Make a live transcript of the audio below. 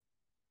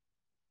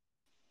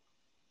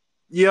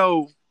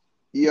Yo,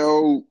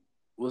 Yo,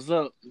 what's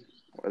up?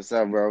 what's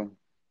up, bro?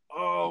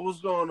 Oh, what's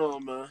going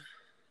on, man?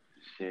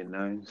 Shit,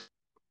 nice.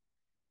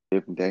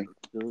 Different day.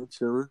 Chilling,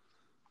 chilling.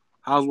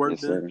 How's work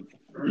Yes, been?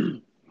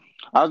 sir.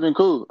 I've been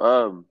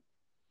cool.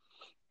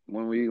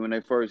 When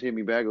they first hit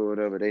me back or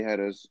whatever, they had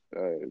us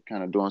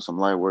kind of doing some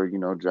light work,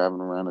 driving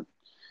around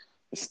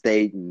the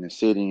state and the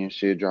city and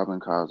shit, dropping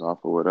cars off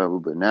or whatever.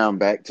 But now I'm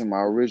back to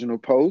my original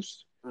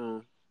post,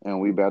 Mm,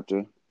 and we about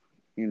to,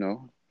 you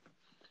know,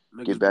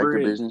 get niggas back to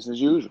bread. business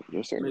as usual.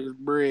 Yes, sir. Niggas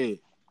bread.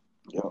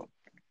 Yep.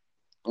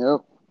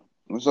 Yep.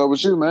 What's up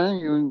with you,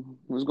 man?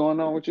 What's going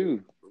on with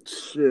you?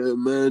 Shit,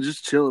 man,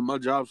 just chilling. My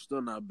job's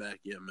still not back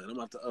yet, man. I'm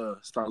about to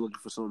start looking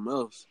for something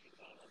else.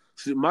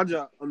 See, my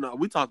job. Oh, no,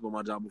 we talked about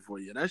my job before.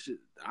 Yeah, that shit.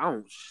 I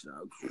don't.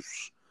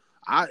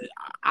 I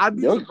I'd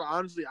be Your surprised.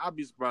 Honestly, I'd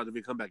be surprised if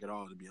it come back at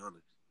all. To be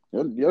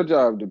honest. your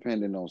job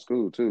depending on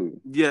school too.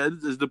 Yeah,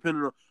 it's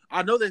depending on.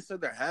 I know they said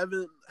they're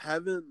having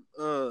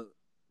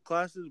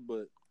classes,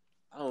 but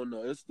I don't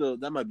know. It's still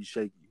that might be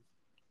shaky.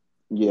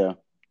 Yeah.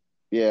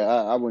 Yeah,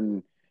 I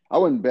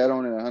wouldn't bet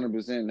on it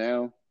 100%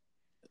 now,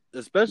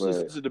 Especially but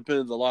since it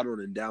depends a lot on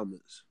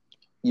endowments.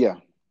 yeah,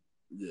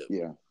 Yeah.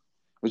 yeah.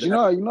 But They have,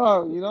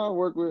 I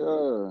work with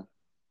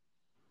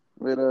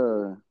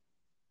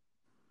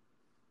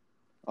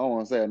I don't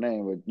want to say her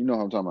name, but you know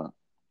who I'm talking about.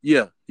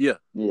 yeah, yeah.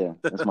 Yeah,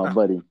 that's my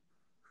buddy.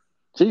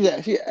 She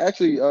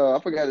actually I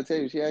forgot to tell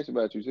you, she asked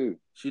about you too.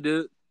 She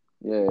did.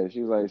 Yeah,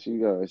 she was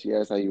like she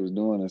asked how you was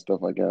doing and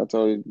stuff like that. I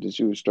told her that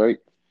she was straight,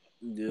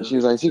 and Yeah, she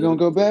was like, she "She gonna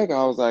good. go back?"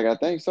 I was like, "I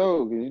think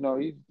so." 'Cause,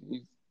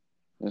 he's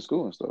in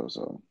school and stuff.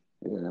 So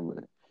yeah,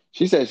 but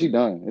she said she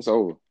done. It's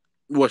over.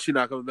 What? She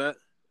not coming back?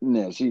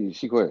 Yeah,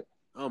 she quit.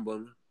 I don't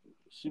blame her.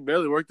 She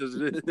barely worked as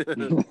it is.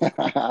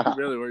 She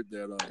barely worked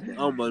there at all. But I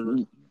don't blame her.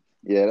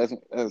 Yeah,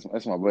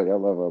 that's my buddy. I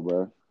love her,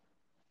 bro.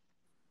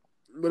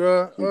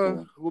 But She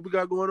cool. what we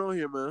got going on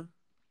here, man?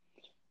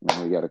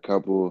 Man, we got a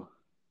couple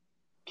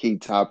key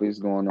topics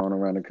going on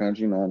around the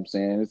country. You know what I'm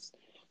saying? It's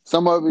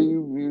some of it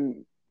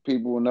you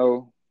people will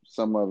know.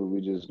 Some of it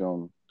we just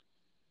gonna,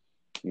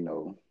 you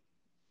know,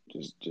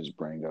 just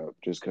bring up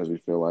just because we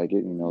feel like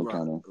it. Right,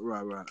 Kind of,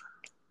 right.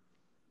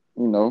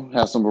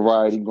 have some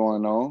variety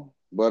going on.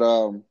 But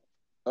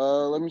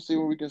let me see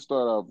what we can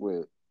start off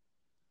with.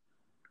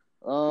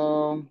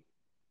 Um,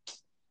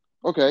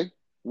 okay.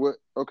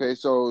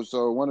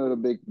 So one of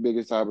the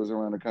biggest topics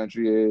around the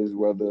country is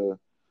whether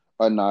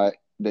or not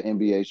the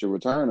NBA should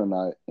return or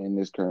not in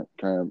this current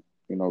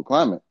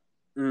climate.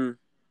 Mm.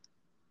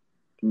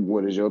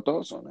 What is your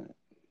thoughts on that?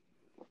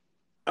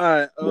 All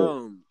right.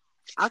 But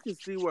I can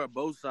see where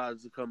both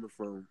sides are coming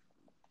from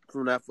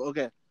that.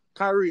 Okay,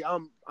 Kyrie,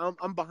 I'm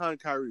behind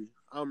Kyrie.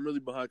 I'm really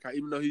behind Kyrie,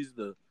 even though he's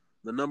the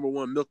number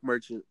one milk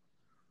merchant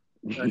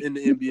in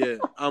the NBA.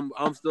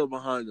 I'm still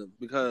behind him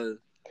because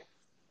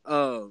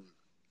um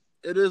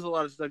it is a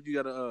lot of stuff you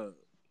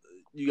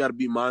gotta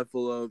be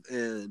mindful of,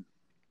 and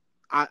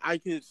I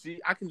can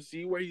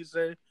see where you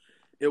say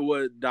it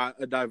would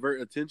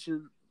divert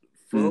attention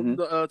from hmm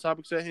the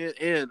topics at hand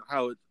and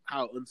how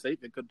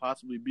unsafe it could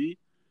possibly be,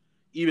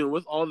 even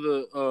with all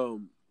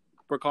the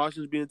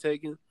precautions being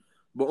taken.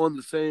 But on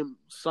the same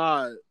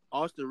side,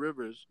 Austin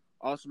Rivers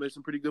also made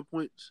some pretty good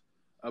points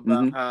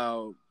about hmm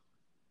how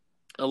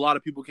a lot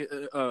of people can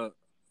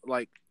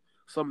like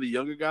some of the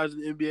younger guys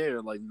in the NBA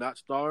are like not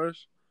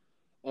stars.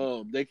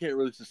 They can't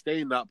really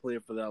sustain not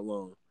playing for that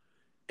long.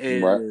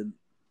 Right. And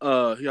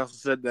he also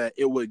said that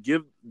it would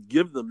give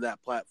them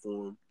that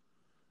platform.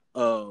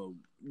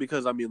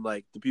 Because I mean,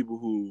 like the people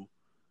who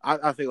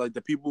I think like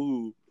the people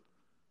who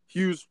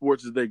use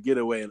sports as their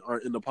getaway and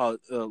aren't in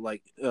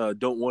the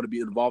don't want to be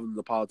involved in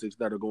the politics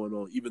that are going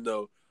on, even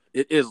though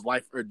it is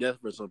life or death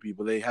for some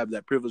people. They have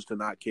that privilege to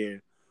not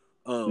care.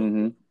 Um,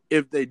 hmm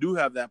if they do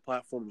have that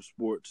platform of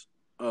sports,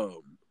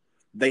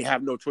 they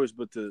have no choice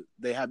but to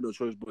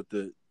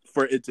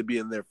for it to be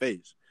in their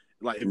face.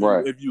 Like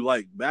Right. if you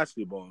like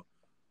basketball,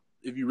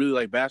 if you really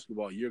like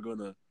basketball, you're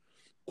gonna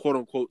quote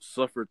unquote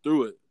suffer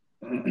through it,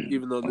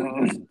 even though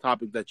it's a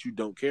topic that you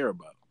don't care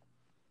about.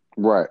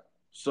 Right.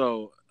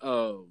 So,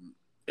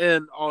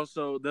 and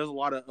also there's a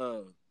lot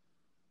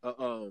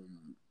of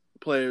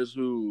players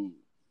who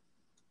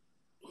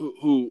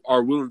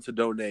are willing to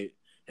donate,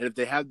 and if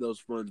they have those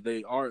funds,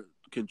 they are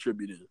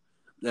contributing,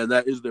 and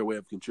that is their way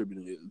of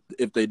contributing.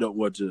 If they don't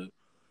want to,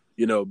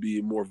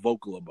 be more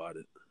vocal about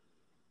it.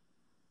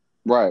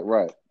 Right.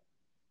 Right.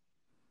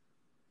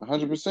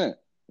 100%.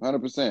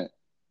 100%.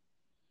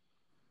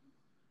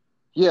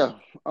 Yeah.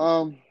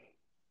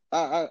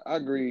 I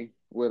agree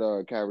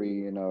with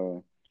Kyrie.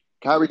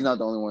 Kyrie's not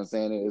the only one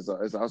saying it.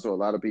 It's also a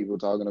lot of people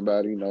talking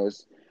about it.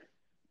 It's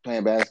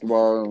playing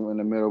basketball in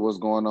the middle of what's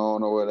going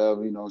on or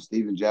whatever.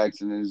 Steven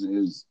Jackson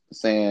is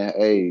saying,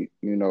 hey,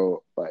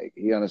 like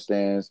he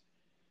understands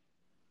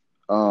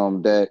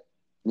that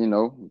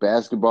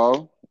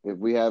basketball, if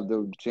we have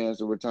the chance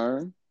to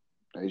return,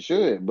 they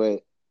should.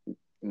 But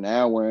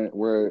now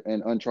we're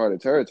in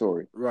uncharted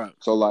territory. Right.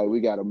 So like we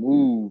got to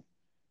move.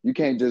 You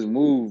can't just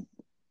move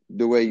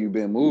the way you've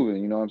been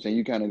moving. You know what I'm saying?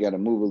 You kind of got to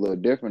move a little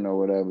different or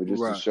whatever, just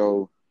to Right.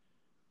 show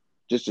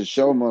just to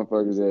show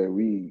motherfuckers that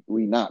we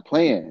not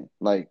playing.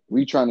 Like,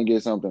 we trying to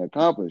get something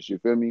accomplished. You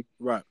feel me?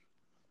 Right.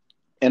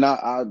 And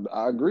I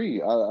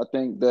agree. I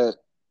think that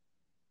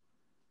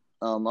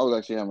I was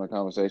actually having a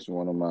conversation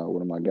with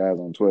one of my guys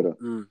on Twitter,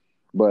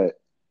 but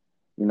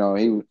he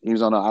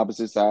was on the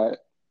opposite side.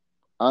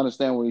 I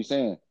understand what he's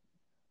saying,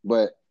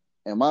 but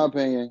in my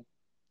opinion,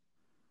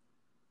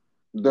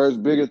 there's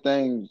bigger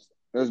things.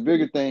 There's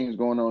bigger things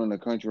going on in the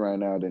country right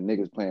now than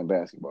niggas playing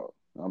basketball.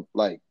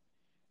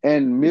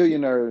 And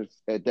millionaires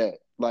at that.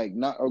 Like,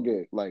 not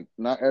okay. Like,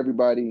 not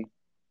everybody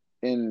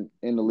in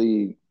the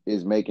league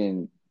is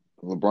making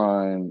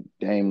LeBron,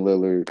 Dame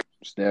Lillard,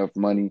 Steph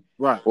money,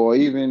 Right. or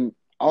even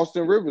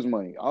Austin Rivers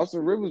money.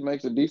 Austin Rivers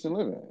makes a decent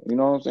living. You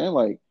know what I'm saying?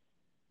 Like,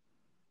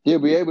 he'll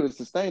be able to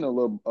sustain a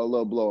little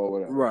blow or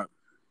whatever. Right.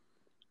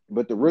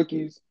 But the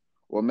rookies,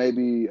 or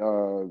maybe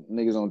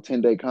niggas on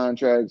 10-day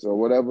contracts or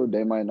whatever,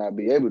 they might not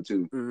be able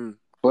to. Mm-hmm.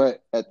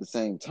 But at the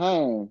same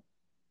time,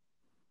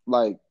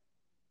 like,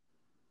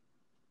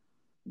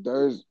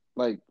 there's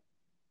like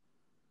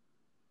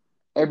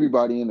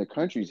everybody in the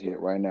country's hit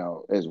right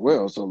now as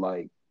well. So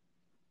like,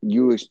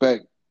 you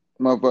expect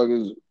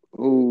motherfuckers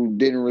who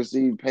didn't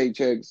receive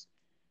paychecks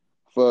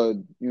for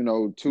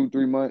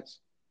 2-3 months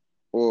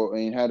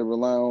and had to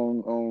rely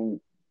on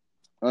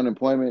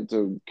unemployment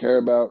to care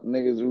about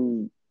niggas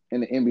who in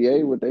the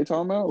NBA, what they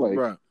talking about? Like,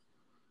 right.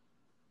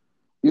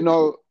 I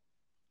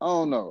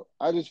don't know.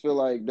 I just feel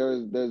like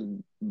there's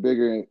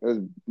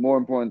more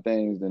important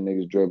things than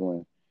niggas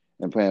dribbling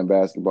and playing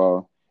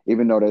basketball,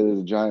 even though that is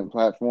a giant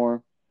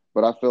platform.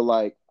 But I feel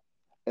like,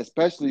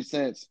 especially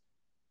since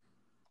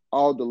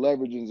all the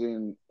leverage is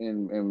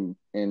in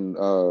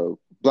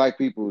black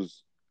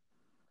people's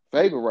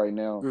favor right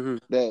now,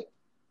 that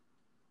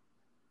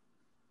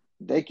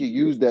they could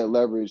use that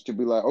leverage to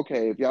be like,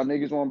 okay, if y'all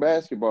niggas want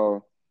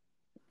basketball,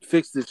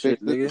 fix this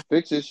shit, nigga.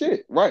 Fix this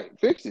shit. Right.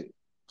 Fix it.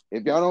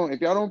 If y'all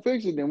don't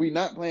fix it, then we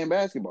not playing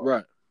basketball.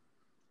 Right.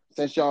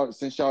 Since y'all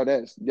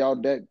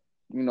that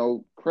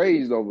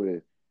crazed over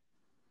this.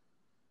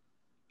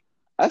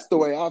 That's the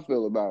way I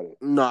feel about it.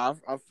 No,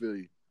 I feel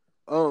you.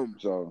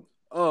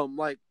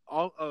 Like,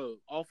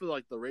 I'll feel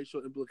like the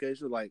racial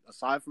implication, like,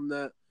 aside from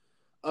that,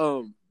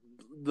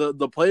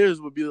 the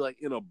players would be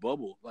like in a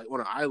bubble, like on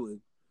an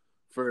island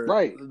for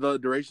the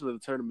duration of the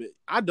tournament.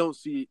 I don't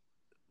see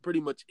pretty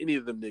much any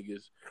of them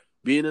niggas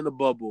being in a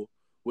bubble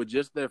with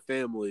just their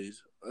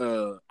families.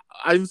 I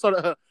even saw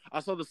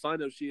the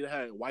sign up sheet. It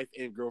had wife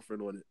and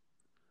girlfriend on it.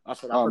 I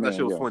thought that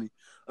shit was funny.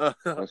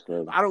 That's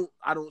crazy.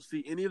 I don't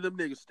see any of them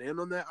niggas stand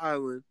on that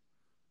island.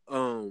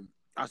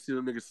 I see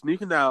them niggas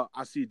sneaking out.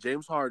 I see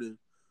James Harden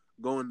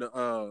going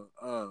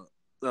to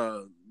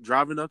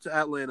driving up to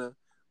Atlanta,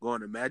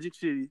 going to Magic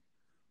City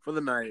for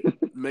the night,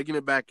 making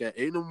it back at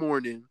 8 in the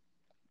morning,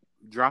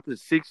 dropping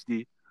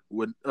 60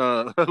 with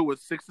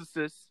 6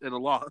 assists and a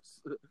loss.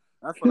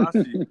 That's what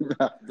I see.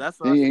 That's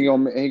what he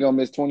gonna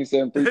miss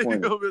 27 3 pointers. He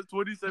gonna miss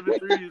 27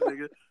 threes,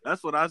 nigga.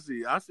 That's what I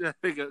see. I see a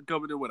nigga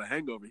coming in with a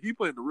hangover. He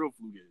playing the real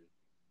flu game.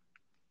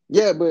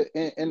 Yeah, but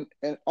and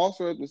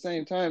also at the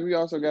same time, you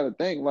also got to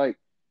think, like,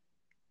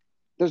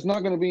 there's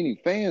not gonna be any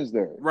fans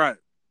there, right?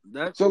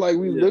 So like,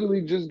 we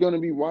literally just gonna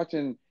be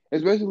watching,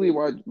 especially we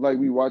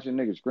watching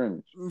niggas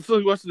scrimmage. So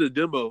we watching the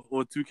demo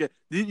on 2K.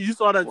 You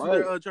saw that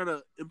they're trying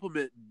to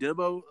implement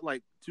demo,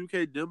 like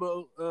 2K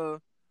demo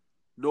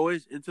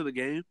noise into the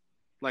game,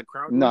 like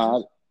crowd noise?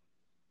 Nah,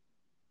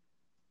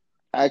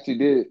 I actually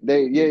did.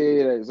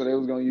 Yeah. So they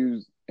was gonna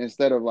use,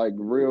 instead of like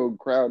real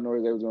crowd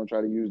noise, they was gonna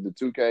try to use the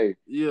 2K.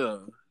 Yeah,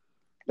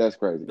 that's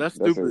crazy. That's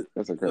stupid.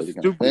 That's a crazy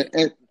comment.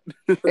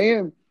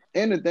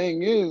 And the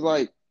thing is,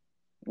 like,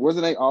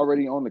 wasn't they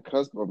already on the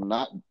cusp of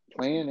not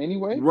playing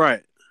anyway?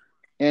 Right.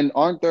 And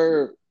aren't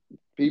there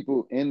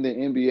people in the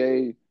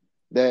NBA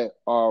that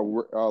are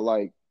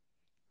like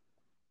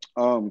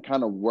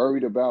kind of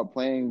worried about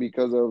playing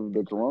because of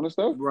the corona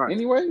stuff? Right.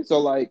 Anyway, so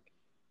like,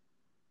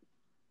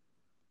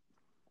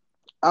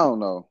 I don't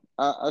know.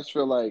 I just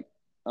feel like,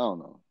 I don't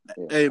know.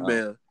 Yeah, hey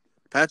man,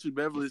 Patrick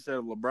Beverly said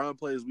if LeBron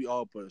plays, we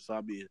all play. So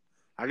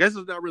I guess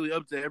it's not really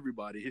up to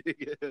everybody.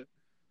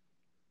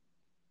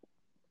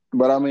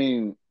 But I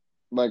mean,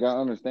 like, I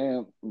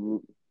understand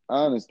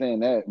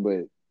that,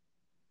 but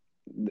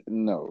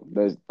no,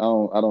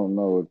 I don't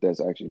know if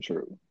that's actually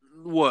true.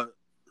 What?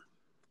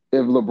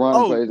 If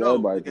LeBron plays,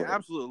 everybody plays.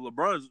 Absolutely.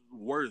 LeBron's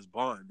word is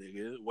bond,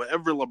 nigga.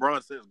 Whatever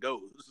LeBron says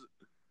goes.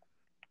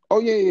 Oh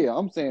yeah.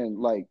 I'm saying,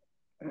 like,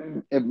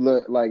 if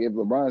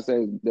LeBron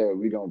says that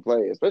we gonna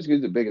play, especially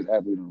he's the biggest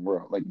athlete in the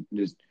world, like,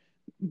 just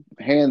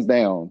hands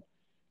down,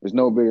 there's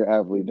no bigger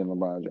athlete than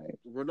LeBron James.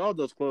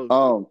 Ronaldo's close.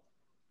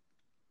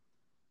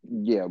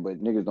 Yeah,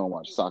 but niggas don't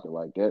watch soccer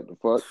like that. The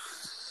fuck?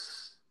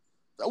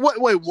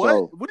 Wait, what?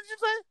 So, what did you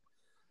say?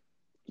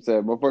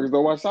 Said motherfuckers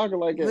don't watch soccer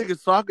like that. Nigga,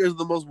 soccer is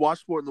the most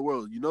watched sport in the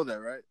world. You know that,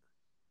 right?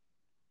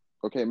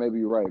 Okay, maybe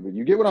you're right, but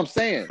you get what I'm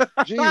saying.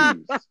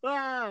 Jeez.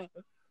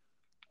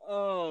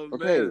 Oh,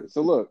 okay, man.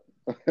 So look.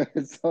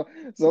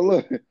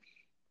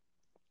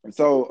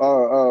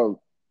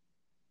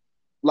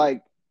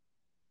 like,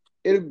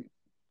 it's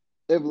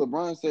if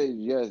LeBron says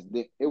yes,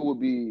 then it would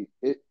be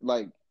it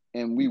like,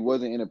 and we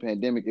wasn't in a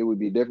pandemic, it would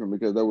be different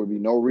because there would be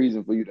no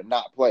reason for you to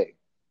not play.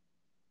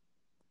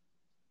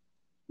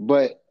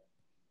 But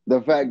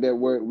the fact that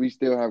we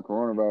still have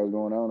coronavirus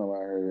going on over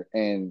here,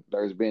 and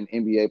there's been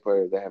NBA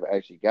players that have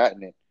actually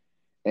gotten it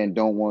and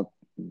don't want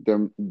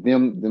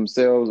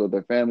themselves or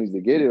their families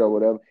to get it or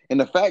whatever, and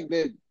the fact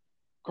that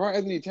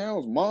Karl-Anthony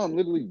Towns' mom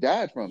literally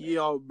died from it.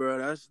 Yo,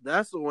 bro,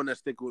 that's the one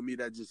that's sticking with me.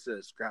 That just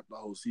says scrap the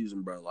whole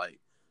season, bro. Like,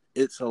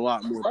 it's a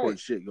lot more important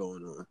shit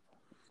going on.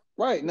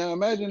 Right now,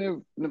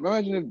 imagine if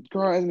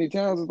Karl-Anthony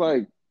Towns is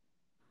like,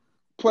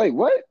 play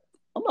what?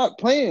 I'm not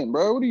playing,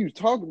 bro. What are you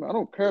talking about? I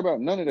don't care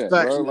about none of that,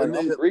 Facts, bro. Like,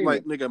 I'm grieving.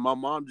 Like, nigga, my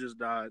mom just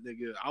died,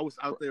 nigga. I was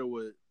out there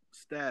with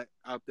Stat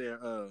out there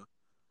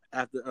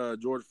after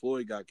George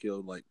Floyd got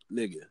killed. Like,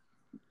 nigga,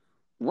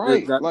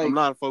 right? Like, I'm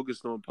not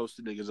focused on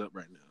posting niggas up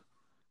right now.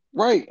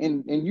 Right,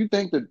 and you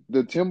think that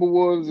the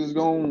Timberwolves is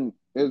going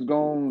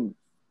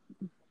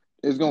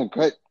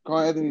cut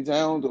Karl-Anthony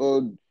Towns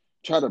or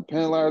try to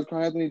penalize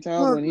Karl-Anthony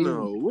Towns Fuck when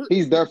no.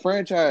 He's their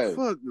franchise?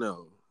 Fuck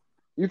no.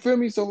 You feel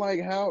me? So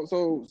like how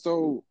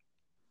so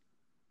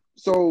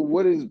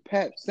what is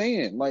Pat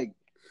saying? Like,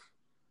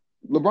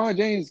 LeBron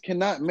James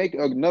cannot make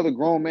another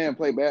grown man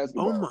play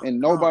basketball,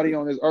 and nobody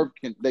on this earth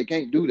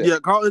can't do that. Yeah,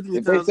 Karl-Anthony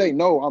if Towns, they say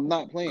no, I'm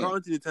not playing.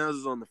 Karl-Anthony Towns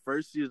is on the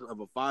first season of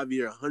a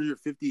 5-year,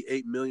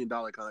 $158 million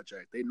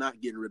contract. They're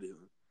not getting rid of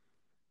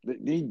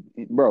him.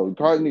 Bro,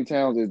 Karl-Anthony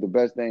Towns is the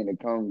best thing to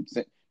come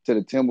to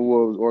the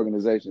Timberwolves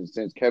organization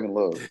since Kevin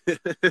Love.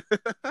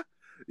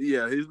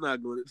 Yeah, he's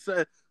not going to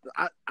say.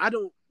 I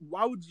don't.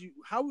 Why would you?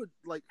 How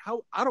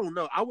I don't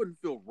know. I wouldn't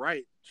feel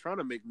right trying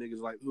to make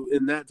niggas like who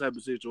in that type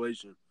of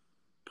situation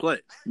play.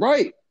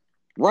 Right.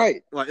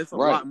 Like, it's a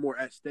lot more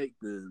at stake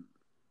than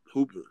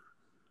hooping.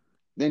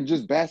 Than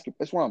just basketball.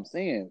 That's what I'm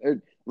saying.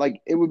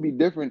 It would be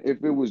different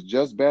if it was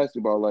just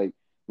basketball.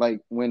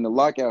 Like when the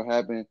lockout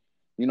happened,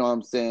 you know what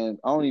I'm saying?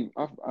 I don't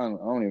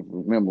even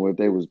remember what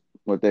they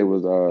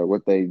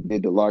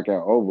did the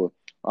lockout over.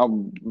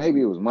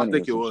 Maybe it was money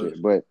or some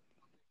shit.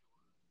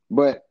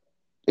 But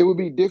it would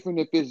be different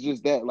if it's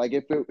just that. Like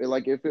if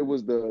it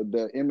was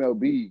the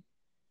MLB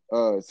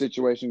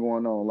situation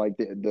going on, like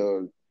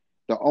the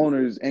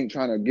owners ain't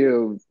trying to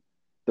give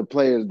the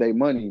players their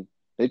money.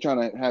 They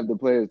trying to have the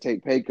players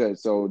take pay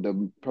cuts, so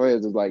the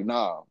players is like,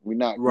 nah, we're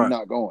not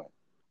going.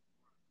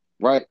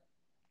 Right?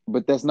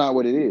 But that's not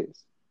what it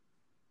is.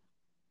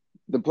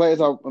 The players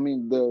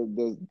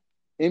the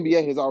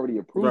NBA has already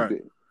approved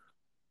it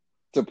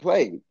to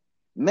play.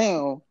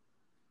 Now,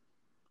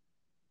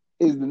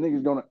 is the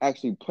niggas gonna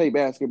actually play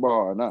basketball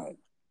or not?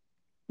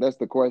 That's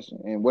the question.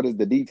 And what is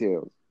the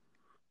details?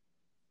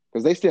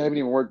 Because they still haven't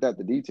even worked out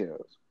the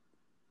details.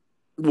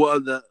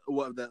 The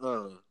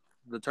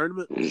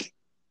tournament?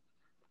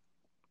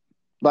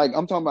 Like,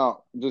 I'm talking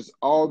about just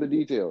all the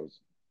details.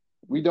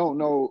 We don't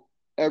know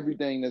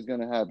everything that's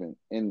gonna happen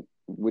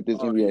with this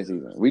NBA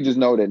season. We just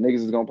know that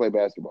niggas is gonna play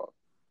basketball.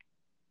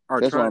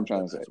 That's what I'm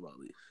trying to say.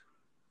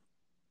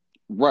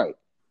 Right.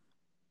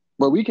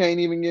 But we can't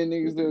even get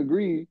niggas to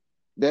agree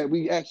that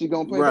we actually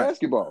gonna play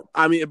basketball.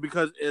 I mean,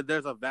 because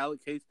there's a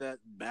valid case that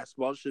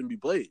basketball shouldn't be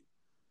played.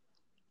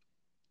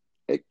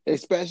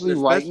 Especially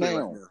right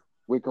now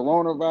with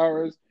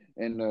coronavirus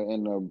and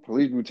the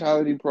police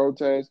brutality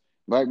protests,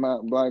 Black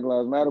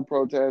Lives Matter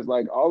protests,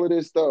 like all of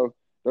this stuff.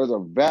 There's a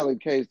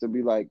valid case to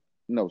be like,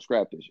 no,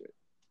 scrap this shit.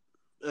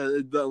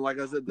 Like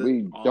I said,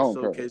 there's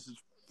also cases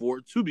for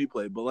it to be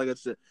played, but like I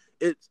said,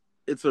 it's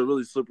a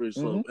really slippery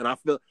slope, and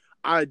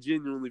I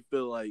genuinely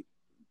feel like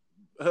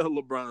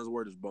LeBron's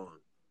word is bond.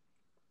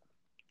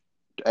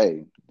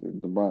 Hey,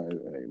 LeBron,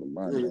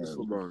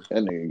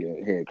 that nigga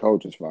get head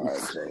coaches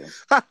fired.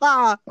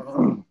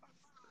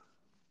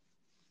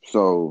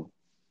 So,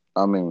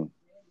 I mean,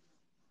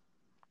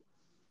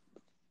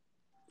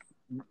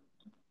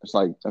 it's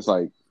like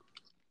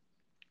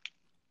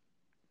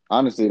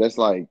honestly, that's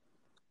like.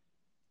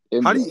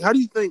 How do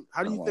you think?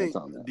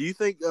 Do you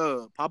think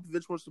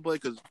Popovich wants to play?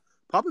 Because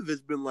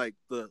Popovich been like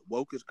the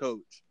wokest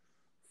coach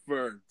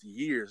for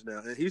years now,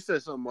 and he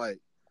said something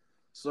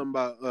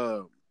about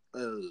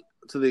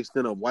to the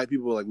extent of white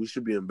people like we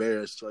should be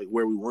embarrassed, like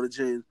where we want to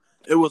change.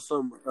 It was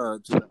some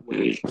to that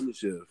way. Let me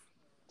see if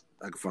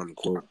I can find the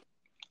quote.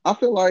 I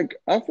feel like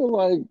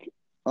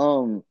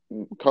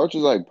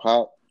coaches like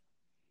Pop.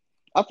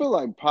 I feel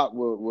like Pop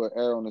will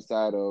err on the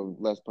side of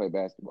let's play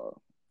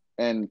basketball.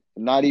 And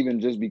not even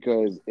just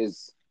because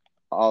it's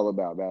all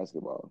about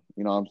basketball.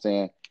 You know what I'm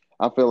saying?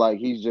 I feel like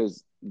he's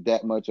just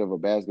that much of a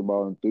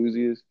basketball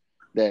enthusiast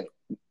that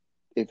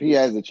if he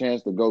has the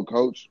chance to go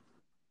coach,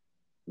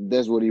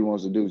 that's what he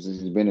wants to do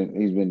since he's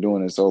been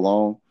doing it so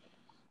long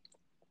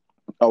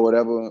or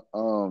whatever.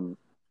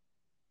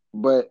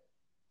 But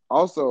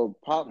also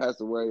Pop has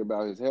to worry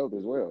about his health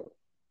as well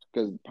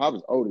because Pop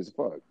is old as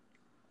fuck.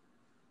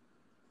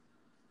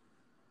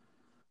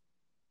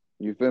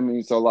 You feel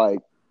me? So like,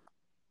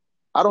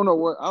 I don't know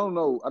where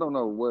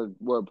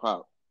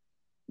Pop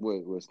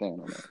would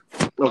stand on that.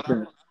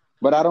 Okay.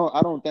 But I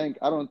don't think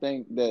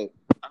that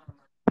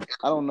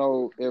I don't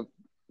know if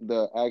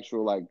the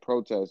actual like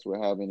protest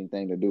would have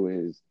anything to do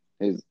with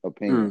his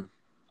opinion.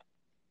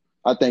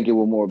 I think it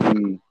will more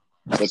be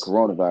the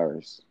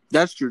coronavirus.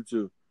 That's true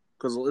too,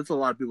 because it's a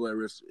lot of people at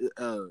risk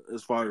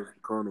as far as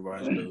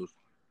coronavirus goes.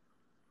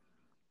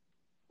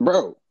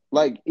 Bro,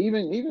 like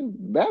even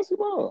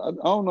basketball. I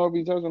don't know if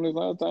he touched on this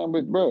last time,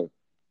 but bro,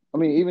 I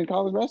mean even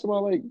college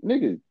basketball. Like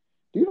nigga,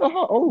 do you know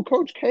how old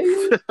Coach K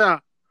is? Them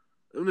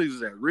niggas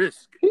is at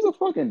risk. He's a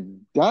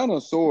fucking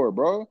dinosaur,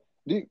 bro.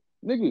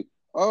 Nigga,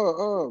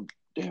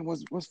 damn,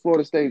 what's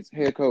Florida State's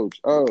head coach?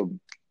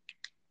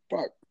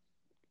 Fuck,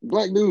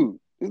 black dude.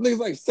 This nigga's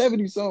like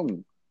 70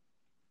 something.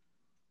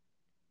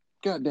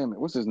 God damn it,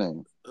 what's his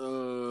name?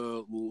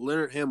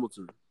 Leonard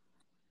Hamilton.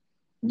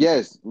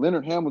 Yes,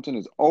 Leonard Hamilton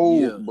is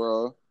old,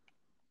 bro.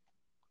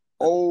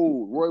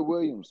 Old. Roy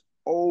Williams,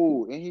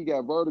 old, and he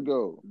got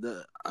vertigo.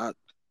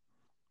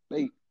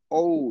 They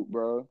old,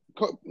 bro.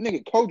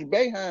 Nigga, Coach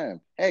Boeheim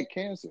had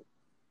cancer,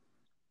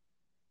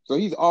 so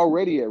he's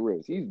already at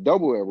risk. He's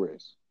double at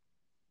risk.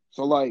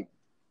 So like,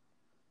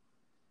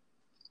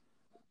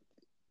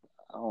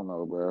 I don't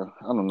know, bro.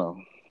 I don't know.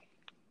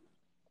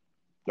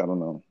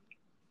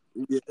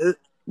 Yeah,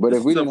 but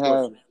if we didn't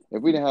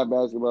have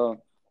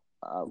basketball,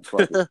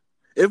 fuck it.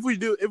 if we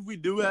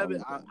do have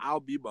it, I'll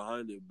be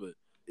behind it. But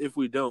if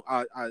we don't,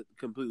 I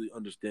completely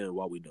understand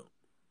why we don't.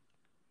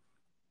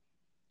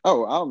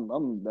 Oh,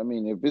 I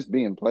mean, if it's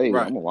being played,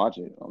 right. I'm gonna watch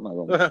it. I'm not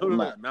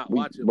gonna not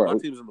watch it. My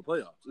team's in the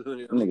playoffs.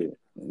 Nigga,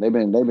 they've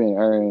been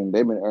earning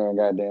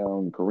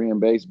goddamn Korean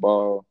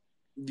baseball.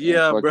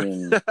 Yeah,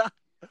 bro.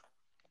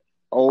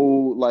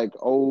 old,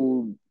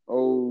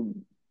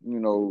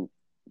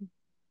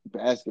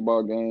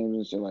 basketball games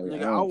and shit like that.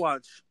 Nigga, I'll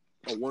watch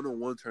a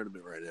one-on-one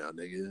tournament right now,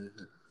 nigga.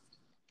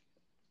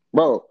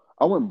 Bro,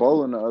 I went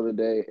bowling the other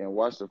day and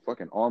watched a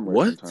fucking arm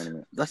wrestling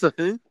tournament. That's a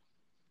thing?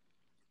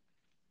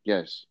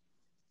 Yes.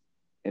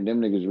 And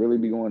them niggas really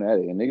be going at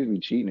it. And niggas be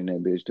cheating in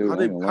that bitch, too.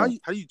 How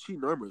you cheat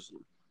in arm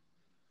wrestling?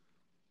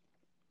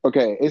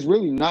 Okay, it's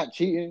really not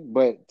cheating,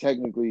 but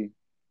technically,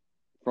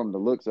 from the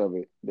looks of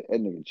it, that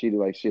nigga cheated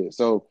like shit.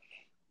 So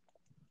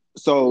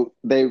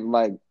they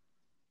like,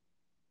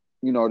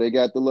 they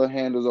got the little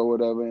handles or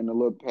whatever and the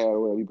little pad or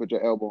whatever you put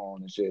your elbow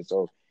on and shit.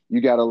 So you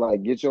gotta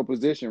like get your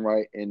position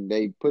right, and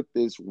they put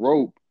this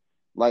rope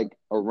like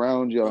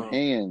around your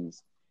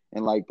hands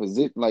and like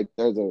position like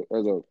there's a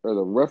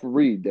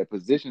referee that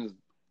positions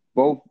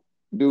both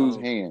dudes'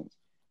 hands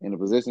in the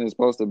position it's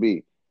supposed to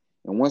be.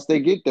 And once they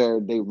get there,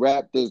 they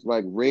wrap this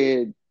like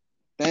red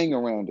thing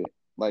around it,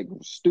 like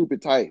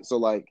stupid tight. So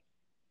like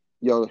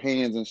your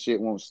hands and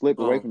shit won't slip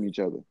away from each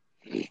other.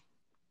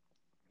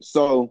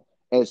 So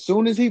as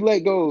soon as he let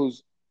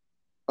goes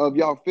of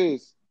y'all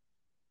fists,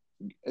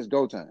 it's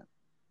go time.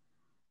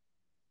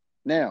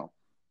 Now,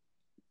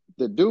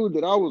 the dude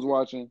that I was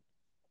watching,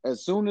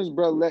 as soon as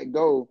bro let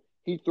go,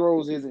 he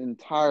throws his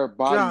entire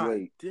body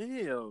weight.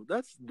 Damn,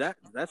 that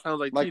sounds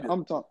like cheating.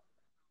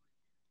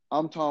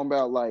 I'm talking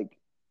about like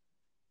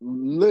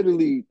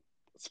literally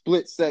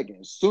split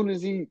seconds. Soon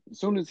as he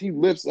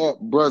lifts up,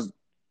 bruh's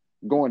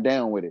going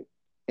down with it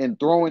and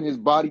throwing his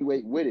body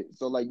weight with it.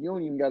 So like you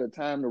don't even got a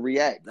time to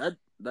react. That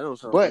don't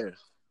sound fair.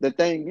 The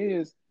thing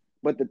is,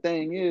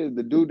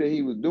 the dude that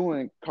he was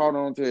doing caught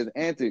on to his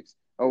antics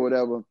or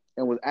whatever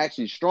and was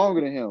actually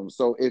stronger than him.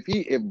 So if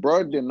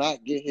bruh did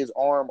not get his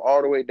arm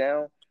all the way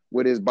down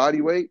with his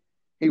body weight,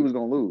 he was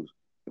gonna lose.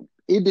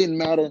 It didn't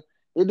matter.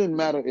 It didn't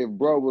matter if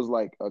bro was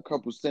like a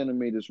couple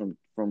centimeters from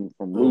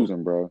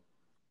losing, bro.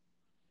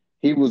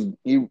 He was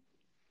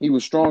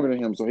stronger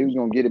than him, so he was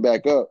gonna get it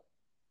back up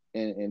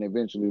and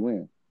eventually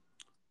win.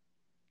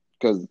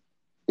 Because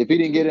if he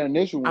didn't get an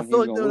initial one, I feel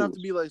like there would have to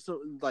be like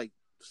something like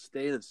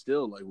standing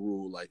still, like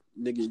rule, like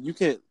nigga, you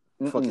can't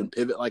fucking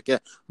pivot like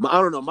that.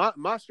 I don't know.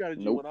 My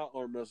strategy when I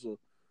arm wrestle,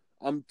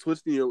 I'm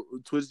twisting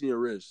your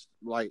wrist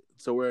like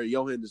so where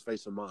your hand is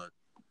facing mine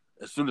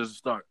as soon as it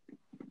starts.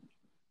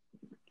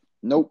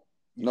 Nope.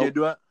 You can't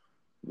do that.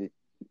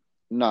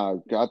 Nah,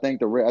 I think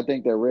that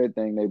red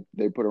thing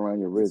they put around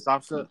your wrist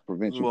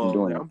prevents you from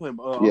doing it.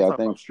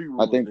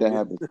 I think that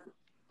happens.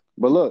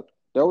 But look,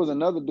 there was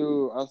another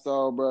dude I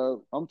saw,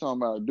 bro. I'm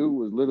talking about a dude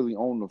was literally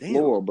on the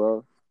floor,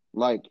 bro.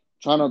 Like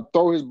trying to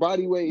throw his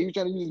body weight. He was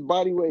trying to use his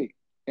body weight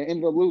and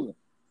ended up losing.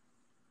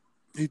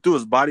 He threw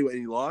his body weight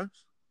and he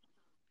lost?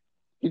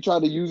 He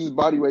tried to use his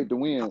body weight to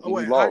win and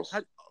he lost.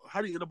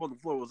 How did he end up on the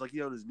floor? Was like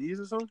he on his knees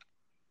or something?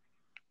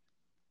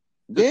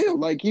 Yeah,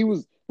 like he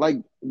was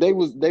like they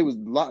was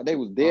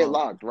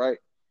deadlocked, right?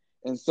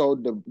 And so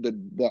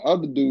the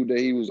other dude that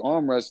he was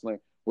arm wrestling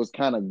was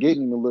kind of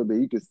getting him a little bit.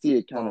 You could see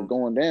it kind of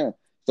going down.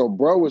 So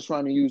bro was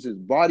trying to use his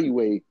body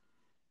weight,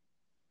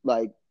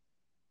 like,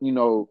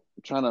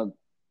 trying to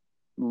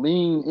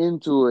lean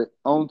into it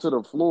onto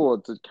the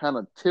floor to kind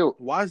of tilt.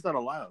 Why is that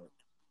allowed?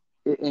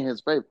 In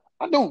his favor.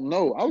 I don't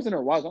know. I was in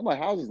there watching. I'm like,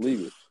 how is this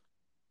legal?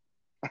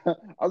 I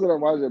was in there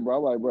watching it, bro.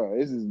 I'm like, bro,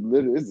 this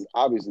is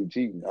obviously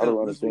cheating. I don't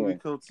understand.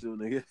 That's what we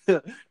come to,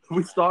 nigga.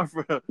 We start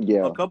for a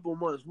couple of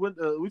months. For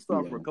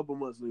a couple of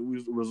months, and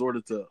we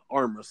resorted to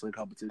arm wrestling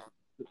competition.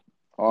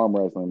 Arm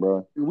wrestling,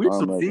 bro. We're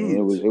some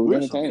fiends. It was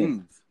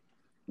entertaining.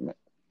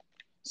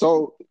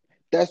 So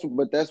that's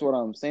what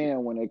I'm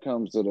saying when it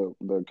comes to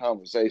the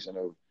conversation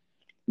of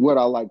would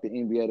I like the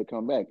NBA to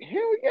come back?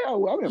 Hell yeah,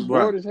 I've been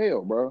Right. bored as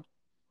hell, bro.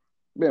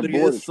 Been Nigga,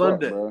 bored it's as fuck,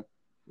 Sunday. bro.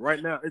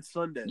 Right now, it's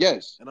Sunday.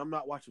 Yes. And I'm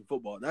not watching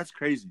football. That's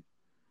crazy.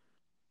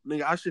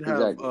 Nigga, I should have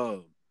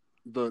Exactly.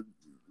 the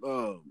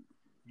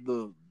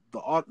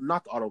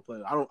not the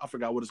autoplay. I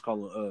forgot what it's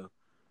called.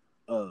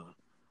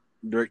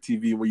 Direct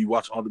TV where you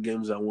watch all the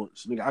games at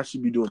once. Nigga, I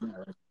should be doing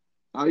that.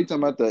 Are you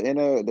talking about the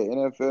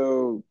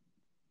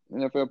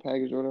NFL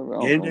package or whatever? I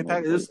don't Game day know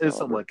package? what it's It's called,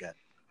 something but like that.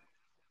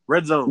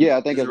 Red Zone. yeah,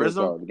 I think Is it that's what Red it's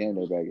Zone? called. The game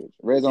day package,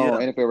 Red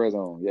Zone, Yeah. NFL Red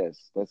Zone.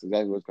 Yes, that's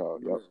exactly what it's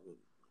called. Yep.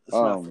 It's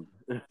not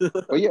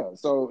But yeah,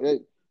 so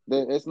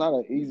it's not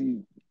an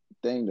easy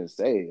thing to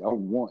say. I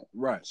want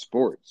right.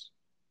 sports,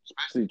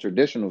 especially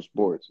traditional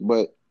sports.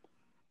 But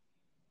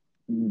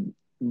do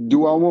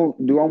I want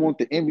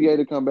the NBA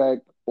to come back,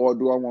 or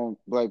do I want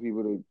black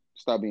people to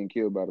stop being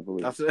killed by the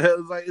police? Does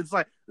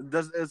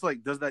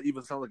that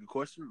even sound like a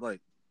question?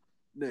 Like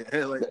It's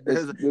does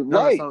that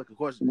right. sound like a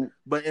question?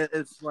 But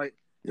it's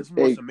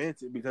more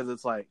semantic because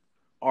it's like,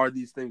 are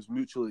these things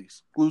mutually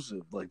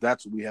exclusive? Like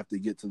that's what we have to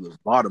get to the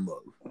bottom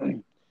of.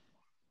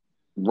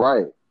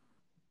 Right.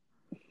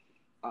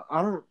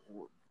 I don't.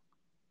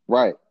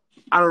 Right.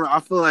 I don't know. I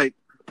feel like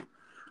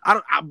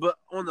but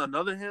on the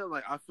other hand,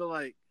 like I feel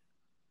like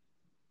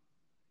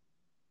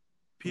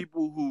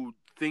people who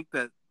think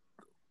that.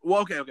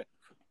 Well, okay.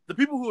 The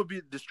people who would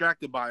be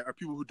distracted by it are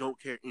people who don't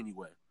care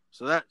anyway.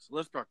 So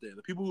let's start there.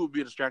 The people who would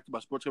be distracted by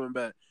sports coming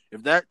back,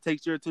 if that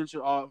takes your attention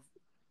off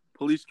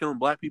police killing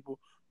black people,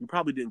 you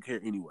probably didn't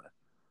care anyway.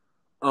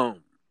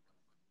 Exactly.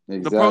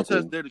 The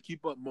protest there to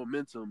keep up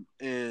momentum,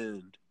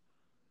 and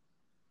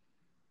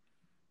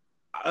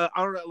I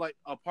don't know. Like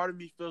a part of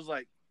me feels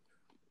like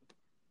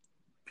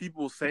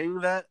people saying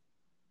that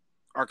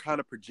are kind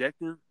of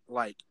projecting.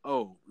 Like,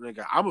 oh,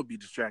 nigga, I'm gonna be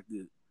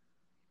distracted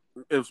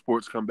if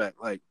sports come back.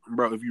 Like,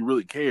 bro, if you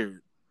really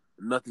cared,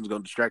 nothing's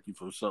gonna distract you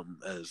from something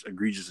as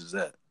egregious as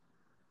that.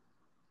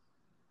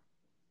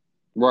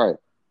 Right.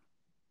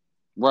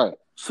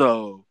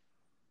 So,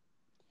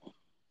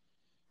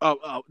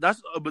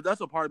 that's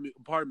a part of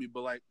me.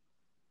 But like,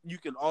 you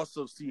can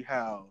also see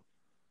how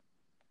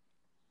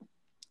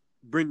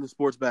bringing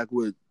sports back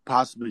would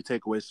possibly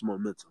take away some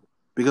momentum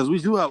because we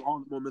do have all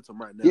the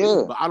momentum right now.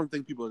 Yeah. But I don't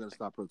think people are gonna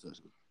stop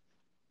protesting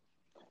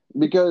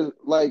Because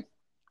like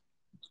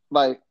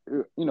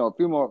a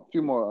few more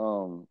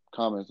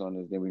comments on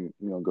this, then we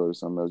go to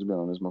something else. We've been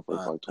on this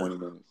motherfucker for like 20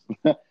 minutes.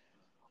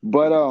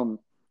 But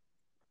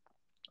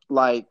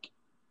like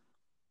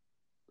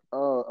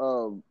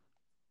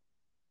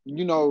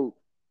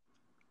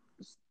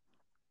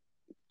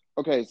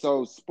okay,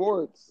 so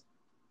sports,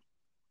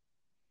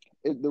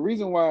 the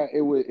reason why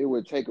it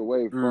would take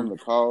away from the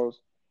cause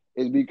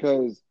is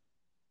because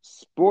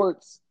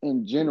sports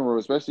in general,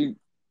 especially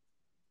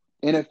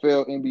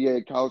NFL,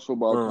 NBA, college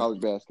football, college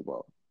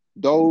basketball,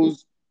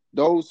 those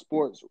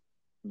sports,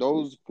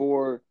 those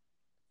four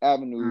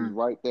avenues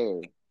right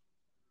there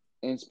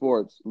in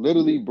sports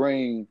literally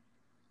bring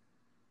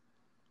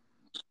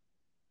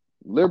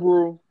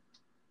the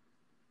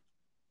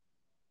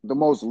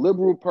most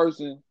liberal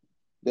person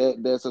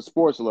that's a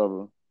sports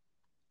lover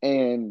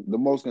and the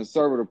most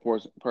conservative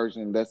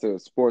person that's a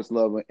sports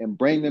lover, and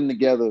bring them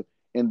together,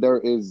 and there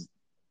is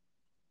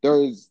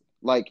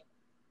like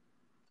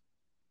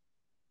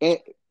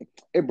it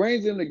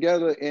brings them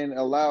together and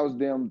allows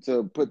them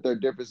to put their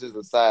differences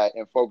aside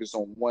and focus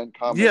on one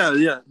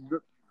common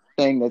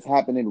thing that's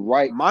happening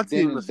right my team,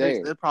 then the and Saints,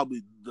 there. they're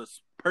probably the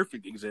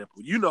perfect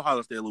example. You know how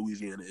the state of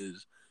Louisiana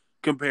is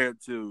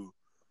compared to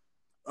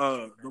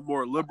the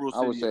more liberal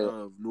city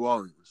of New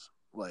Orleans.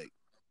 Like,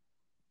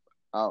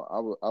 I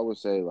would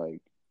say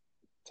like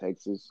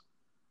Texas.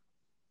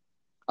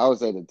 I would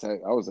say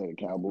the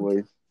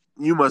Cowboys.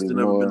 You must have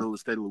never been to the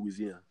state of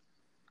Louisiana.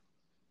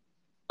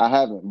 I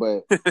haven't,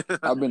 but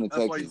I've been to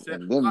Texas,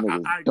 and them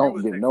niggas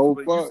don't give no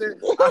fuck.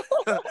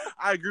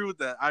 I agree with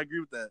that. But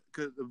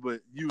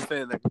you were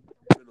saying that you've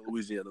been to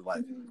Louisiana,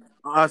 like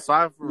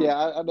aside from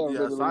I never been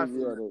to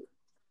Louisiana.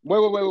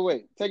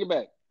 Wait, take it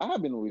back. I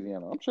have been to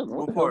Louisiana. I'm tripping.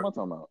 What the hell am I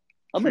talking about?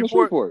 I've been to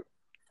Shreveport.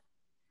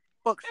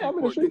 Fuck Shreveport. I've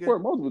been to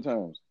Shreveport multiple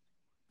times.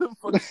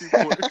 Fuck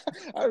Shreveport.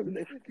 I don't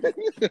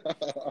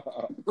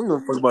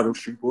fuck about them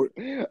Shreveport.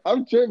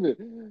 I'm tripping.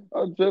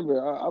 I've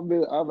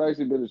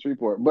actually been to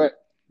Shreveport,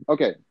 but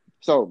okay.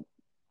 So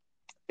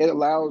it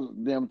allows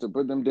them to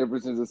put them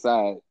differences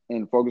aside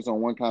and focus on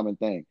one common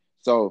thing.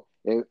 So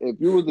if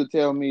you were to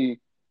tell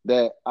me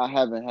that I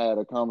haven't had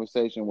a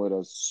conversation with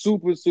a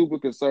super, super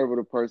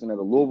conservative person at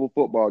a Louisville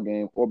football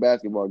game or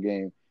basketball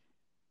game,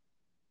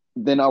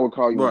 then I would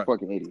call you a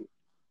fucking idiot.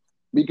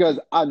 Because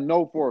I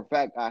know for a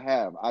fact I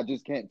have. I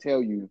just can't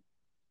tell you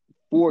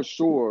for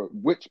sure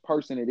which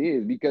person it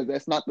is, because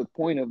that's not the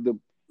point of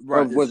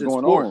what's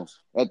going on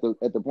at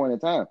the point in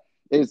time.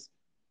 It's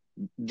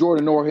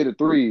Jordan Noah hit a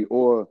 3,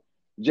 or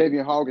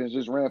Javian Hawkins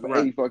just ran for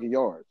 80 fucking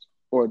yards,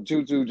 or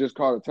Tutu just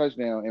caught a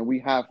touchdown and we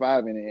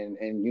high-fiving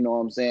and you know what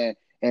I'm saying?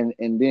 And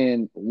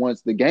then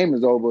once the game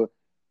is over,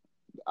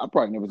 I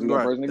probably never see that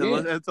Right. person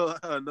Unless again. until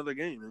another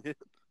game.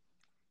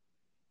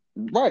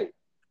 Right,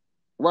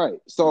 right.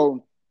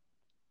 So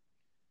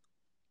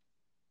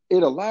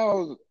it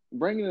allows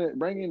bringing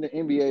the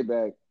NBA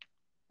back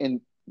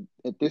in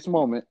at this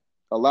moment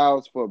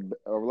allows for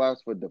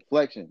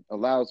deflection,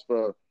 allows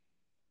for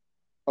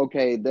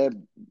okay that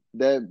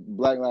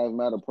Black Lives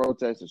Matter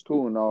protest is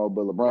cool and all,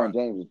 but LeBron Right.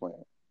 James is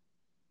playing,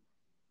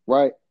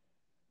 right?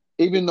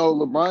 Even though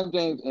LeBron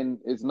James and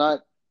it's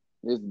not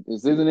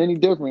this isn't any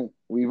different.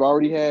 We've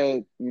already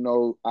had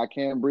I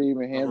Can't Breathe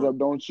and Hands Uh-huh. Up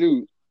Don't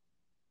Shoot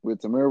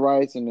with Tamir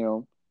Rice and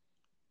them,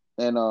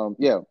 and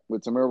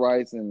with Tamir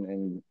Rice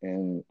and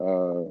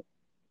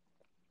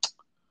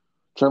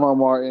Trayvon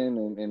Martin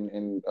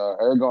and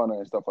Eric Garner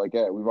and stuff like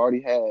that. We've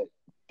already had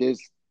this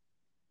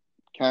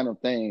kind of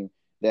thing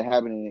that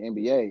happened in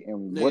the NBA,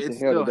 and Yeah, what the it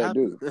hell still did that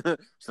happens. do?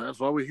 So that's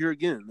why we're here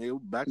again. They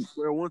back to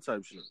square one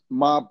type shit.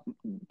 My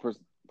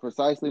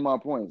precisely my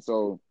point.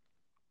 So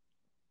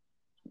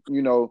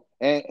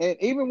and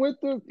even with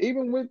the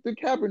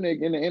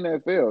Kaepernick in the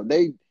NFL,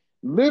 they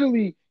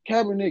literally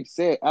Kaepernick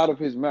said out of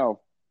his mouth,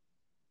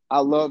 "I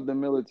love the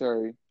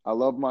military, I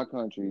love my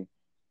country,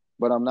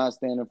 but I'm not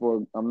standing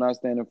for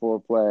a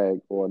flag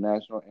or a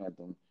national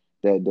anthem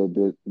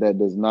that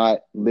does not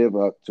live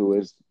up to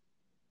its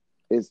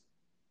It's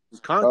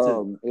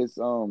content. it's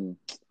no,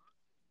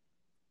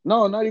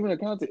 not even a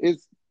content.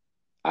 It's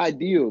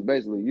ideals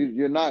basically.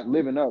 You're not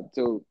living up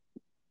to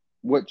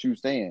what you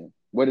stand,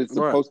 what it's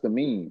Right. supposed to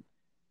mean,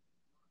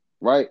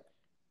 right?"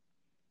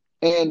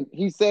 And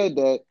he said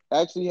that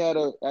actually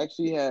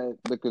had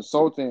the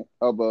consultant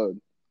of a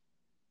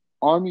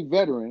army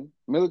veteran,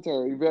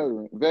 military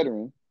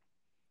veteran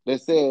that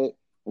said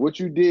what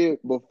you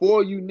did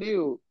before you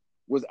kneeled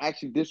was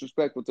actually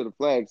disrespectful to the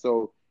flag.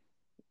 So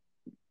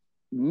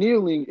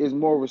kneeling is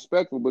more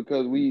respectful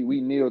because we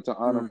kneel to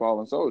honor Mm.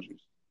 fallen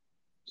soldiers.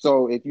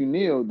 So if you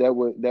kneel, that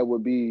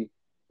would be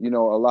a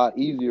lot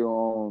easier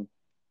on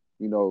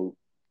you know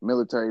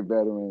military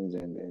veterans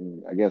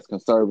and I guess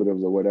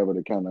conservatives or whatever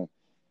to kind of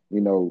you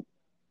know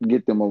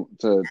get them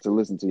to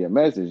listen to your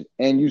message.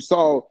 And you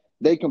saw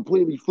they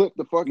completely flipped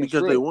the fucking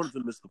Because they script. wanted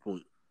to miss the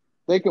point.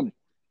 They could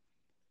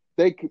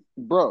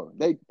bro,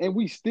 and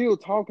we still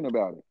talking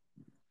about it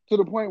to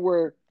the point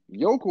where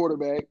your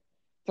quarterback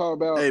talk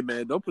about Hey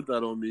man, don't put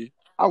that on me.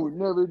 I would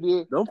never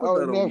do Don't I put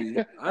would that on never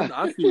me.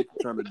 I see what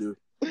you're trying to do.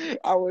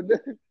 I would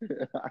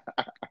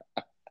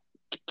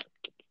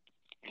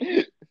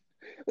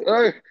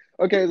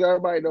okay, so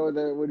everybody knows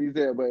that what he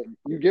said, but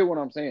you get what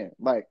I'm saying.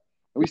 Like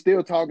we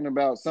still talking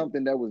about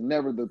something that was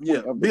never the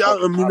Yeah. point of the I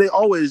fucking mean topic. they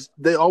always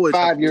have to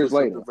 5 years twist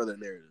later, something for their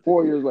narrative.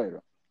 4 years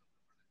later.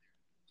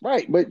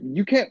 Right, but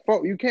you can't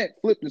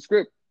flip the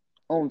script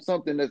on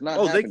something that's not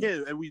Oh, they happening.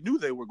 can, and we knew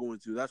they were going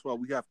to. That's why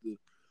we have to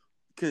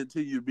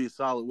continue to be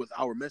solid with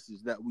our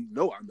message that we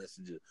know our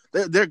message is.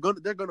 They're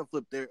gonna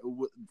flip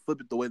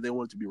it the way they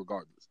want it to be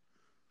regardless.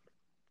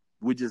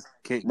 We just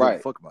can't give a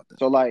Right. fuck about that.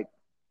 So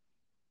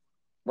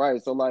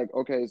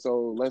okay,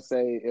 so let's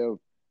say if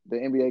the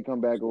NBA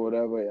come back or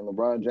whatever, and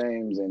LeBron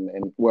James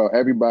and well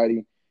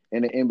everybody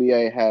in the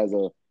NBA has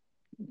a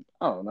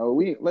I don't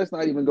know. Let's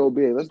not even go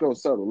big. Let's go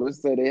subtle.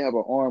 Let's say they have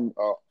an arm,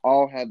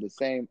 all have the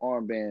same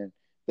armband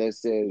that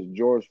says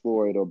George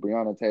Floyd or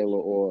Breonna Taylor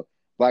or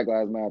Black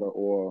Lives Matter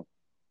or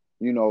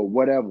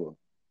whatever.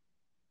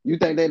 You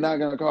think they're not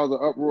gonna cause an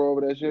uproar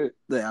over that shit?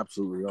 They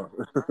absolutely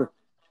are.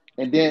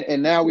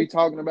 And now we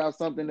talking about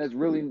something that's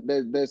really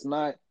that's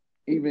not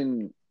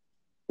even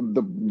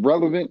the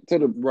relevant to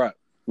the Right.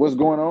 what's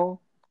going on.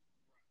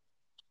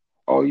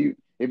 Oh,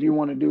 if you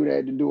want to do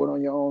that, to do it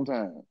on your own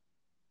time.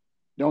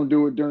 Don't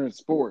do it during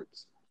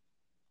sports.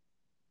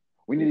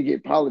 We need to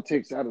get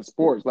politics out of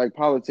sports. Like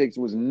politics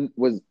was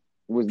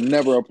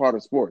never a part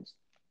of sports.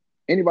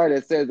 Anybody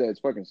that says that is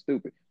fucking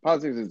stupid.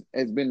 Politics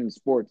has been in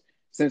sports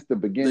since the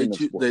They beginning of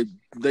they sports.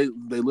 they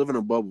they live in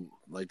a bubble.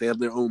 Like they have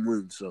their own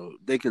moon, so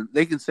they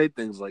can say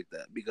things like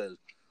that because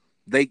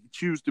they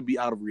choose to be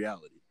out of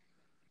reality.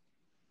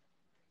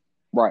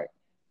 Right,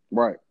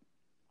 right.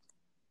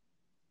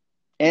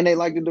 And they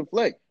like to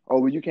deflect. Oh,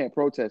 well, you can't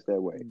protest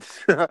that way.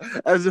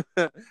 as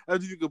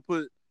if you could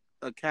put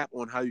a cap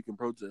on how you can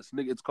protest,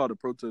 nigga. It's called a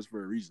protest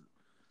for a reason.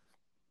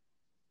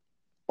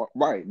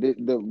 Right.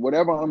 The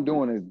whatever I'm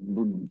doing is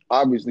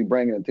obviously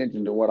bringing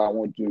attention to what I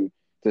want you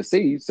to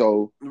see.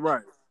 So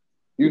Right.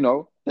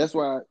 that's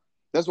why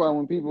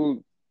when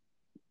people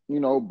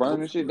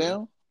burning shit Hopefully.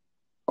 down.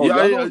 Oh, Yeah,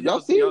 y'all yeah, know, y'all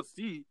see y'all it.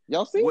 see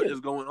Y'all see what it.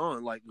 is going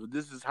on. Like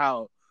this is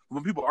how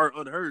when people are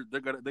unheard, they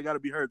gotta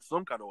be heard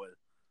some kind of way,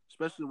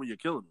 especially when you're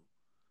killing them.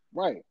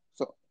 Right.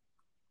 So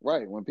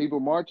right. When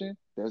people marching,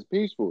 that's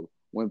peaceful.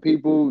 When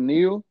people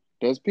kneel,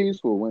 that's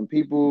peaceful. When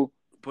people,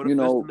 Put a you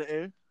fist in know, the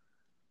air,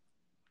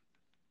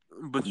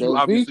 but you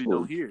that's obviously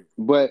don't peaceful. hear it.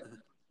 But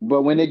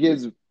when it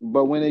gets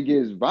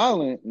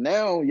violent,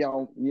 now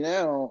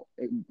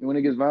when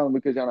it gets violent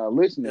because y'all not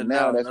listening, And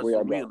now now that's that's where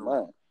y'all just me draw in the the line.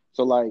 wrong.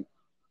 So like,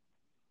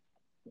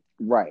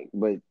 right,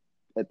 but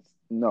that's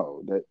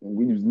no, that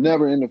we was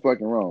never in the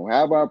fucking wrong.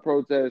 Have our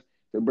protest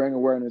to bring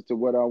awareness to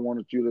what I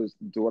want you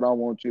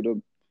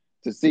to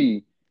to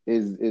see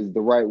is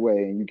the right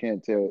way, and you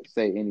can't say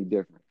any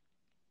different.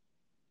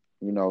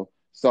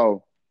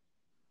 So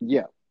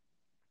yeah,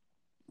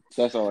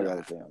 that's all I got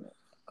to say on that.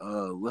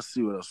 Let's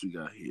see what else we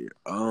got here.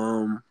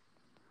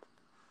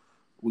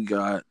 We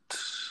got.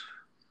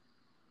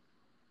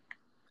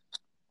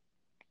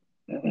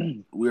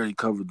 We already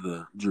covered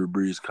the Drew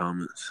Brees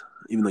comments.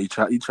 Even though you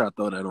try to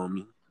throw that on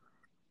me.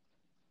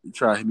 You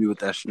try to hit me with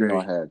that straight.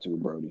 I had to,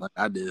 Brody. Like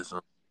I did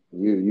something.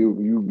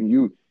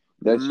 You.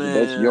 That's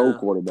your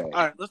quarterback. All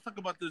right, let's talk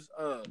about this.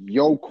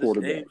 Your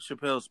quarterback. This Dave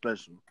Chappelle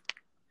special.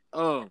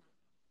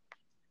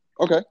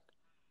 Okay.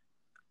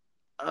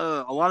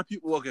 A lot of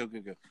people. Okay.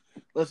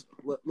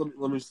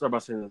 Let me start by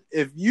saying this.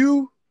 If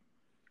you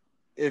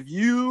if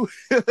you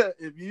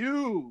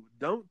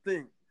don't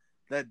think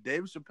that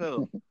Dave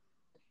Chappelle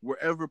were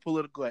ever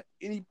political at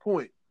any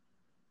point,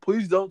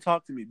 please don't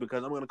talk to me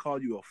because I'm going to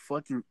call you a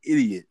fucking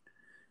idiot.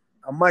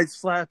 I might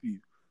slap you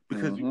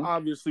because you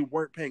obviously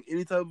weren't paying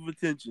any type of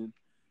attention,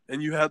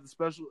 and you had the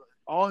special,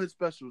 all his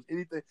specials,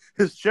 anything,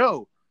 his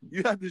show.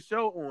 You had the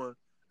show on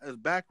as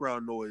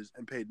background noise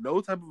and paid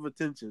no type of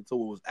attention to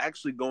what was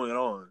actually going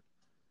on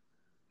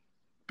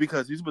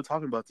because he's been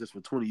talking about this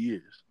for 20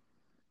 years.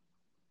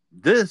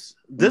 This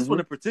one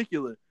in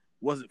particular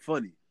wasn't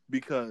funny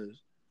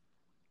because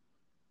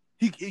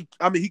he could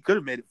have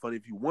made it funny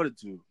if he wanted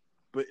to,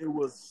 but it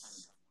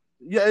was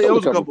it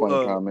was a couple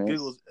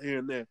giggles here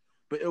and there,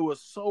 but it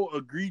was so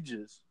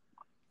egregious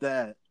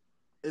that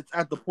it's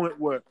at the point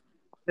where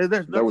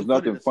there was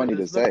nothing funny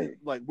to say.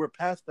 Like we're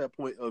past that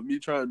point of me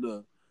trying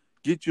to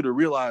get you to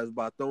realize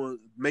by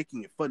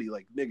making it funny.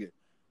 Like nigga,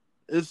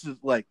 it's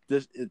just like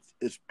this.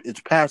 It's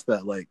past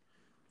that. Like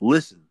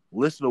listen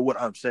to what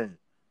I'm saying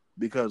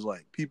because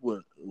like people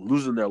are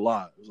losing their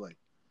lives. Like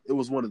it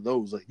was one of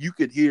those. Like you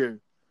could hear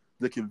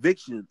the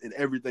conviction in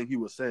everything he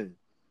was saying.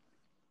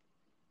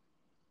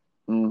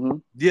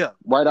 Yeah,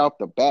 right off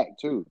the bat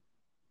too.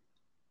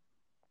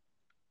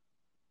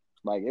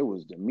 Like it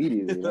was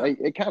immediately.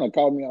 Like, it kind of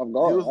caught me off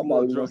guard. He was a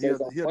little drunk. He had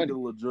to get a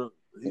little drunk.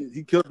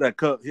 He killed that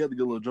cup. He had to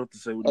get a little drunk to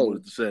say what he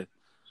wanted to say.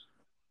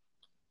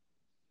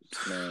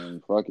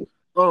 Man, fuck it.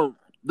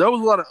 There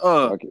was a lot of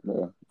fuck it,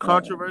 bro.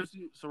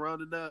 Controversy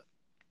surrounding that.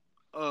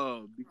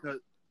 Because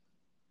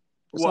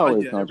it's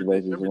always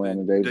controversy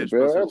surrounding Dave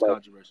Chappelle.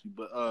 Controversy,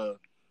 but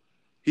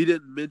he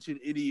didn't mention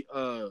any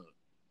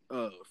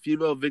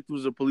female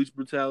victims of police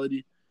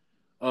brutality.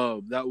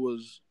 That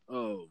was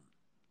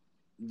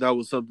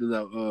something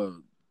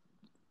that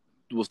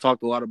was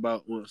talked a lot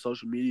about on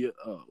social media.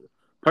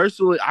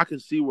 Personally, I can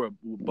see I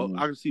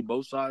can see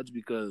both sides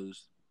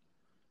because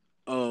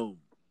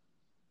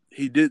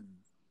he didn't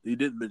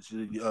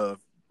mention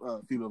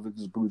female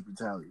victims of police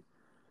brutality,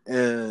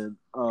 and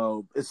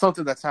it's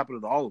something that's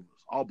happening to all of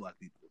us, all black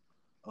people,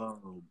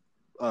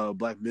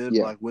 black men,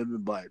 black women,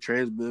 black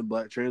trans men,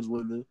 black trans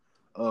women.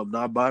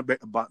 Non-binary.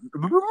 Let me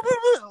run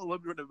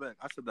it back.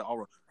 I said that all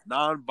wrong.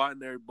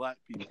 Non-binary black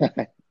people.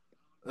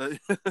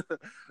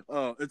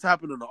 It's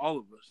happening to all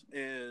of us,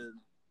 and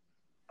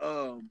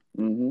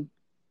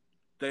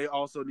they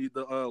also need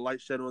the light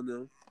shed on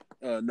them,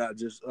 not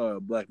just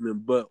black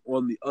men. But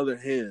on the other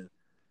hand,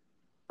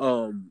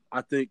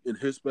 I think in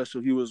his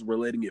special he was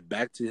relating it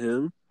back to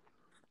him.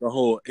 The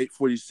whole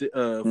 846,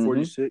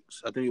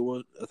 46. I think it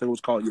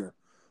was called.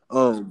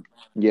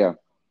 Yeah.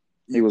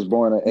 He was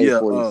born at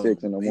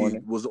 8:46 in the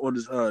morning. He was on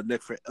his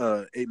neck for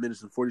 8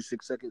 minutes and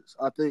 46 seconds.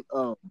 I think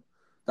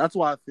that's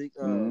why I think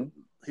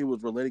he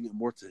was relating it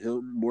more to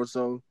him more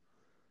so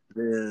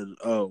than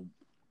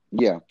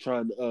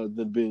trying to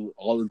than being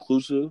all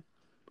inclusive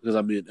because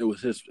I mean it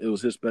was his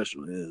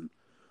special and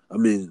I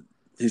mean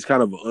he's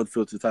kind of an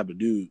unfiltered type of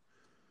dude.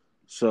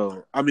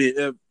 So I mean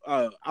if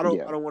I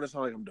don't want to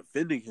sound like I'm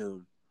defending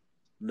him,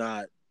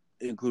 not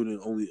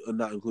including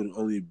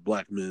only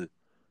black men.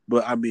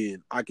 But, I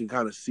mean, I can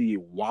kind of see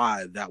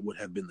why that would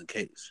have been the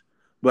case.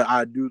 But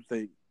I do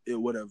think it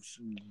would have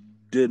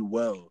did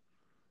well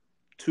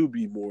to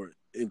be more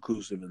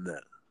inclusive in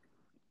that.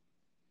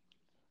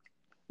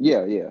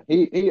 Yeah.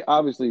 He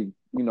obviously,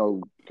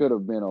 could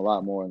have been a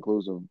lot more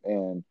inclusive.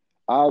 And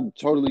I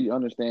totally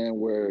understand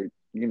where,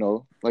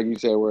 like you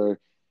said, where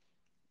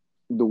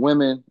the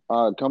women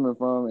are coming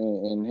from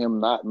and him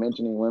not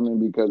mentioning women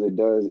because it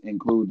does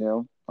include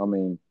them. I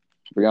mean,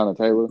 Breonna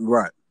Taylor.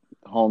 Right.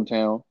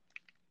 Hometown.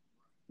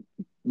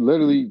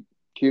 Literally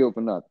killed for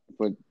nothing.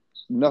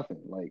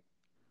 Like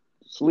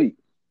sleep,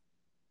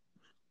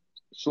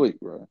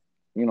 bro.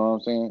 You know what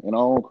I'm saying? In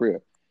our own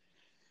crib.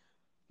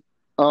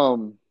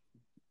 But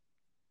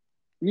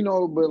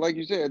like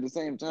you said, at the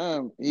same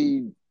time,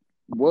 he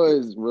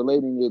was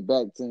relating it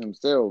back to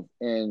himself,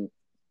 and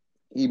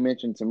he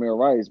mentioned Tamir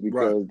Rice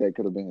because that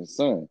could have been his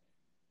son.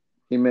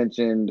 He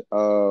mentioned, it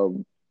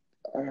was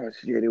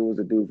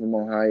a dude from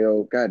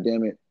Ohio. God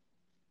damn it!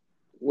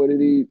 What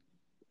did he?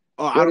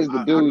 What is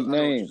the dude's name? I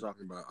know what you're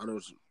talking about. I know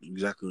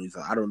exactly what he's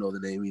talking. I don't know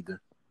the name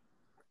either.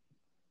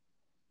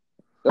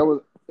 That was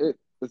it.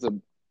 It's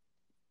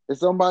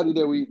somebody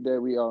that we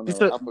all know.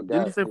 I forgot.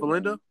 Didn't he say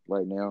Belinda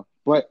right now?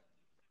 But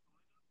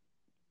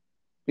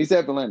He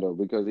said Philando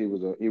because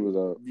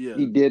Yeah.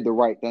 he did the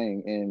right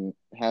thing in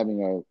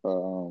having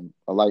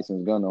a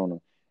licensed gun on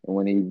him, and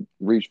when he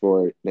reached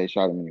for it, they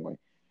shot him anyway.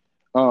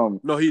 No,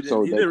 he didn't.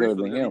 So He that didn't could reach have for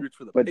the been gun. He him. reached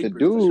for the But the papers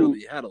to show that dude,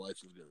 he had a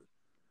license gun.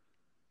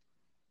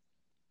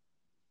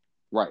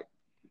 right?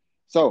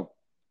 So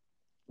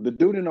the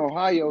dude in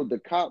Ohio, the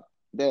cop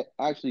that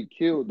actually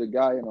killed the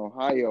guy in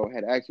Ohio,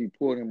 had actually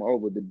pulled him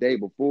over the day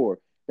before.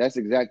 That's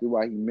exactly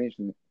why he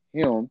mentioned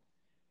him.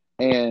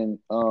 And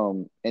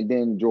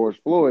then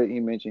George Floyd, he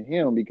mentioned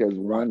him because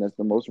Right. one, that's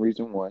the most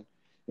recent one,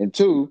 and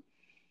two,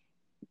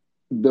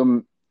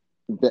 the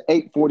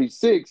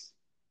 846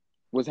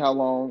 was how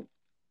long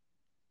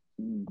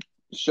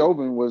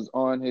Chauvin was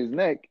on his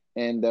neck,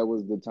 and that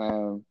was the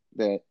time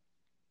that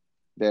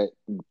Dave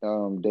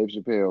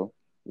Chappelle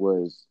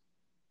was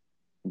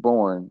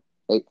born,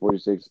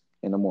 8:46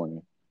 in the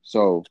morning.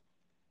 So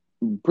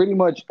pretty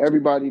much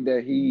everybody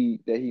that he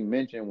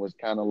mentioned was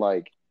kind of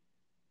like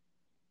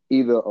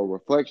either a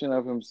reflection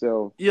of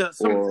himself Yeah,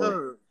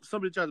 or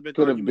somebody tried to make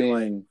the could have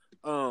argument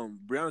like, been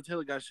Breonna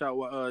Taylor got shot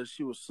while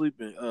she was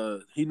sleeping.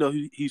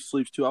 He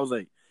sleeps too. I was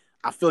like,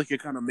 I feel like you're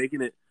kind of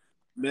making it,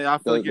 man. I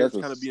feel like you're that's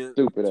a kind of being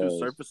stupid too ass.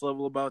 surface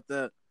level about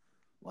that.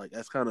 Like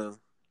that's kind of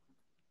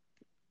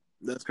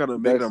making a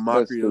That's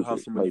mockery of how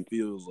stupid. somebody Like,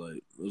 feels.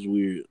 Like it was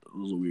weird. It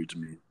was weird to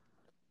me.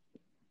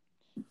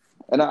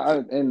 and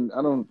I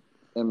don't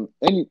and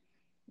any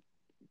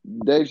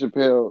Dave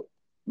Chappelle,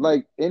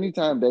 like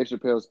anytime Dave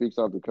Chappelle speaks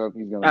off the cuff,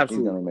 he's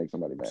Absolutely, gonna make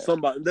somebody mad.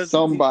 somebody.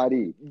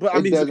 Somebody. But I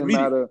It mean, he's a doesn't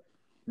comedian. matter.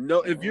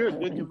 No, if you're a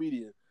good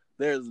comedian,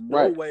 there's no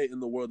Right. way in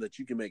the world that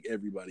you can make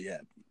everybody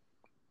happy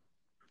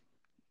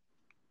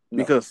No,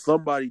 because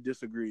somebody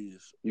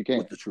disagrees you with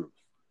can't. the truth.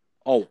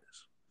 Always.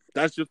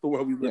 That's just the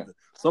world we live Yeah. in.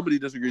 Somebody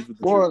disagrees with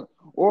the truth.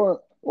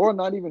 Or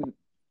not even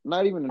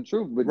the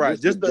truth, but Right.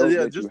 just the joke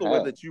that Just you the way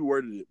have. that you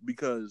worded it,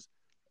 because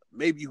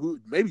maybe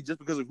just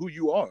because of who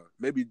you are,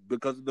 maybe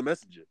because of the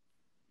messaging.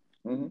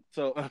 Mm-hmm.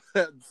 So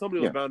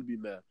somebody was bound to be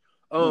mad.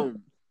 Yeah.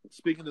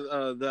 Speaking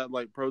of that,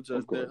 like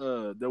protest,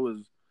 there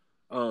was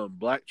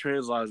Black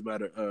Trans Lives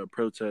Matter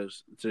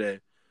protest today,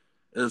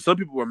 and some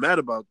people were mad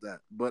about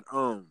that. But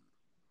I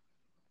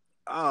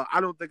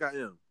don't think I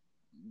am,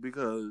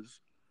 because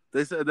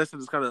they said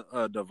it's kind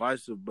of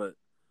divisive. But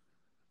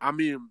I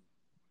mean,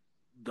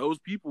 those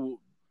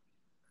people,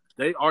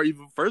 they are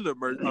even further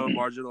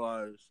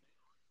marginalized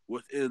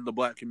within the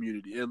Black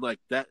community, and like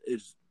that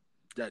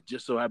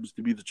just so happens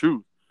to be the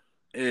truth.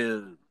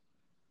 And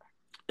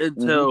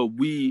until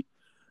we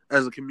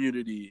as a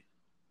community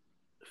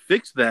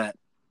fix that,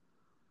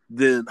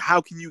 then how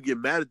can you get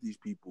mad at these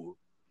people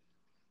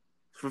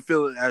for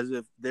feeling as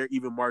if they're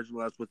even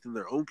marginalized within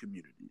their own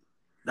community?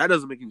 That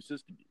doesn't make any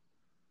sense to me.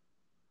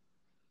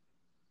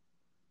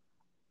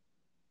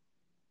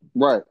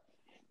 Right.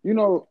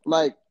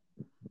 Like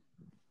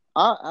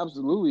I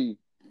absolutely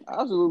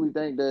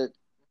think that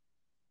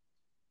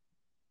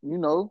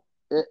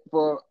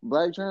for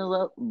Black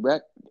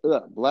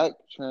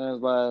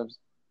trans lives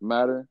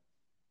matter.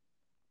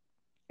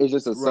 It's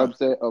just a Right.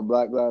 subset of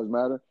Black Lives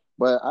Matter.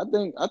 But I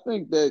think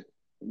that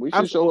we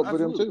should show up for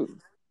them Absolutely. too.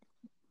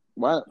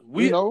 Why?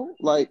 We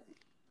Like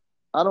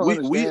I don't we as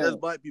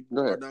understand. Black people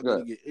Go are ahead. not Go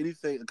going to ahead. get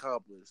anything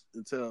accomplished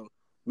until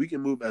we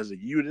can move as a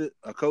unit,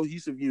 a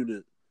cohesive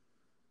unit,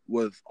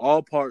 with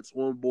all parts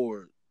on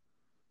board,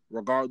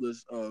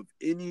 regardless of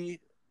any.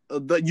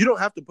 You don't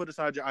have to put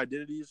aside your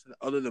identities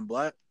other than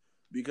Black,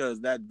 because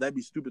that'd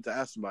be stupid to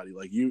ask somebody.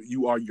 Like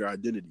you are your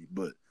identity,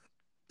 but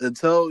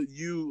until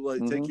you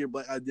like take Mm-hmm. your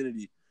Black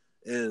identity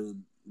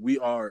and we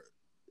are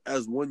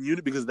as one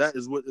unit, because that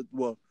is what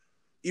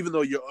even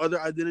though your other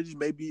identities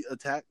may be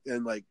attacked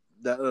and like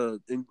that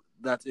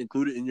that's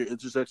included in your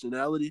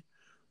intersectionality,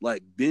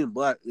 like being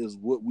Black is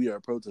what we are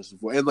protesting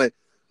for. And like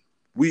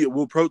we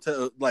will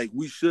protest, like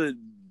we should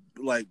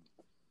like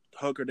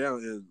hunker down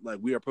and like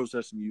we are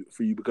protesting you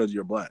for you because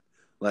you're Black.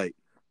 Like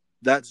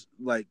that's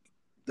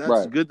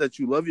Right. good that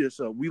you love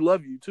yourself. We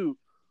love you too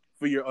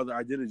for your other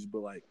identities,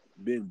 but like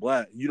being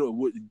Black, we don't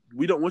want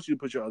you to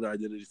put your other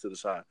identities to the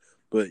side,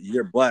 but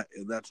you're Black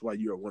and that's why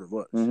you are one of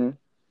us. Mm-hmm.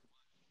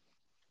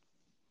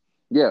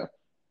 Yeah.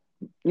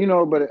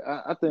 But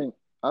I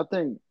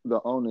think the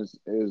onus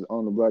is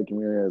on the Black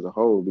community as a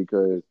whole,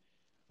 because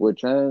with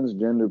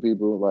transgender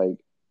people, like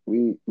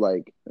we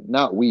like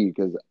not we,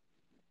 because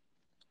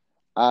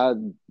I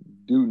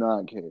do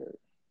not care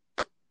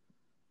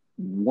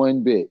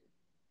one bit.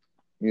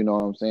 You know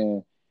what I'm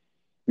saying?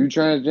 You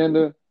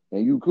transgender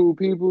and you cool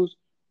peoples,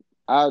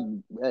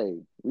 hey,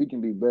 we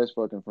can be best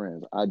fucking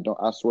friends. I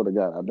swear to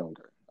God, I don't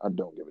care. I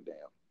don't give a damn.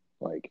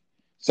 Like,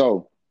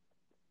 so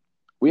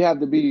we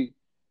have to be,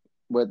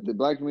 but the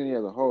Black community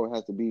as a whole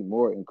has to be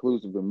more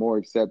inclusive and more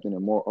accepting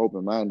and more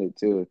open minded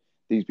to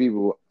these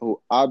people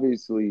who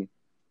obviously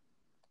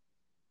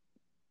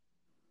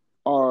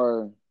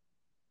are,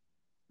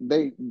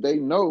 they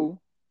know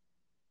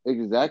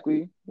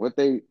exactly what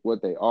they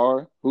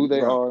are, who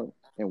they Right. are,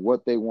 and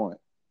what they want.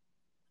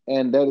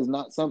 And that is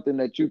not something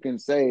that you can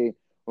say,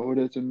 oh,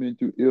 that's a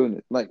mental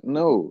illness. Like,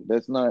 no,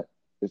 that's not.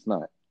 It's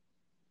not.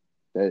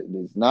 That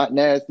it's not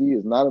nasty.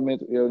 It's not a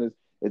mental illness.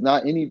 It's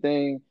not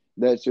anything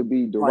that should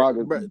be Like,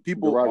 bruh,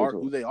 people are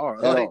who derogatory they are.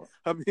 at Like, all.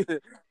 I mean,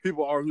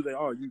 people are who they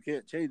are. You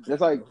can't change That's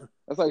that, like bro.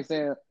 that's like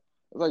saying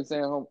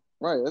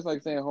right. That's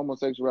like saying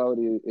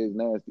homosexuality is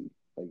nasty.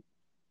 Like,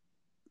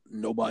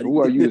 Nobody. who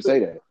are you to say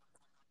that?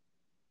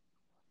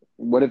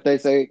 What if they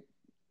say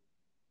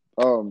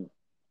um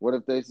what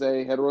if they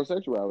say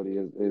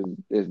heterosexuality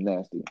is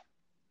nasty?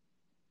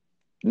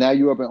 Now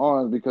you up in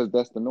arms because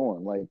that's the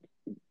norm. Like,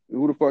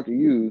 who the fuck are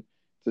you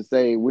to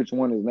say which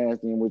one is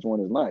nasty and which one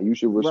is not? You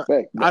should Right.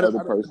 respect the other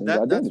person's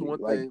That's identity. one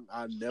Like, thing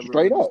I never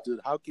straight up. understood.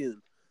 How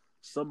can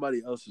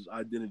somebody else's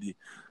identity,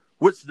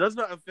 which does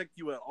not affect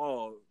you at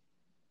all,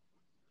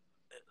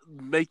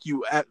 make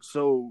you act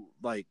so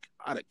like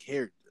out of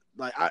character?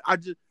 Like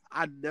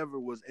I never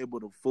was able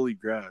to fully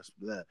grasp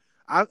that.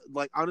 I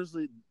like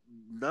honestly,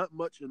 not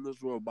much in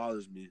this world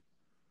bothers me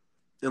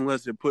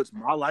unless it puts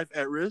my life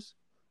at risk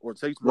or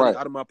takes money Right.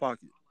 out of my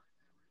pocket.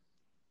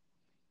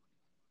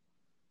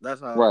 That's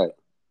how. Right.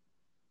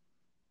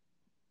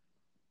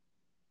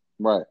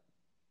 Right.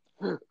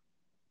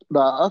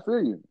 Nah, I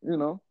feel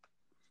you,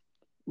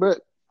 but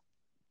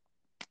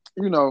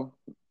and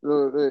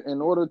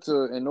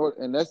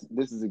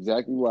this is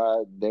exactly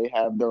why they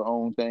have their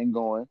own thing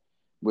going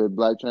with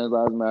Black Trans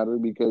Lives Matter,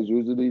 because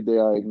usually they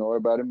are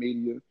ignored by the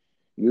media.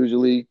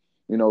 Usually,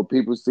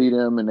 people see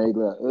them and they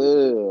like,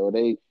 ugh, or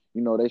they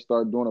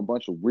start doing a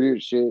bunch of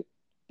weird shit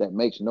that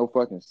makes no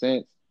fucking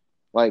sense.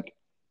 Like,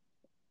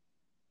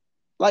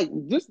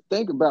 just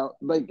think about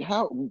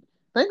the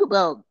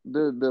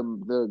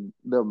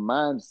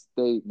mind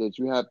state that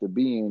you have to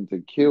be in to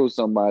kill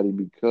somebody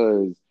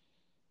because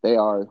they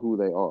are who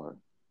they are.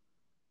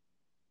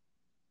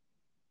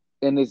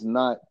 And it's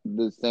not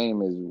the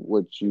same as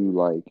what you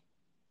like.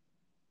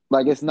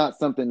 Like, it's not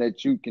something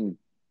that you can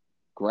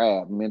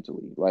grab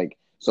mentally. Like,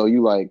 so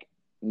you like,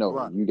 no,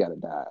 Right. you gotta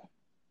die.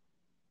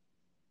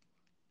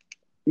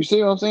 You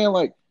see what I'm saying?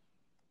 Like,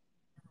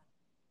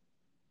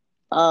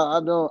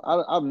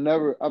 I've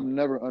never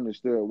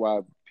understood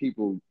why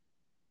people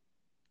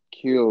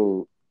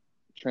kill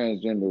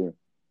transgender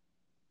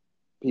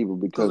people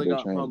Because because they they're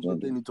got problems that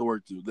they transgender. need to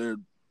work through.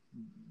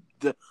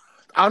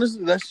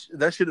 Honestly,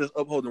 that shit is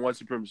upholding white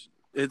supremacy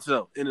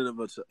itself, in and of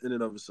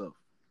itself.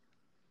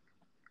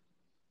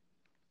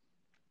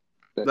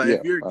 Like, Yeah,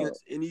 if you're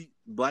against any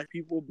black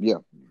people yeah,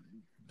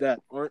 that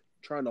aren't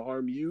trying to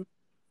harm you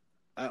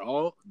at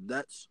all,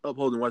 that's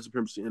upholding white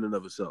supremacy in and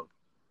of itself.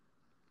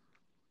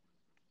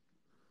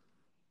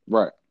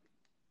 right.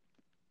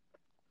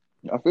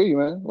 I feel you,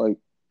 man. Like,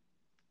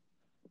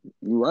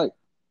 you're right.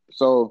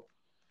 So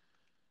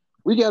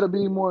we got to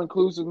be more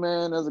inclusive,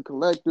 man. As a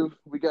collective,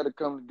 we got to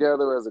come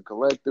together as a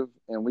collective,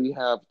 and we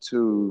have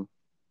to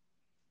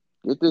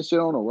get this shit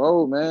on the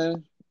road,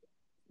 man.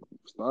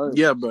 Bro.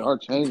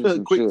 Start changing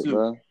some Quick shit, too.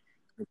 bro.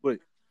 Quick.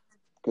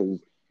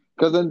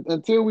 Because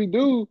until we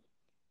do,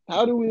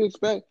 how do we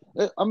expect?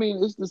 I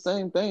mean, it's the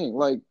same thing.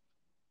 Like,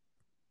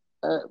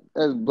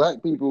 as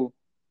black people,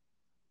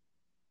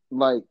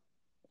 like,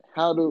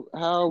 how do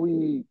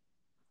we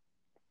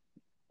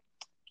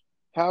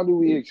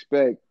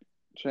expect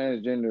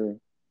transgender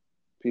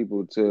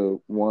people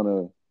to want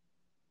to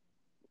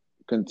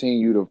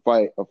continue to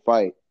fight a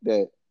fight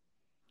that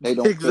they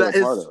don't feel a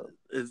part of?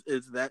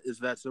 It's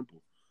that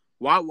simple.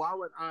 Why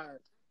would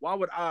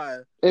I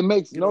It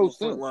makes get on no the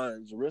front sense.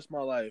 lines, risk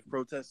my life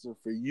protesting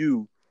for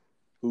you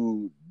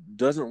who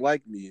doesn't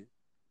like me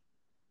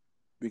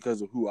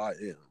because of who I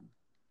am?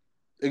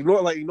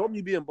 Ignore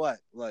me being black.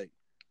 Like,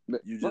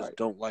 you just Right.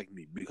 don't like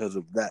me because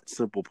of that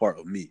simple part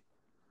of me.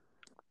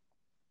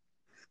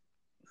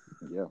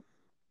 Yeah.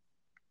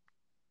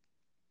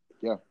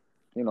 Yeah.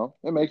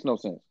 It makes no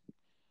sense.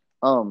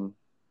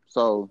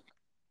 So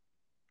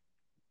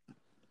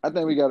I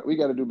think we got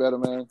to do better,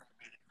 man,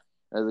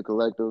 as a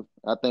collective.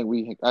 I think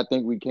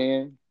we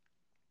can.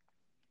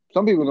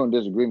 Some people are gonna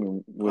disagree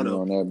with I me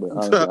know. on that, but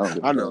honestly, I don't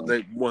give a I know. damn.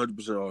 They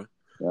 100% are.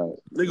 Right,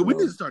 Nigga, we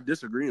need to start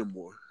disagreeing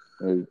more.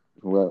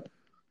 Well,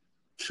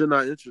 Shit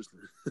not interesting.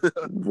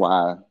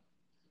 why?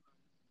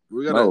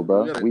 We No,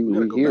 bro. gotta We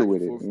go here back and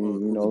with it. forth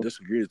on the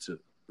disagreeing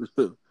tip.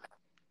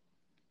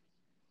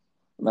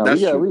 Now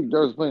That's true.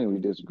 there's plenty we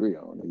disagree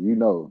on.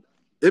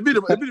 It'd be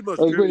the most There's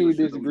plenty trivial we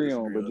shit that we disagree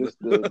on, disagree but on. just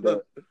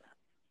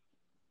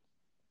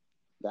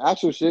the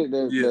actual shit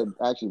that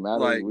actually matters,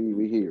 Like,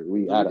 we hear.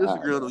 We we eye to eye,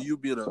 disagree on bro. you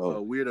being a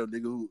So, weirdo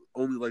nigga who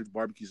only likes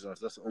barbecue sauce.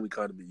 That's the only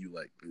condiment you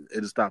like.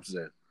 It stops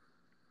there.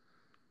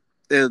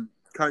 And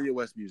Kanye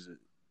West music.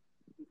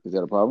 is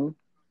that a problem?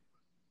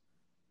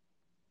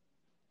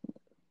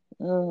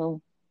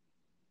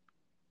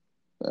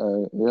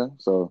 Yeah.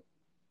 So,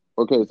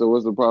 okay. So,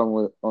 what's the problem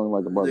with only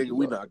like a barbecue Nigga,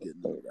 we sauce? not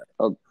getting into that.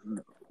 Oh.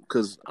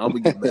 Because I'm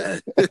going to get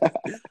mad.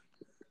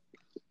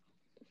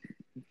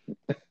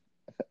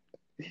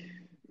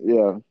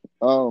 Yeah.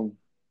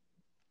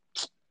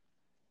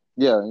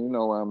 Yeah, you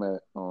know where I'm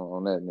at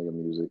on that nigga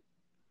music.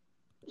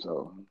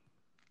 So,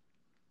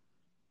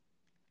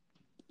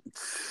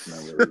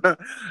 not really.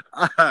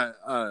 All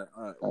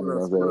right.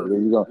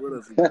 What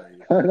else we got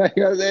here? I'm not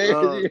gonna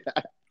say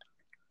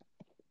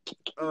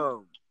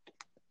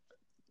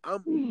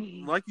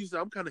I'm like you said,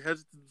 I'm kind of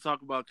hesitant to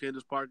talk about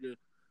Candace Parker.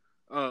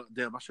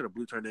 Damn, I should have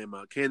bleeped her name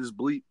out. Candace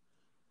Bleep.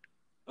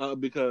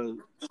 Because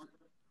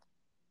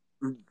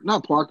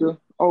Not Parker.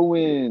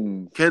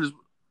 Owens. Candace.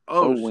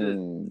 Oh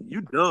Owens. shit,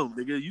 you dumb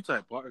nigga. You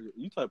type Parker.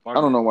 I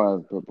don't know why I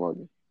put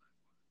Parker.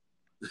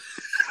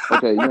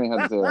 Okay, you ain't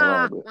have to say that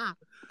loud,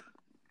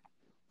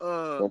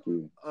 but fuck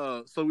you.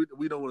 So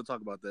we don't want to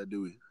talk about that,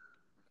 do we?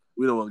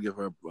 We don't want to give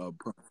her.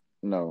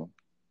 No,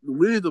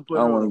 we need to put.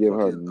 I don't want to give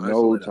her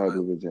no type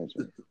of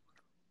attention.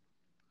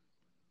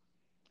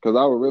 Because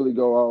I would really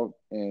go off,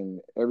 and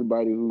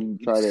everybody who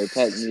tried to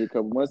attack me a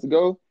couple months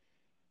ago.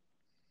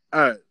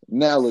 All right.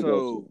 Now look at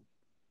you.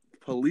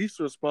 Police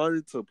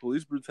responded to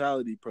police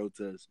brutality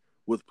protests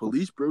with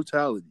police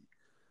brutality.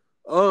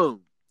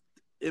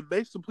 It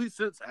makes complete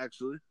sense,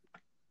 actually.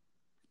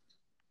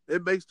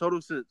 It makes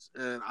total sense,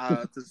 and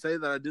to say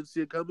that I didn't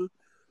see it coming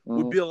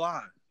would be a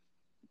lie.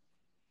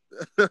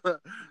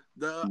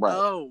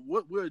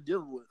 What we're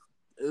dealing with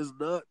is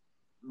not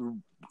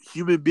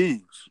human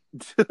beings.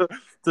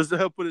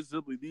 To put it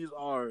simply, these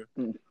are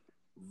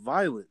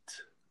violent.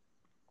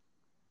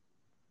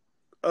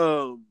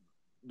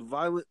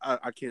 Violent.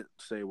 I can't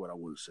say what I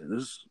want to say.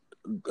 This is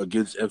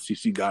against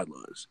FCC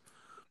guidelines.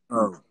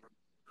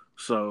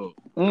 So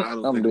I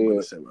don't think I'm going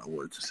to say what I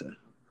wanted to say.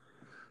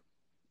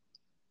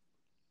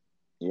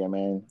 Yeah,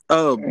 man.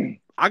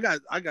 I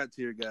got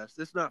tear gas.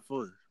 It's not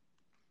fun.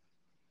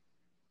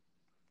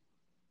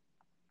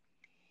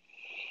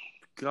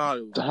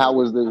 God, how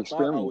was the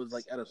experience? I was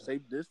like at a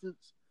safe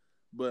distance,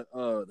 but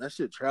that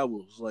shit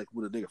travels like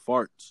when a nigga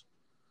farts.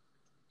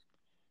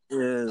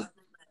 And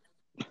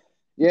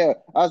yeah,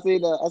 I see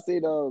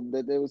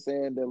that they were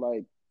saying that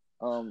like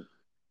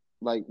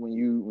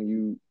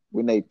when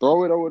they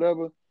throw it or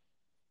whatever,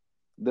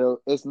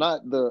 it's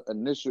not the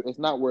initial, it's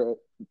not where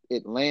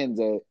it lands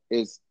at,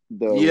 it's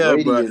the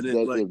radius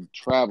that it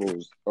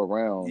travels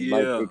around. Yeah.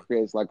 Like it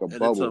creates like a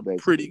bubble.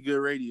 It's a pretty good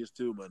radius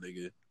too, my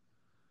nigga.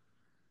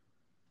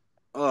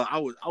 I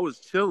was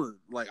chilling,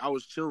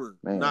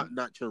 man.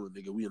 not chilling,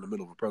 nigga. We in the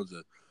middle of a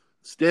protest,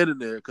 standing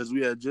there because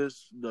we had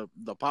just the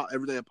pop,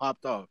 everything had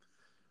popped off.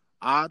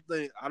 I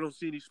think I don't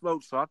see any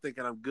smoke, so I'm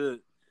thinking I'm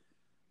good,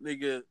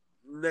 nigga.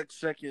 Next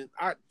second,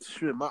 I'm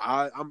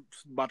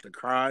about to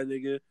cry,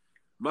 nigga.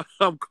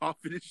 I'm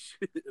coughing and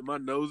shit, and my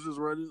nose is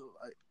running.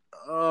 Like,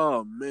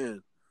 oh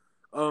man,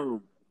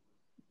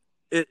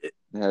 it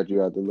had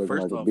you out to look like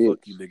a bitch.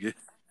 Fuck you, nigga.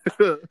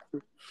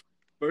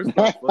 First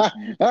off, fuck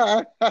you.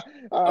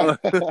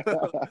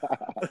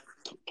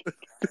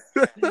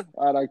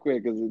 All right, I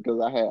quit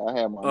because I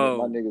had my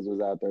niggas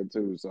was out there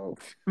too. So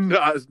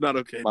no, it's not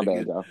okay. My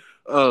nigga. bad,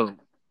 y'all.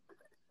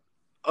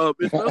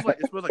 It smells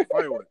like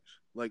fireworks,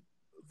 like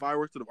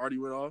fireworks that have already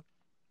went off.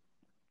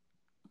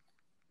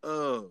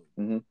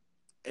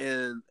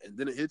 And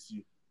then it hits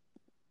you,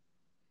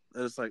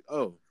 and it's like,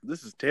 oh,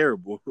 this is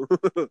terrible.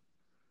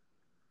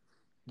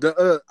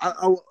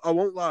 I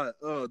won't lie.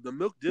 The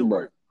milk did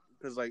work.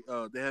 Because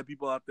they had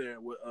people out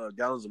there with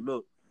gallons of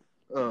milk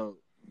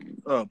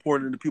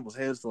pouring into people's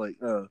hands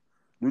to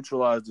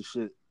neutralize the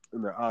shit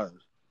in their eyes.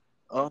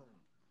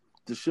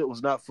 The shit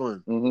was not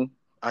fun. Mm-hmm.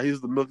 I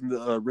used the milk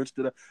and rinsed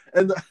it out.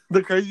 And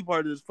the crazy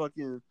part is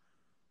fucking.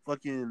 I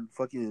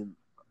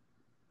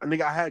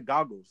think I had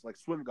goggles, like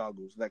swim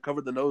goggles that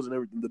covered the nose and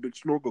everything, the big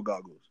snorkel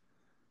goggles.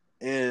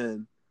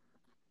 And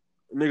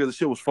nigga, the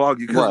shit was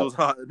foggy because it was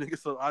hot. Nigga,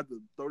 so I had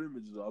to throw the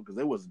images off because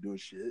they wasn't doing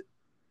shit.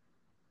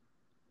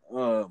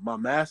 My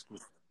mask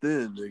was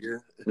thin,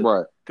 nigga.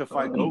 Right. Could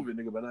fight COVID,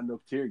 nigga, but not no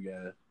tear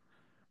gas.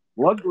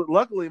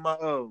 Luckily, my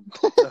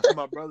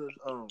brother's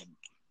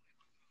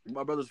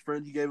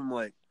friend, he gave him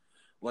like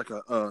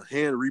a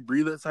hand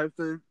rebreather type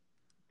thing.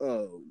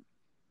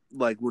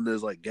 Like when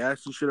there's like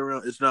gas and shit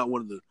around, it's not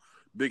one of the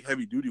big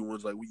heavy duty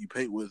ones like what you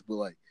paint with, but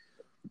like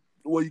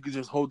what you could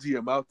just hold to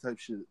your mouth type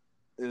shit.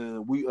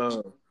 And we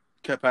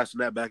kept passing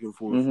that back and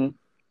forth.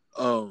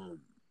 Mm-hmm.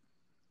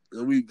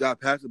 And we got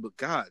past it, but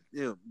God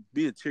damn,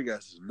 being tear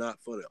gas is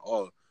not fun at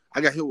all. I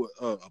got hit with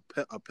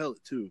a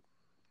pellet too,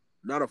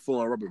 not a full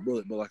on rubber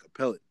bullet, but like a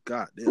pellet.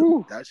 God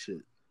damn, that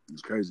shit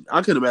is crazy.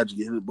 I couldn't imagine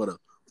getting hit, but a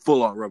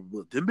full on rubber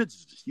bullet. Them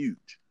bitches is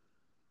huge.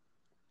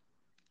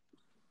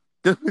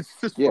 Them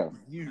bitches is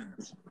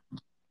huge.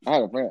 I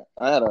had a friend.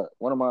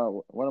 One of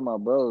my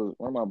bros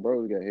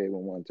got hit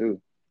with one too.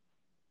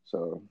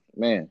 So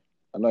man,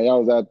 I know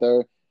y'all was out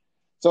there.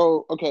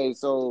 So okay,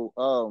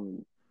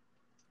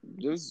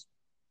 just.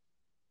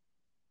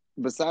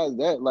 Besides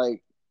that,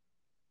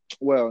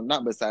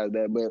 not besides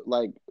that, but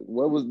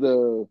what was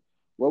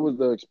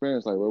the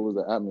experience like? What was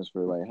the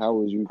atmosphere like? How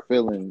was you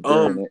feeling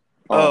during it?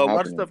 A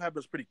lot of stuff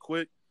happens pretty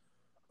quick.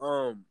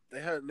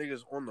 They had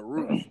niggas on the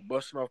roof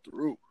busting off the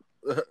roof.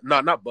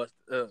 Not bust.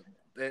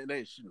 They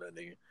ain't shooting that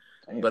nigga.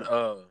 Damn. But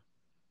I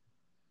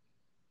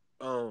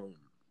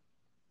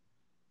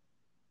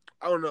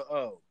don't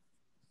know.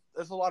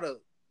 There's a lot of,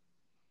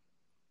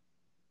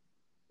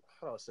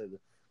 how do I say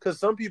this? Because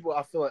some people,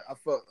 I felt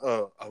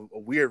a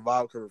weird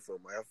vibe coming from.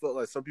 Like, I felt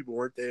like some people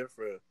weren't there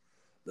for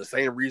the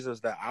same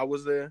reasons that I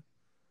was there.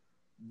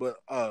 But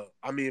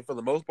I mean, for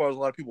the most part, there's a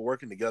lot of people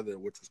working together,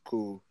 which was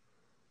cool.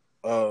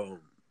 Um,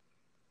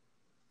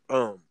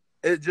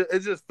 it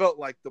just felt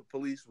like the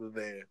police were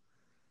there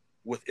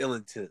with ill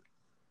intent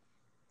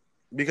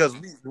because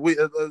which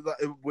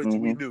we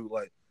Mm-hmm. knew,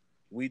 like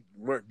we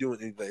weren't doing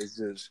anything. It's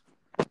just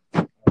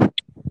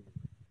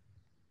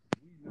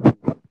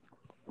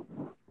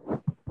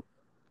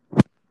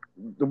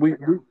we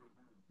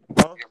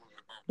huh?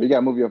 You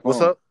gotta move your What's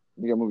phone. up?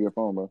 You gotta move your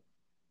phone, bro.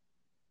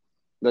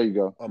 There you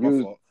go. Oh, You my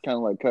was fault. kind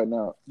of like cutting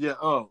out. Yeah.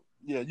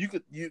 Yeah.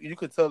 You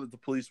could tell that the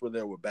police were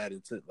there with bad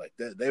intent, like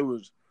that. They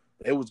was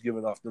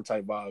giving off them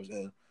type vibes,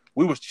 and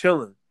we was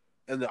chilling,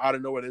 and then out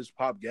of nowhere they just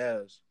popped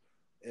gas,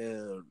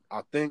 and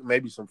I think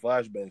maybe some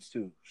flashbangs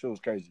too. Shit was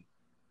crazy.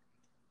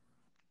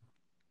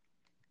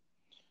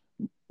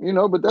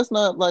 But that's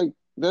not like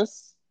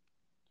that's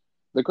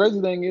the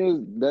crazy thing is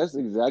that's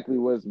exactly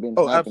what's been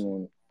Oh, absolutely.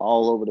 happening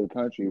all over the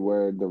country.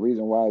 Where the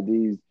reason why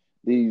these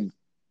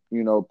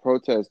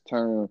protests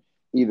turn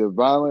either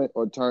violent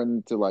or turn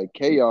into like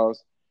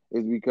chaos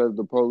is because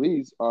the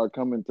police are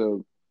coming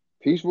to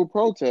peaceful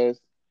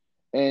protests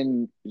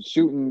and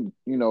shooting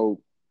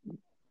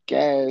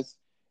gas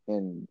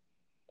and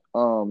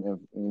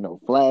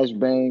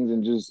flashbangs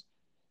and just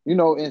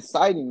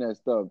inciting that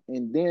stuff,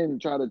 and then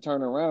try to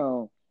turn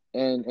around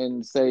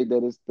and say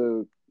that it's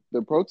the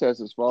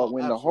protesters' fault Oh,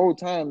 when the whole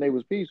absolutely. time they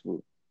was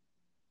peaceful.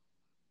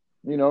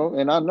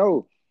 And I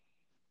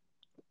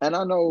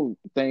know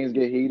things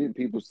get heated,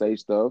 people say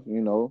stuff.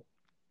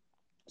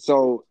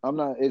 So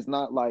it's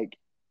not like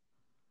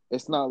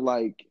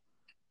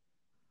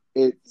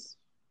it's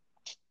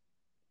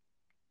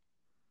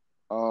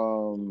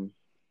um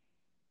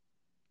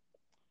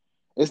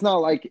it's not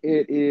like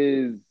it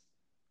is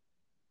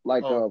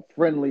like Um, a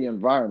friendly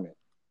environment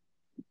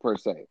per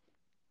se.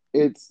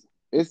 It's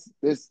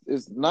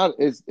not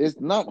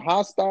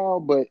hostile,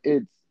 but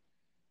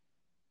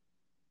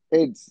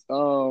it's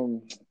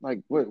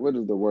like what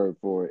is the word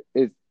for it?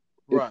 It's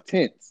right.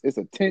 tense. It's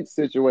a tense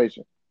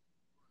situation.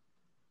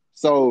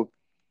 So,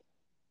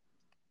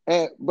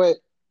 but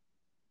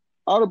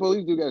all the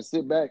police do got to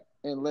sit back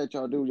and let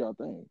y'all do y'all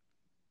thing.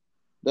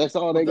 That's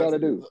all But they got to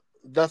do.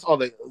 that's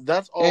all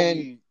And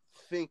we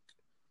think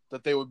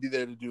that they would be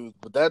there to do.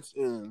 But that's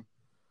in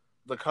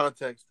the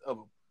context of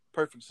a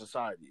perfect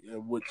society,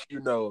 in which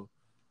is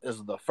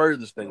the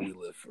furthest thing we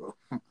live from.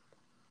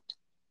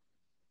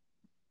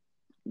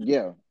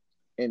 yeah,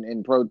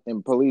 and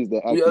police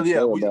that Yeah, actually yeah.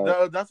 care We about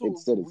that, that's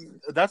its what we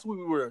citizens. that's what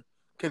we were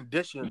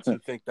conditioned to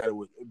think that it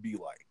would be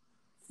like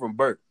from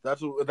birth.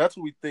 That's what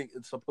we think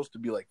it's supposed to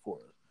be like for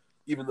us,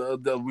 even though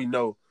that we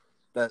know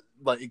that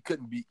like it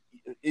couldn't be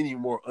any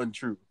more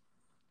untrue.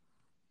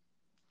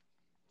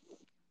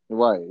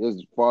 Right.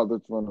 It's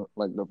farthest from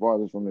the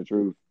farthest from the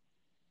truth.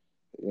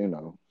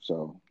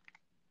 So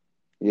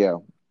yeah.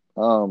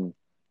 Um.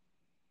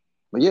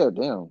 But yeah,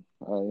 damn.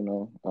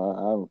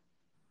 I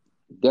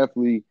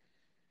definitely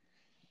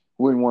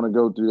wouldn't want to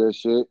go through that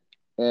shit.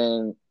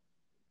 And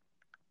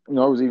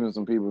there was even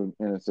some people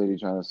in the city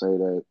trying to say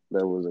that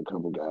there was a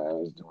couple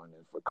guys doing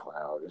it for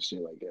clout and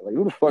shit like that. Like,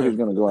 who the fuck is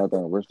gonna go out there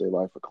and risk their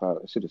life for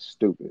clout? That shit is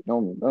stupid.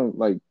 Don't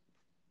like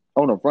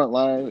on the front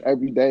line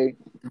every day.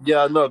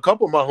 Yeah, no, a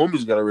couple of my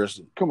homies got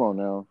arrested. Come on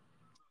now,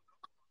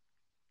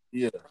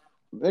 Yeah,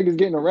 niggas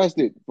getting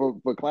arrested for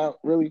clout.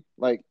 Really?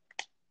 Like,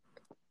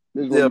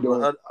 this is what yeah, we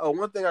but doing?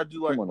 one thing I do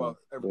Come like on about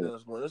now. everything But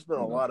that's going, there's been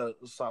a you know, lot of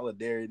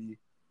solidarity.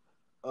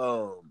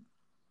 Um,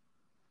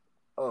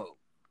 oh,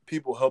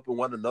 people helping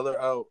one another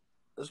out.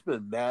 There's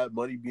been mad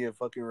money being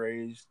fucking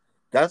raised.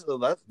 That's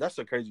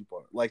the crazy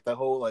part. Like the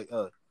whole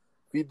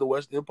feed the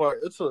West Empire.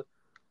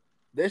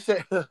 They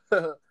say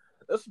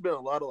there's been a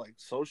lot of like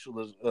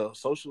socialist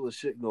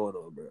shit going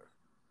on, bro.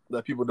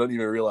 That people don't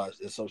even realize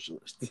it's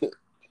socialist.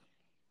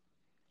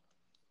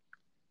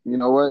 you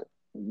know what?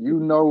 You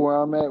know where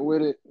I'm at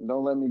with it.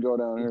 Don't let me go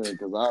down here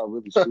because I'll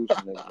really screw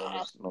some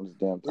niggas on this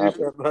damn You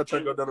topic. not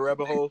trying to go down the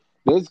rabbit hole?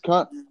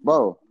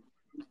 Bro,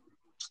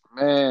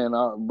 man,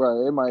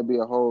 bro, it You might be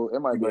a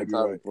might be right.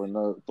 topic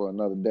for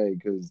another day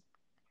because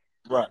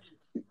Right.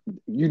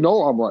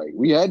 I'm right.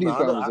 We had No, these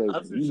I know. I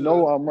conversations. see what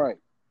you. I'm right,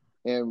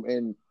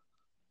 and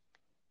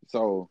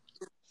so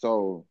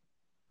so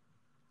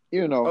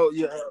you know Oh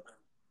yeah,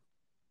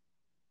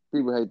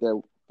 people hate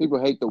that. People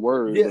hate the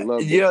word, yeah, but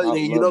love yeah.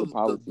 And love the the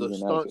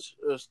policies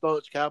enacted.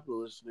 staunch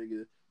capitalist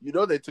nigga.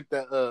 They took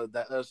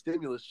that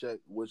stimulus check,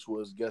 which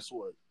was, guess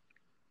what?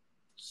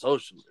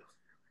 Socialism.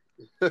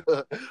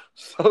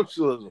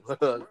 Socialism.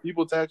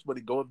 People tax money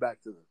going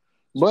back to them,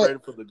 But spreading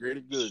for the greater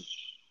good.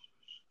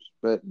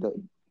 but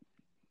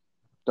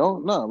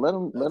don't no let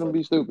That's them like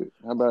be stupid.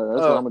 How about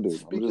that's what I'm gonna do? I'm gonna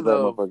just speaking let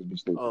of motherfuckers be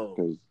stupid um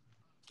because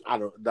I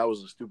don't. That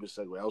was a stupid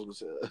segue. I was gonna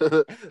say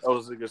that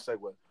was a good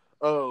segue.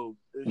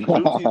 It's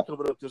Juneteenth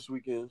coming up this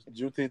weekend.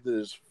 Juneteenth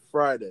is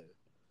Friday,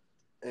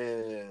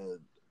 and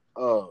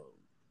um,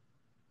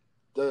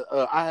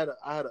 I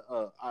had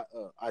a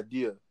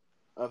idea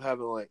of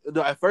having like.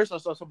 No, at first I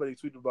saw somebody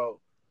tweet about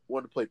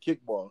wanting to play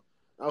kickball.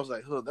 I was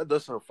like, huh, that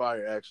does sound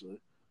fire actually.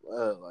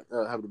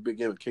 Having a big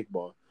game of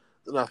kickball.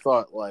 Then I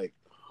thought like,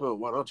 huh,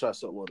 why don't I try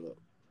something up?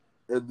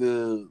 And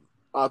then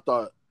I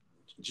thought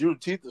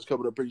Juneteenth is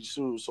coming up pretty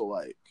soon, so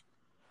like,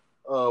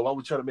 why don't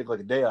we try to make like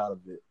a day out of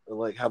it and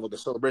like have like a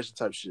celebration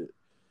type shit?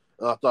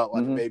 And I thought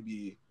like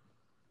maybe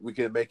we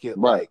can make it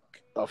Right. like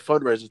a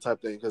fundraiser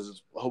type thing because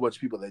there's a whole bunch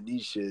of people that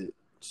need shit,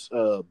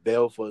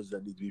 bail funds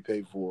that need to be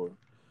paid for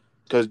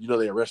because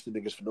they arrested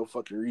niggas for no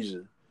fucking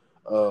reason.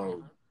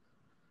 So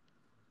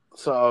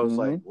I was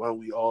like, why don't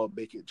we all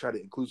make it try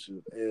to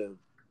inclusive? And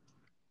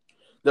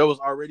there was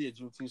already a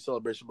Juneteenth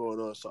celebration going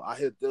on, so I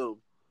hit them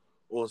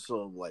on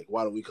some like,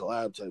 why don't we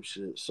collab type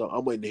shit. So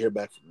I'm waiting to hear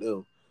back from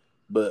them.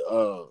 But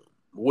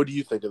what do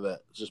you think of that?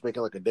 Just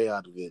making like a day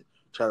out of it,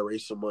 try to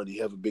raise some money,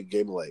 have a big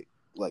game of like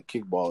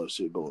kickball and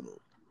shit going on.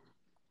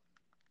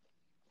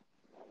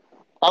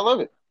 I love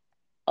it.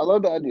 I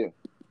love the idea.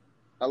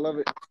 I love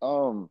it.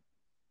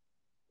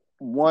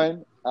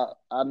 One,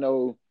 I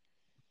know,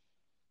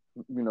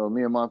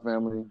 me and my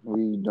family,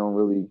 we don't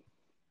really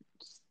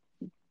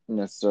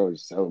necessarily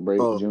celebrate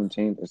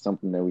Juneteenth. It's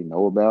something that we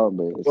know about,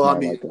 but it's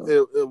not like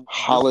a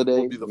holiday.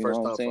 It will be the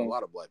first time for a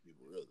lot of black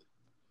people, really.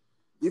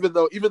 Even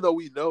though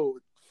we know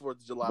 4th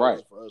of July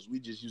was for us, we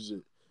just use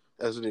it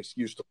as an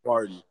excuse to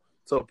party.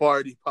 So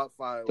party, pop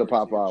fireworks. To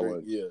pop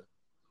fireworks. Yeah.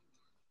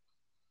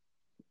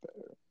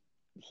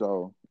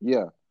 So,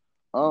 yeah.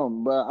 But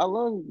I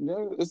love,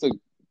 it's a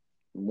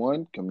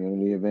one,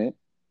 community event.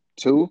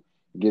 2,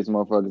 gets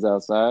motherfuckers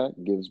outside,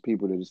 gives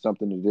people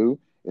something to do.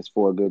 It's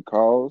for a good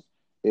cause.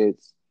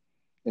 It's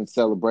in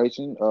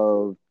celebration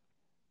of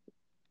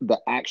the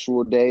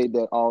actual day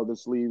that all the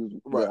slaves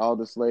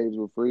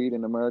were freed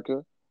in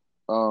America.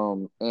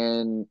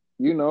 And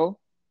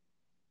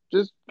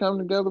just come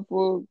together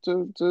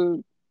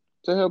to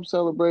help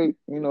celebrate,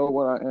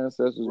 what our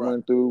ancestors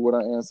went through, what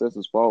our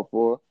ancestors fought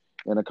for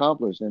and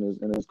accomplished in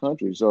this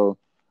country. So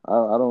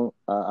I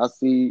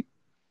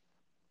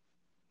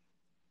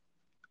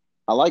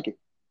like it.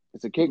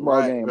 It's a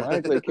kickball game. I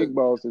ain't played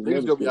kickball since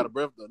niggas gonna be out of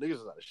breath though. Niggas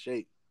is out of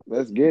shape.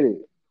 Let's get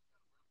it.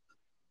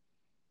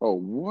 Oh,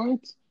 what?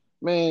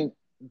 Man.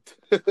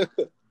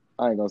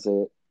 I ain't gonna say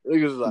it.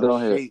 Niggas is out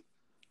of shape.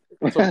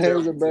 It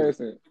was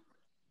embarrassing.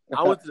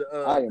 I went to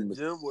I am the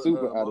gym with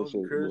super out of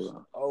shape. Chris.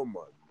 Oh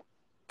my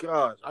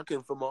gosh, I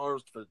couldn't feel my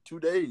arms for 2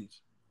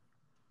 days.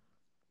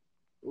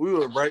 We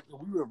went right into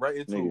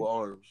it with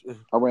arms.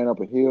 I ran up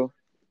a hill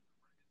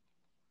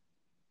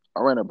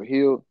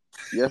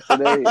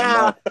yesterday and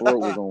my throat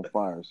was on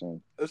fire,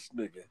 son. This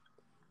nigga.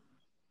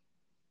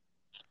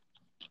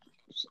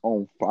 It's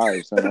on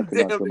fire, son. I could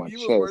not feel my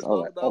chest. I was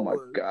like, oh my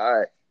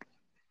God.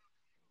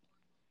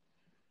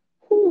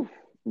 Whew,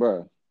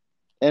 bro.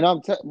 And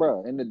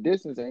and the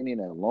distance ain't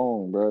even that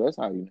long, bro. That's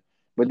how you.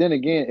 But then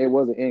again, it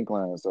was an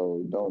incline,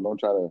 so don't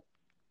try to.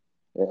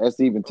 That's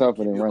even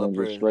tougher than running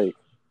just straight.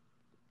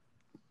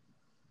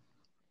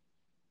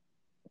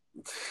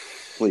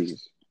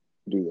 Please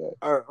do that.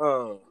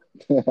 All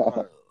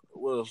right.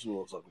 What else you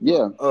want to talk about?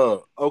 Yeah.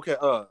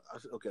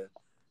 Okay.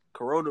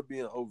 Corona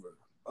being over.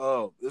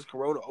 Is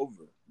Corona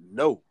over?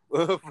 No.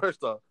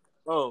 First off,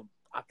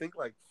 I think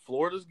like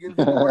Florida's getting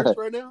worse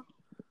right now.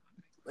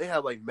 They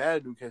have like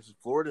mad new cases.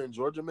 Florida and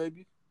Georgia,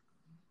 maybe.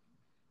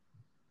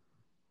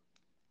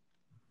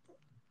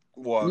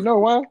 Why? You know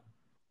why?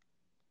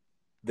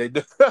 They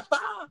do.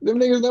 Them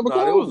niggas never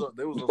closed.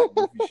 They was on some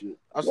goofy shit.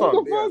 I saw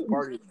a big ass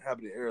party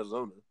happening in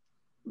Arizona.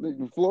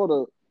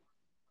 Florida,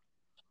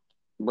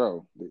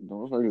 bro. The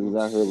motherfuckers is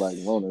out here like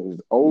Rona is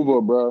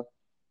over, bro.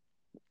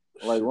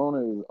 Like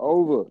Rona is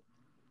over.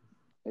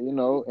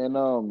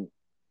 And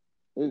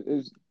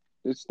it's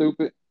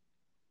stupid.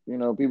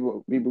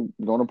 People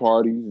going to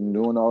parties and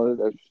doing all this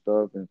extra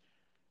stuff,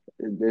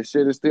 and this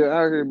shit is still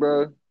out here,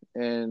 bro.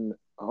 And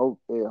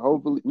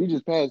hopefully, we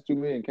just passed 2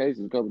 million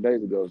cases a couple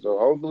days ago, so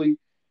hopefully,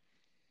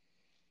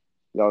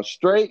 y'all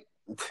straight.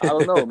 I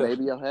don't know.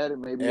 Maybe y'all had it.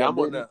 Maybe y'all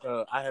didn't. On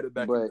that. I had it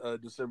back in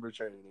December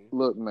training.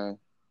 Look, man.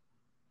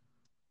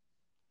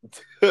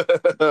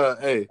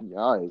 Hey,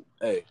 all right.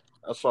 Hey,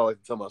 that's what I like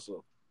to tell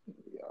myself.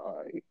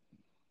 All right.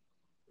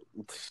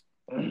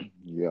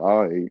 Yeah,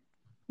 all right.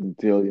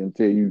 Until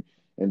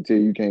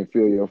you can't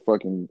feel your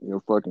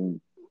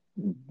fucking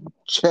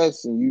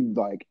chest and you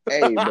like,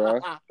 hey, bro,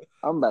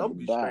 I'm about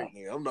to die.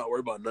 Straight, I'm not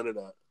worried about none of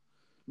that.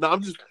 No,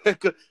 I'm just,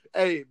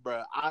 hey,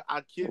 bro,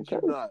 I kid you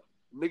not.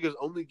 Niggas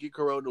only get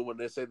Corona when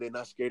they say they're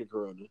not scared of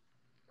Corona.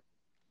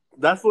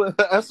 That's what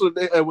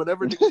they, and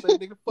whenever niggas say,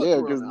 nigga, fuck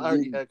Corona, I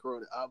already had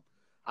Corona.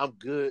 I'm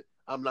good.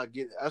 I'm not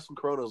getting, that's when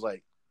Corona's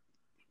like,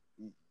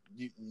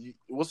 you,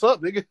 what's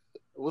up, nigga?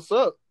 What's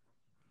up?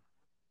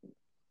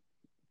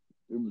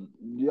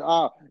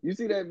 Yeah, you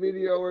see that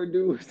video where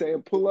dude was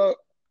saying pull up?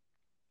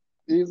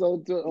 He's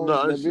on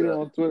that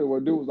video on Twitter where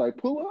dude was like,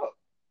 pull up.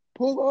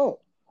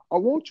 I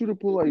want you to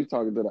pull up. He's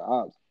talking to the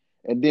ops.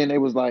 And then they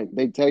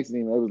texted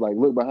him. They was like,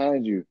 look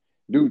behind you.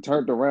 Dude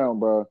turned around,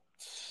 bro.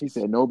 He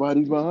said,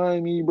 nobody's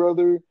behind me,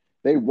 brother.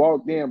 They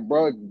walked in,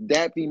 bro,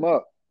 dapped him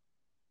up.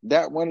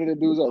 Dapped one of the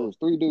dudes up. It was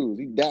 3 dudes.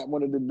 He dapped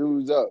one of the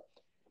dudes up.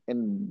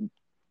 And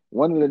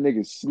one of the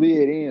niggas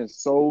slid in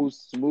so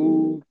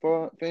smooth,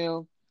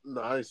 fam. No,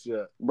 I ain't see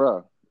that.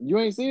 Bro, you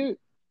ain't see it?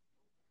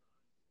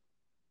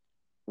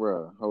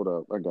 Bruh, hold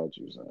up. I got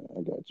you, son.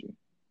 I got you.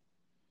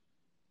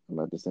 I'm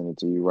about to send it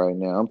to you right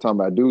now. I'm talking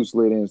about dude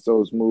slid in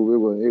so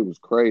smooth. It was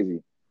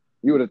crazy.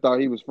 You would have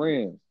thought he was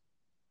friends.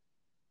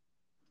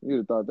 You would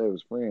have thought they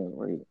was friends.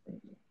 Where is it?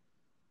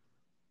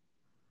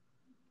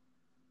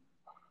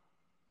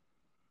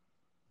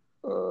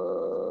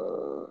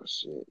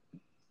 Shit.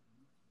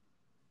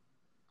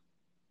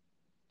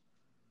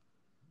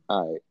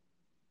 All right.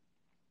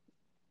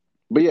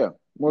 But yeah,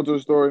 more to the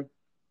story.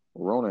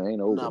 Rona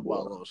ain't over, Not by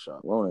a boy. long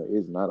shot. Rona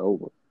is not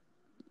over.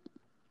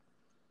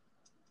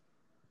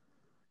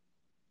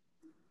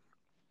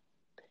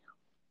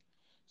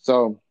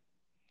 So,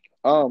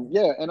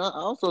 yeah, and I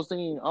also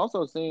seen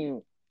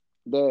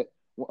that it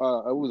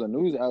was a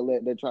news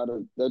outlet that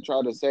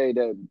tried to say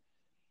that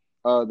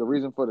the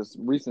reason for the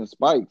recent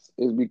spikes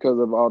is because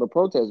of all the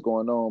protests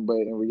going on, but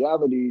in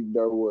reality,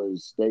 there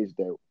was states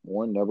that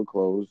one never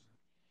closed.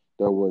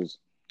 There was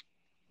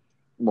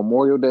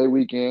Memorial Day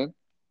weekend.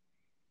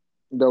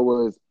 There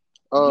was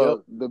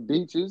Yep. the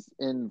beaches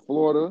in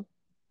Florida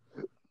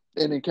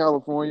and in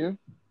California.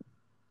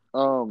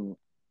 Um,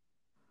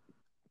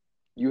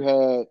 you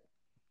had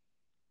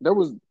there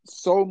was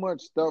so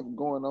much stuff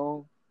going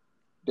on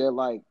that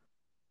like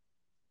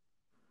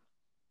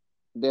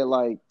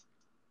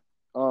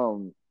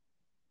um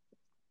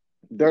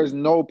there's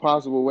no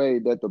possible way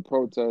that the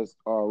protests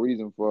are a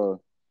reason for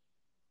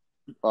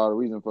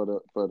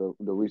the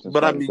recent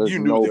But I spikes. mean, you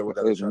knew they were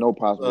gonna There's try no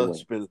possible to way.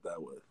 spin it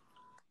that way.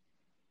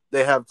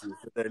 They have to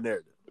for their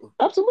narrative.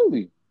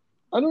 Absolutely,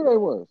 I knew they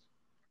was.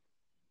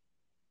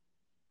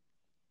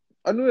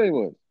 I knew they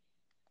was,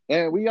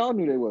 and we all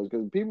knew they was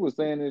because people were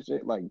saying this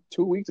shit like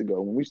 2 weeks ago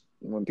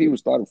when people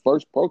started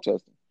first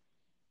protesting.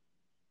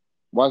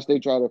 Watch they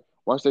try to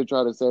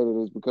say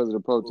that it's because of the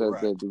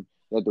protests Right.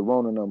 that the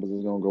Rona numbers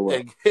is gonna go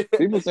up. It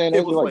People saying that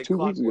shit was like like 2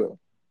 weeks clockwork.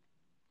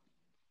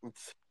 ago.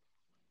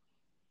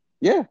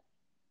 Yeah,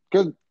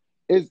 because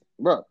it's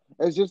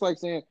just like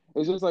saying,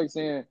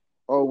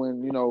 oh,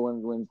 when an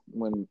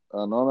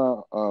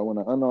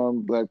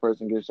unarmed black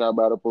person gets shot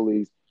by the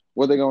police,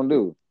 what they gonna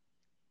do?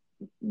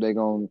 They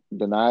gonna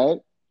deny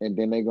it, and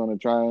then they gonna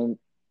try and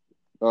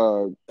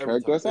Every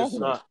character time. It's assassinate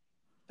not.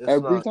 It's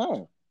every not.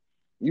 time.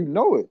 You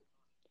know it.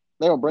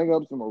 They gonna bring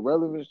up some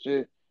irrelevant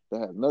shit that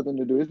has nothing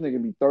to do. This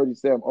nigga be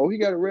 37. Oh, he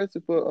got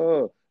arrested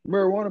for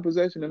marijuana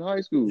possession in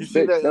high school. You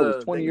see Bitch, that that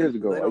was 20 years they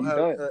ago. Are don't you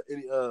have done?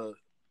 any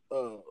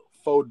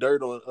faux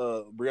dirt on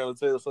Breonna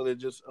Taylor, so they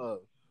just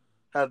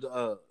had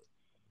to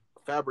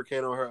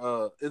fabricate on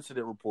her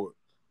incident report.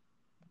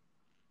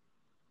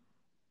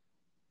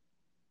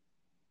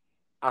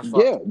 I saw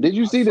Yeah. Did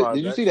you I see the saw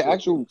Did you that see the shit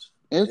actual was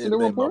it incident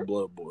made my report?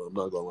 blood boil. I'm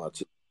not gonna lie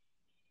to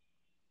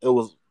you. It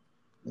was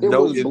It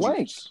no was blank.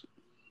 injuries.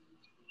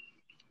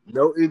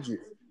 No injuries.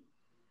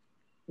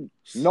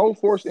 No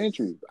forced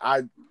entry.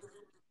 I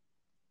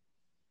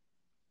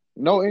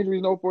No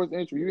injuries, no forced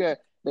entry.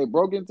 They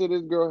broke into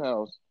this girl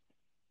house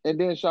and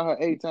then shot her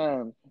 8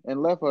 times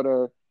and left her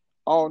there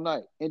all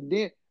night. And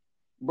then,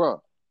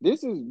 bro,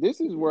 this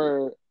is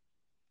where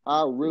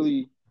I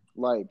really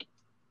like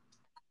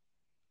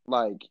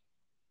like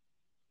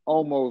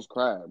almost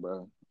cried,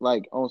 bro.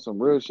 Like on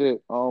some real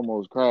shit, I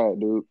almost cried,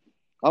 dude.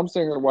 I'm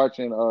sitting here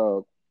watching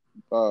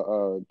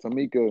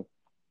Tamika.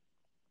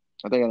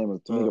 I think her name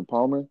is Tamika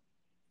Palmer.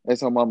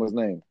 That's her mama's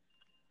name.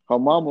 Her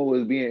mama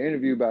was being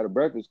interviewed by the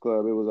Breakfast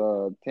Club. It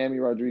was Tammy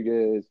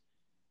Martinez,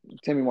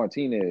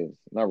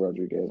 not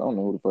Rodriguez. I don't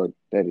know who the fuck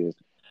that is.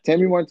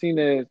 Tammy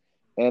Martinez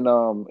and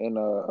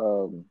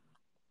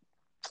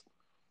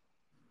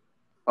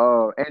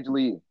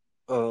Angelique,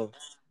 uh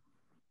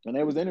and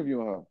they was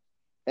interviewing her,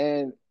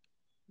 and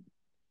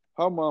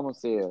her mama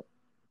said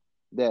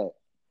that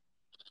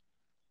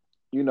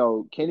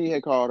Kenny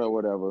had called her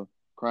whatever,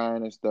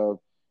 crying and stuff.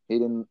 She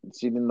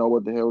didn't know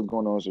what the hell was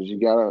going on, so she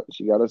got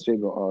her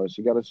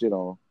shit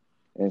on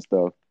and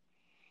stuff.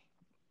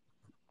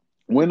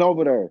 Went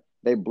over there.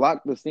 They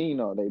blocked the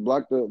scene off. They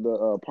blocked the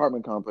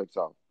apartment complex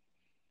off.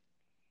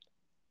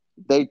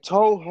 They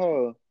told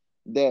her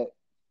that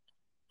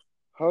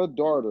her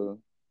daughter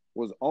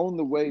was on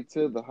the way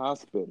to the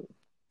hospital,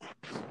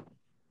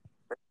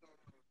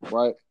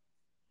 right?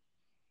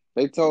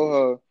 They told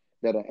her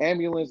that an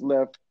ambulance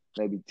left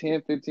maybe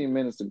 10, 15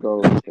 minutes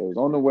ago. It was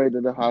on the way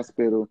to the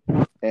hospital,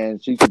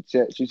 and she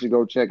should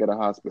go check at a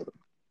hospital.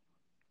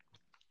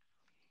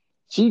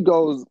 She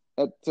goes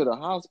to the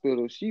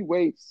hospital. She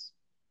waits,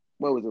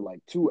 what was it, like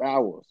 2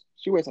 hours?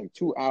 She waits like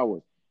 2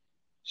 hours.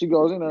 She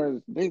goes in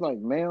there. They like,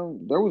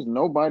 ma'am, there was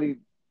nobody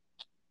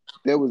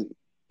that was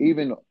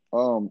even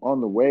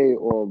on the way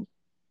or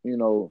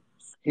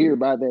here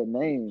by that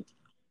name.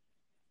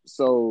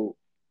 So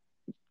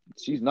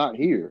she's not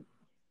here.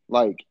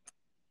 Like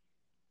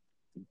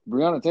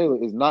Breonna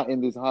Taylor is not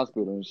in this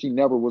hospital, and she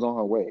never was on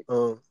her way.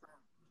 uh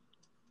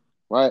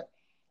Right.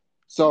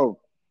 So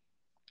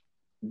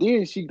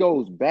then she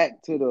goes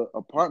back to the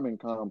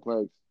apartment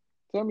complex.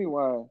 Tell me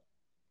why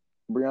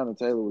Breonna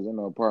Taylor was in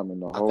the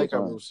apartment the I whole think I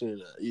remember time. seeing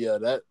that. Yeah,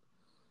 that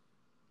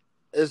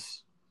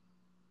it's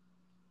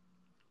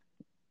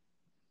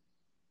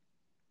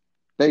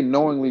They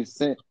knowingly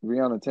sent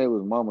Breonna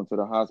Taylor's mama to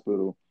the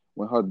hospital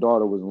when her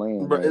daughter was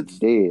laying Bro, there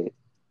dead.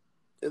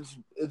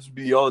 it's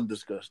beyond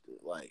disgusting.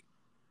 Like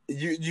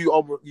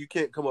you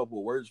can't come up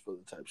with words for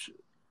the type shit.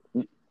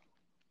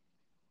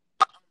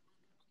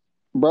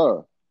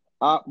 Bruh,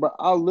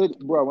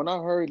 when I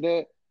heard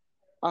that,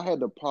 I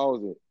had to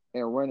pause it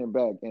and run it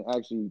back and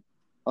actually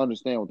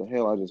understand what the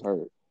hell I just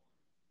heard.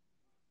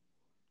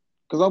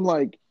 Cause I'm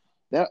like,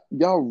 that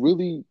y'all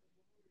really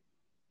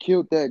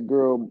killed that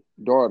girl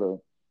daughter,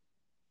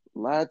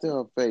 lied to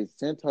her face,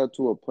 sent her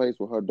to a place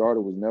where her daughter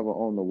was never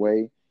on the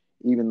way,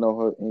 even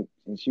though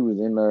and she was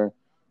in there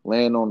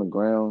laying on the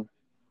ground,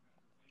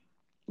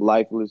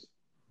 lifeless,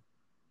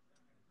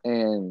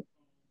 and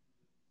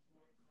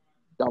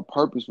y'all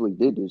purposefully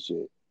did this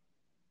shit.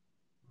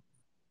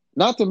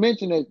 Not to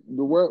mention that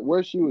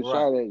where she was Right.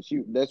 shot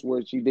at, that's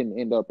where she didn't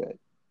end up at.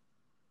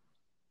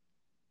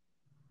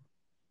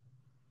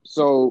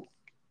 So,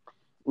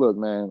 look,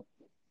 man,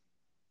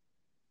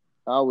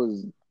 I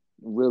was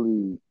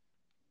really,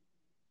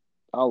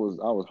 I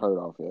was hurt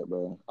off that,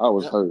 bro. I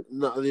was hurt.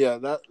 No, yeah,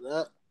 that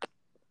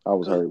I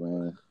was hurt,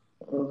 man.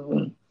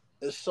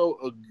 it's so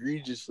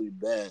egregiously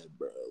bad,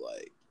 bro.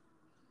 Like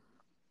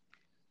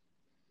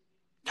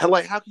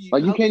Like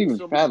you how can't can even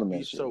somebody fathom be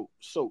that shit.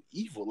 so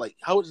evil? Like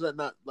how is that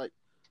not like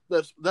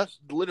that's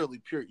literally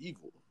pure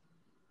evil.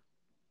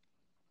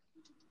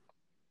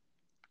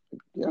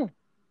 Yeah,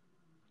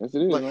 yes,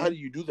 it is, Like how man. do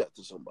you do that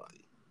to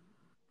somebody?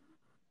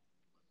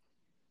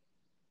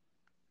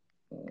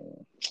 I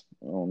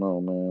don't know,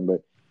 man,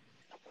 but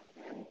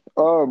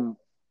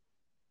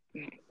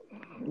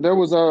there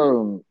was I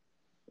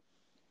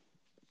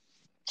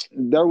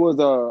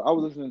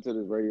was listening to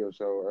this radio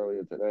show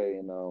earlier today,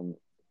 and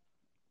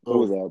there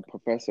was a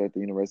professor at the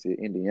University of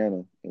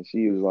Indiana, and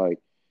she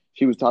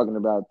was talking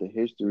about the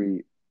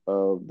history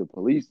of the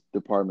police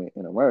department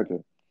in America,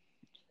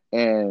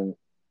 and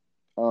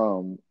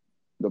um,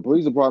 the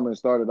police department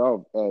started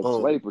off as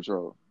slave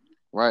patrol,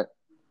 right?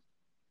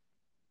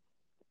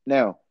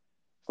 Now,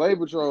 slave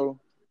patrol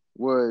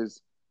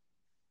was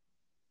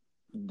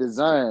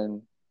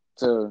designed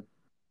to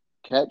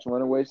catch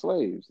runaway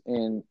slaves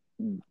and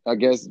I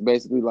guess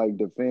basically like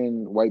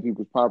defend white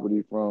people's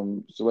property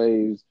from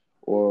slaves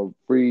or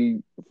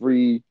free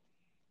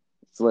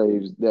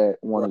slaves that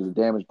Right. wanted to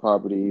damage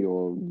property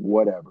or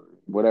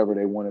whatever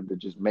they wanted to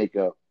just make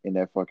up in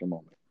that fucking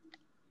moment.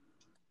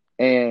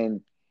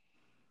 And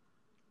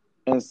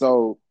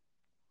so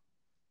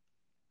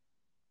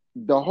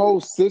the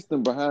whole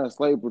system behind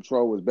slave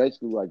patrol was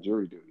basically like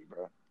jury duty,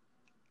 bro.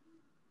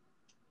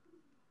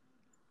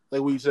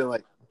 Like when you say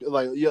like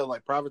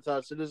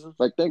privatized citizens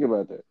Like think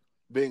about that.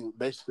 being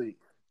basically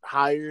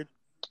hired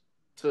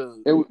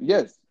to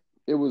Yes,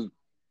 it was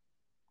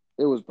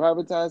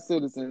privatized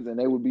citizens, and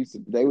they would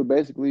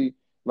basically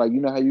like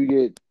how you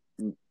get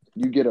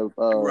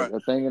right. a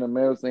thing in the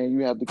mail saying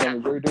you have to come to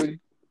jury duty.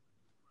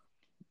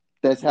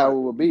 That's how Right. it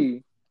would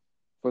be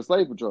for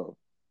slave patrol,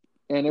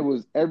 and it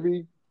was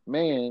every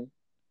man.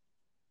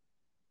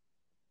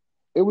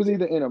 It was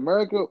either in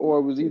America or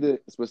it was either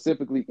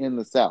specifically in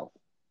the South.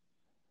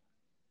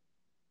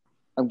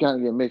 I'm kind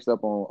of getting mixed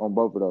up on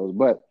both of those,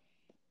 but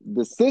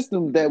the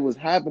system that was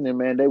happening,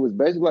 man, they was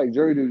basically like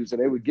jury duty. So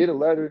they would get a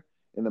letter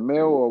in the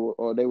mail,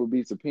 or they would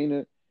be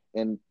subpoenaed,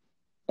 and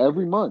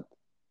every month,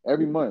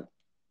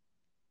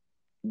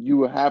 you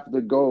would have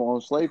to go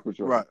on slave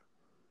patrol. Right.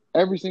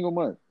 Every single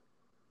month.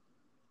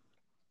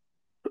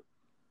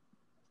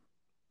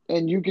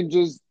 And you can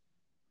just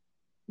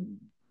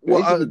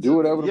basically do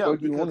whatever the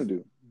fuck you want to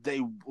do.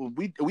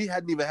 We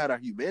hadn't even had our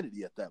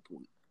humanity at that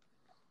point.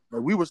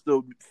 Like we were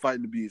still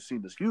fighting to be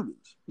seen as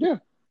humans. Yeah.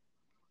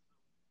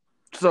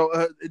 So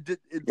it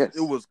Yes.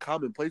 was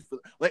commonplace for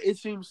like it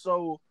seems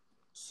so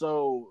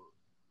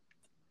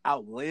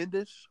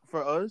outlandish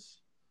for us,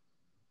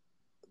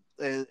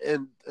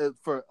 and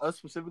for us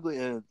specifically,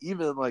 and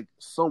even like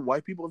some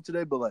white people of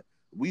today. But like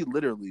we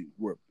literally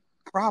were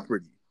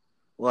property.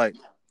 Like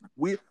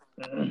we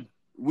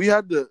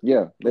had to.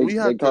 Yeah, they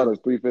called us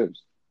 3/5.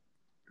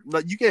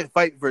 Like you can't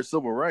fight for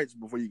civil rights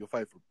before you can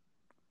fight for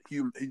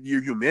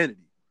your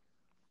humanity.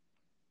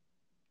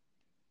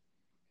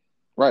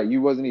 Right,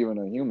 you wasn't even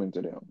a human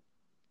to them.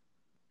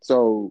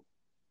 So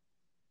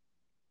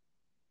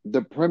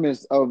the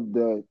premise of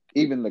the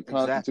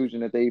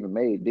Constitution that they even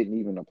made didn't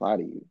even apply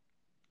to you.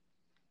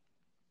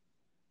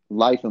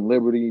 Life,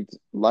 liberty,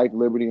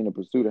 and the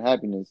pursuit of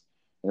happiness,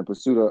 and the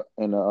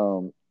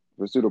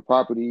pursuit of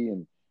property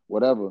and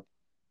whatever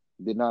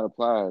did not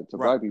apply to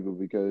black people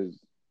because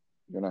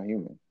you're not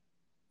human.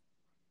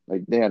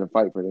 Like they had to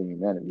fight for their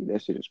humanity.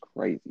 That shit is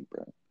crazy,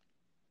 bro.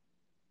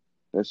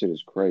 That shit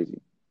is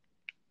crazy.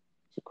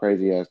 It's a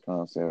crazy ass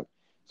concept.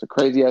 It's a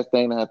crazy ass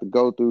thing to have to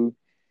go through.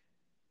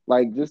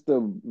 Like just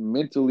to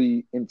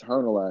mentally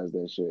internalize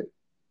that shit.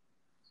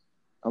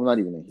 I'm not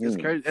even a human. It's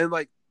crazy, and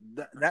like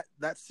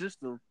that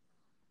system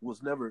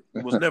was never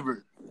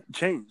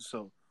changed.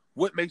 So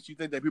what makes you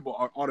think that people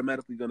are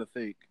automatically going to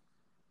think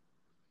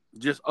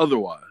just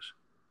otherwise?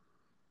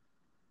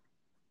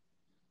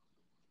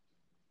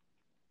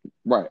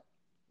 Right.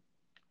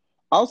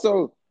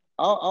 Also,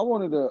 I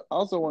wanted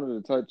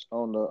to touch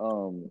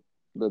on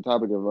the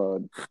topic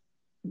of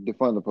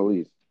defund the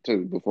police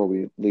too before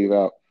we leave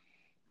out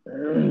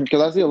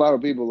because I see a lot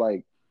of people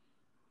like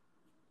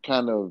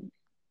kind of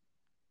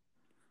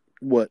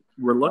What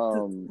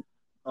reluctant? um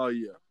Oh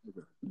yeah.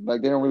 Okay.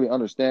 like they don't really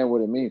understand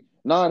what it means.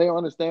 Nah, they don't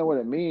understand what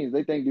it means.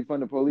 They think defund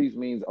the police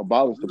means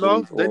abolish the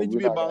No, police they or need to we're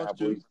be not gonna abolished have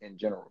too. police in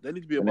general. They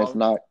need to be And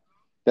abolished.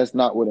 that's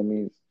not what it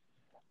means.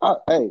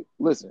 Hey,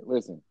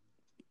 listen.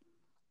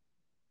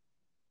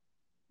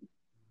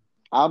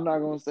 I'm not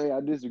gonna say I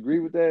disagree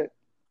with that,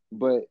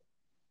 but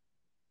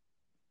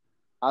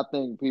I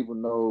think people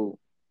know.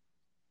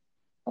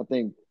 I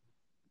think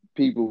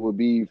people would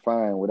be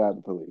fine without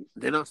the police.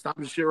 They're not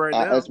stopping shit right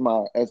now. That's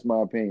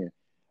my opinion.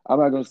 I'm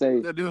not gonna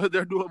say They're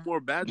doing more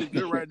bad than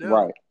good right now.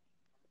 right.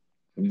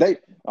 They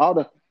all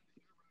the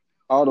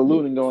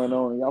looting going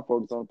on, and y'all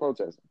focus on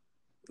protesting.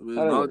 I mean,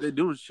 How that no, work? they're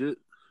doing shit.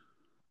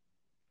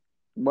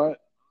 But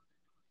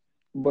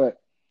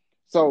but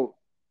so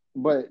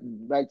but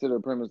back to the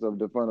premise of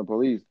defund the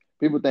police.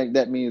 People think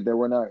that means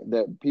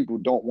that people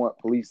don't want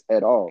police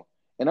at all.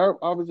 And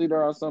obviously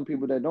there are some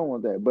people that don't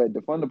want that. But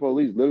defund the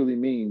police literally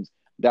means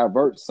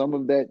divert some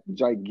of that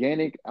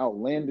gigantic,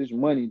 outlandish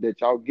money that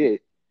y'all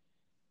get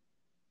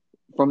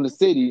from the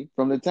city,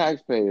 from the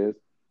taxpayers,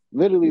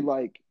 literally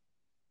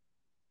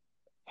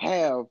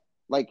half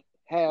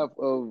half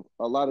of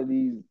a lot of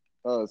these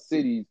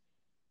cities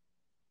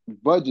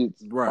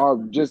budgets Right. are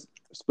just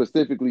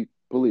specifically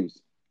police.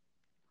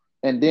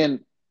 And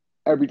then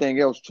everything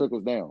else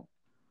trickles down.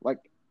 Like,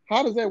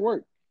 how does that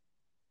work?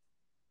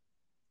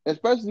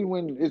 Especially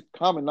when it's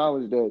common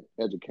knowledge that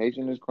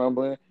education is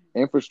crumbling,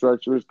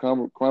 infrastructure is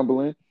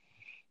crumbling.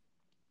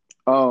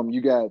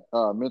 You got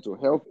mental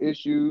health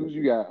issues,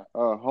 you got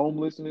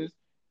homelessness.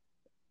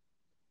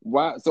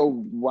 Why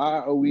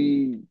are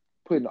we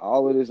putting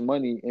all of this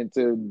money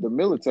into the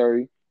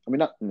military? I mean,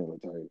 not the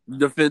military.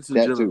 Defense in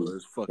That general too.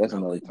 is fucking That's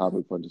another outlandish.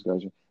 topic for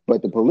discussion.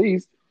 But the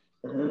police,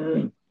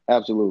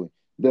 absolutely.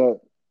 The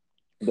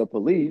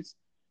police,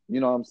 you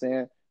know what I'm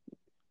saying?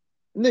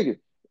 Nigga,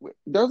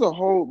 there's a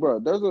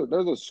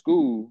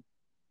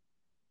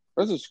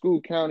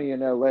school county in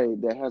LA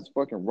that has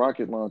fucking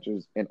rocket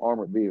launchers and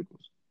armored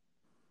vehicles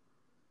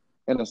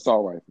and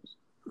assault rifles.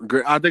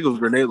 I think it was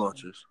grenade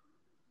launchers.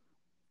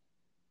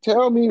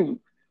 Tell me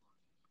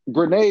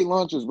grenade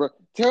launchers, bro.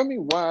 Tell me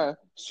why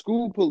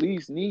school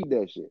police need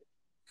that shit.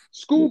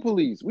 School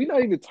police. We're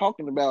not even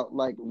talking about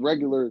like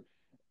regular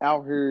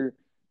out here,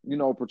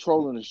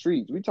 patrolling the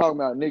streets. We talking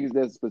about niggas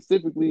that's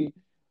specifically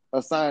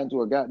assigned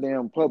to a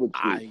goddamn public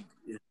school.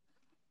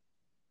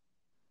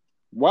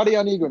 Why do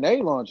y'all need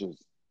grenade launchers?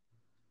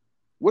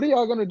 What are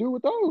y'all gonna do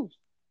with those?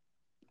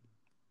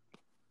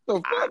 The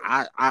fuck?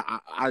 I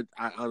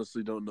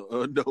honestly don't know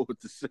what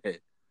to say.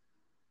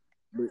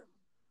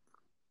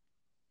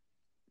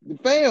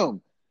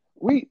 Fam,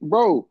 we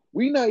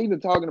not even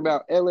talking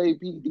about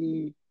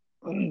LAPD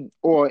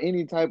or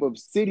any type of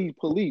city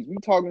police. We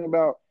talking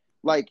about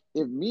like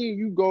if me and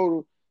you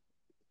go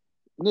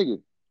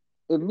nigga,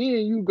 if me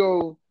and you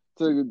go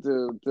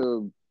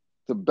to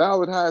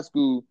Ballard High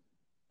School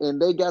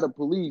and they got a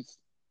police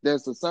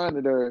that's assigned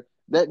to there,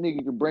 that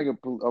nigga can bring a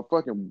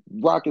fucking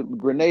rocket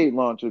grenade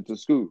launcher to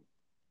school.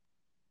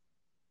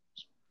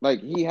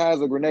 Like he has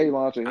a grenade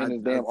launcher in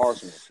his damn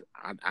arsenal.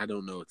 I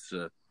don't know. It's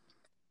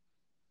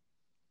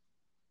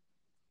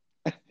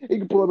he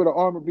can pull up in an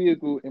armored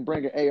vehicle and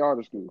bring an AR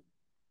to school.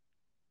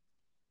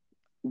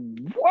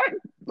 What?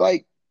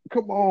 Like,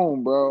 come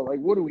on, bro. Like,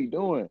 what are we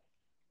doing?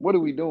 What are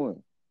we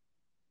doing?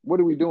 What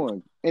are we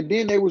doing? And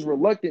then they was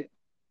reluctant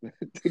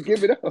to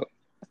give it up.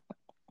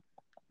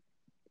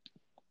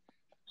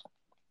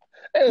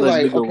 They were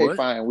like, okay, what?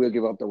 fine, we'll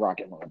give up the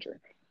rocket launcher.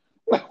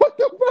 Like, what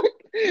the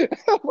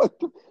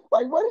fuck?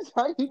 What is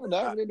that even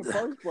happening in the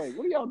first place?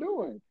 What are y'all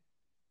doing?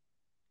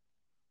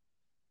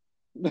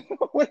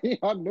 What are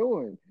y'all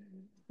doing?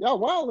 Y'all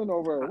wilding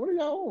over there. What are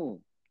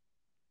y'all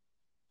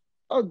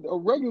on? A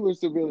regular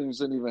civilian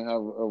shouldn't even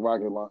have a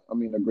rocket launch. I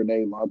mean, a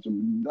grenade launcher.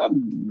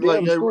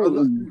 Damn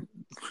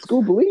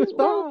school police,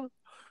 bro.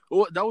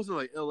 Well, that wasn't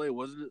like LA,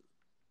 wasn't it?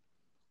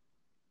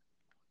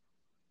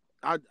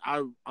 I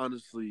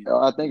honestly,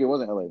 I think it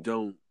wasn't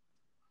LA.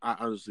 I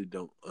honestly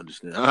don't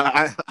understand.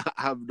 I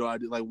have no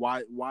idea. Like,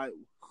 why?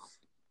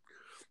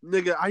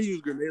 Nigga, I use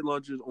grenade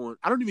launchers on.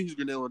 I don't even use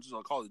grenade launchers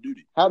on Call of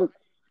Duty.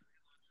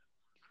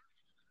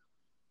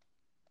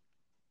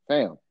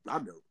 Fam. I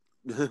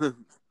don't.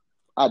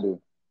 I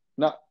do.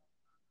 Not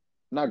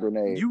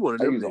grenade. You one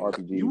of I them use niggas.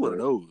 an RPG. You one of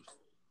those.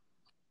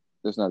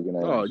 That's not a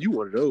grenade. Oh, you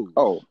one of those.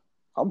 Oh,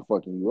 I'm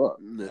fucking you up.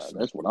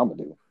 That's what I'm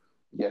gonna do.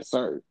 Yes,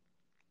 sir.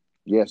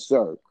 Yes,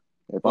 sir.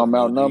 If I'm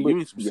outnumbered, give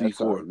me some yes,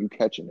 C4. Sir. You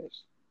catching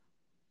this?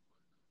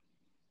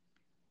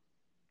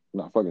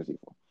 Not fucking C4.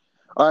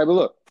 All right, but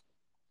look.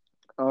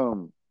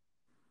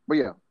 But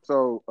yeah.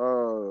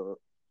 So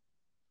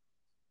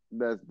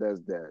that's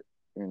that.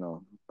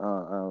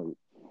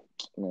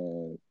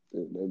 Man,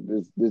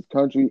 this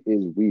country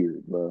is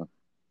weird, bro.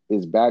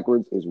 It's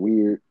backwards. It's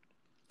weird.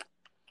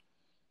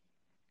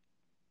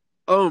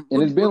 And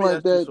it's let been me like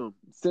ask you that something.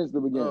 since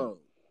the beginning.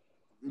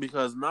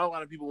 Because not a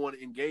lot of people want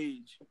to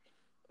engage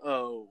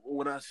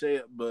when I say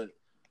it, but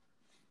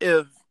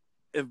if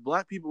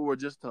black people were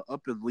just to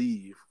up and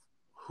leave,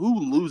 who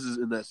loses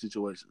in that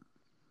situation?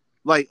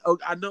 Like,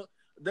 I know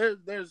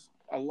there's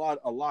a lot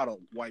of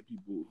white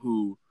people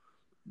who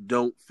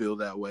don't feel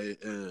that way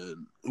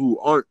and who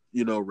aren't,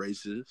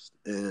 racist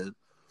and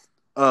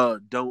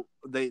don't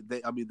they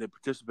I mean they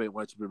participate in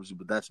white supremacy,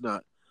 but that's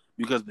not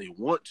because they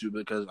want to,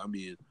 because I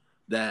mean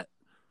that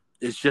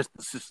it's just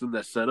the system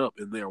that's set up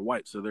and they're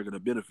white, so they're gonna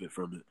benefit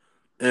from it.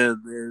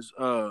 And there's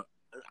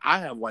I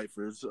have white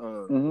friends,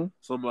 some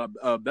of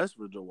my best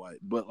friends are white,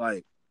 but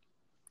like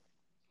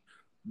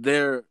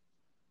they're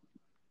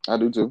I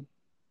do too.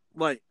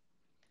 like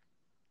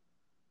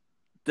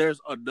there's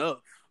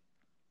enough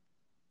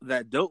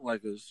that don't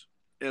like us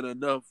and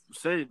enough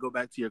saying go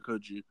back to your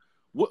country.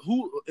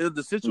 Who in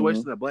the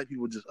situation that black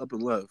people just up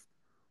and left,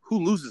 who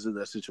loses in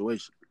that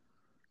situation?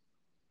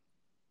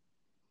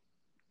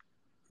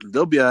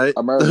 They'll be all right.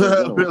 America in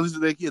At general. least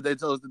they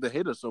tell us that they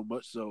hate us so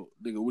much, so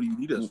nigga, what do you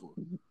need us for?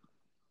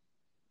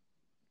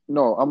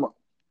 No, I'm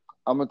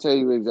gonna tell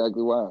you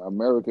exactly why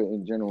America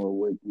in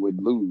general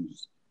would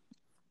lose.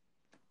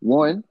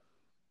 One,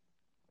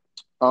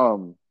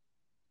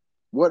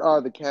 what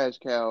are the cash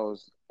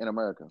cows in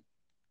America?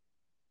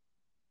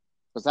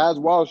 Besides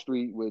Wall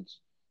Street, which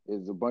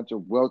is a bunch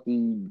of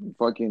wealthy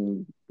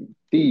fucking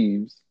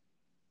thieves,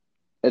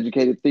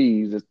 educated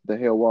thieves, that's the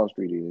hell Wall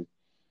Street is.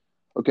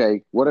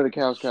 Okay, what are the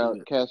cash cows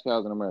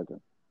in America?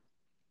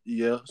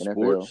 Yeah, NFL,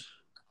 sports,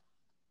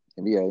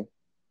 NBA, right?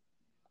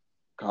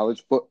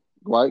 College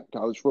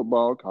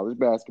football, college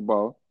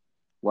basketball,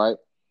 right?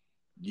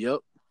 Yep.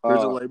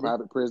 Prison labor,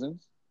 Private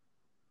prisons.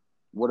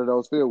 What are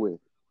those filled with?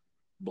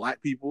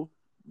 black people,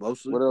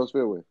 mostly. What are those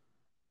filled with?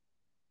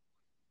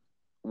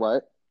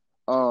 Right?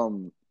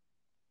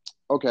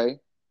 Okay,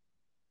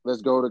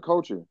 let's go to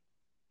culture.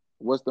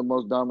 What's the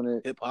most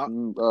dominant Hip hop,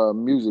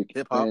 music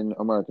in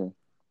America?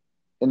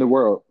 In the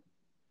world,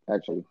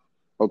 actually.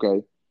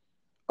 Okay.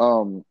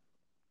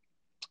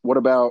 What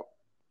about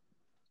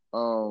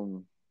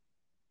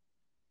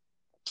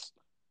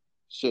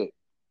shit?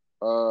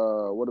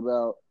 What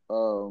about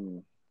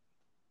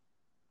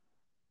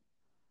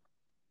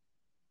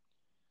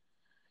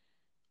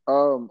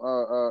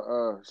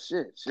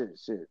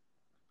shit.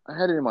 I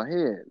had it in my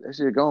head. That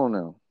shit gone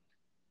now.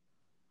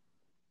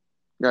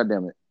 God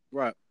damn it.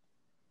 right?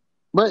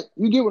 But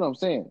you get what I'm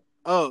saying.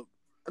 Oh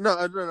no.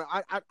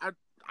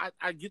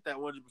 I get that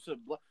 100%.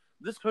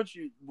 This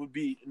country would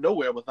be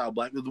nowhere without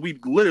black people. We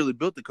literally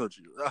built the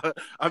country.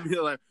 I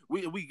mean, like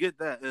we get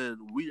that, and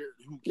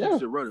who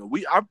keeps it running.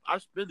 Our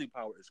spending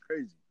power is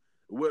crazy,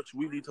 which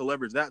we need to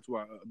leverage that to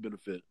our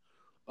benefit.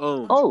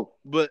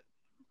 But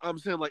I'm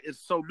saying like it's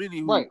so many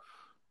who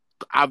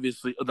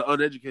obviously the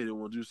uneducated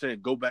ones who are saying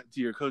go back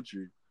to your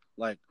country,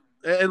 like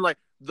and like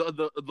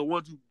the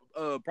ones who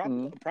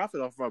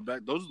profit off our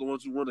back. Those are the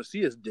ones who want to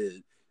see us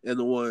dead, and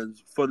the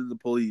ones funding the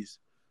police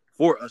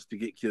for us to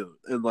get killed.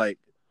 And like,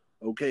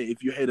 okay,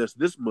 if you hate us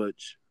this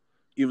much,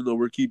 even though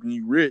we're keeping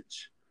you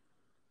rich,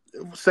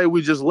 say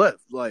we just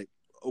left. Like,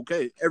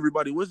 okay,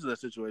 everybody wins in that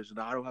situation.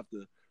 Now I don't have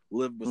to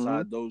live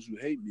beside those who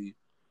hate me,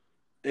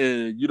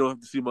 and you don't have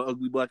to see my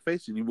ugly black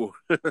face anymore.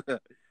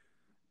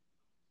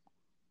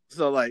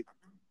 So like,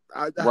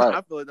 I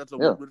feel like that's a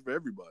win-win for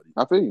everybody.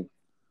 I feel you.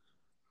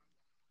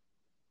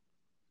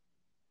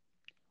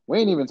 We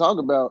ain't even talk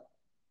about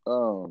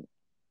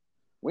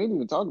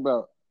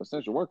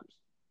essential workers.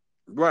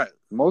 Right.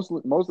 Most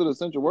of the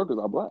essential workers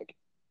are black.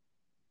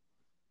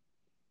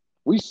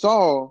 We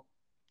saw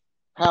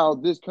how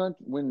this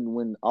country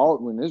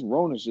when this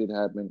Rona shit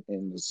happened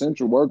and the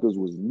essential workers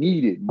was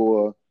needed,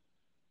 boy.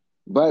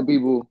 Black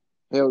people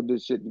held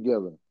this shit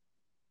together.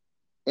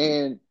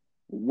 And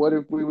what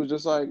if we was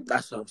just like,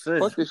 that's what I'm saying.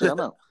 Fuck this shit, I'm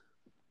out.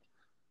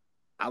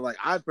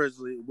 I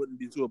personally wouldn't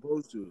be too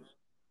opposed to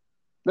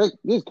it.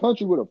 This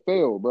country would have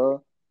failed,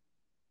 bro.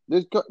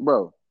 This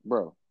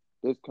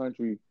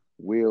country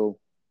will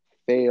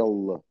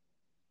fail.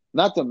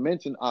 Not to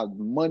mention our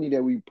money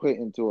that we put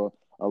into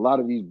a lot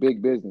of these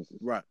big businesses.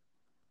 Right.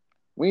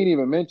 We ain't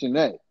even mentioned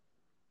that.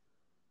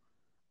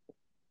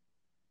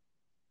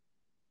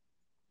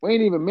 We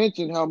ain't even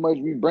mentioned how much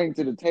we bring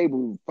to the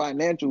table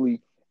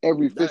financially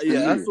every fiscal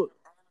year.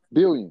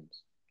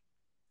 Billions.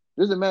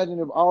 Just imagine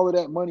if all of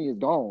that money is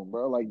gone,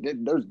 bro. Like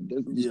there's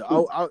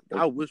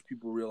I wish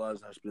people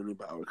realize our spending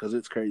power because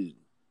it's crazy.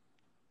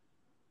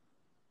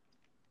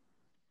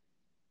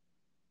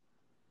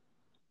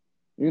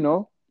 You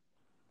know?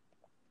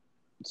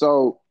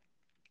 So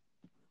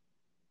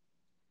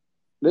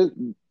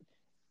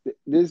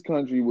this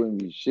country wouldn't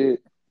be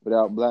shit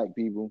without black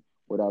people,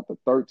 without the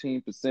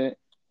 13%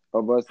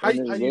 of us how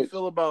you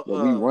feel about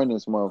we run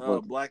this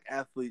motherfucker. Black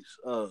athletes?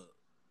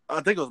 I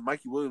think it was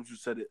Mikey Williams who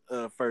said it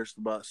first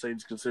about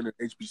Saints considering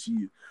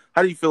HBCU.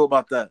 How do you feel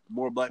about that?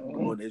 More black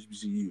people going to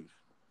HBCUs.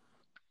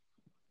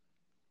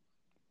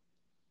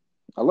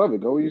 I love it.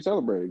 Go where you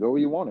celebrate it. Go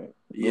where you want it.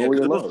 Go Yeah, where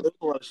because you there love was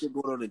a lot of shit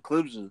going on in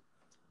Clemson.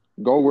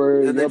 Go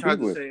where and they your tried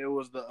people to say it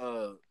was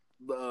the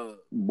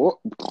Boy,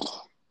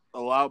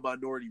 allow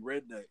minority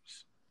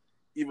rednecks,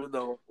 even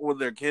though on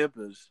their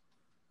campus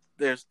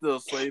there's still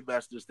slave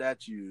master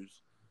statues,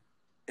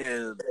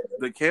 and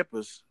the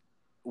campus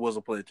was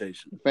a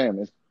plantation. Fam,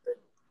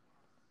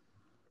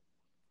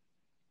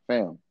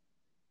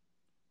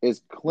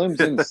 it's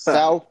Clemson,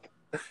 South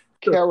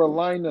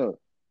Carolina.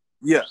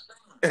 Yeah,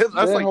 that's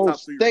That like whole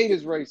top three. state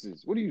is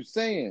racist. What are you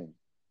saying,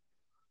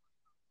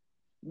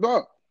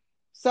 bro?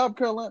 South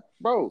Carolina,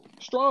 bro.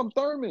 Strom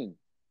Thurmond.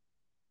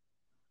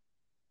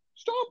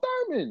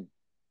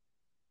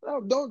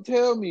 No, don't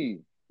tell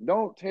me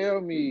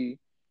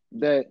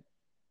that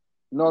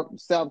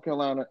South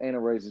Carolina ain't a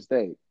racist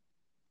state.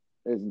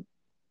 It's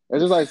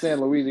just like saying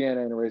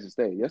Louisiana ain't a racist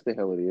state. Yes, the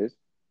hell it is.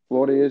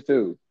 Florida is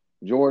too.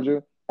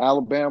 Georgia,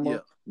 Alabama, Yeah.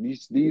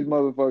 these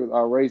motherfuckers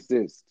are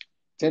racist.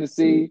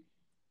 Tennessee,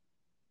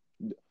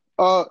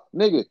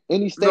 nigga,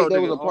 any state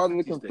that was a part of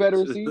the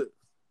Confederacy.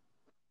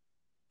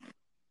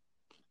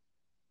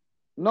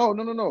 No.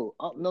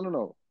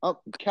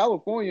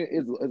 California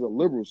is a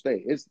liberal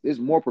state. It's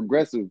more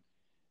progressive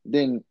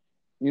than,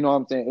 you know what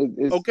I'm saying.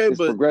 It's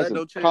but progressive. That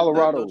don't change,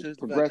 Colorado, that don't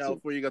progressive.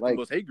 California got like the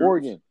most hate groups.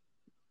 Oregon.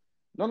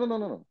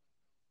 No.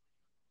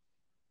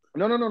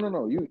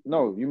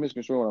 You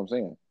misconstrue what I'm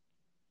saying.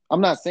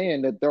 I'm not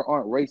saying that there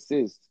aren't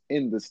racists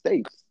in the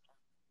states.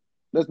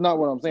 That's not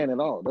what I'm saying at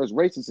all. There's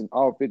racists in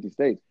all 50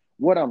 states.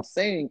 What I'm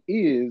saying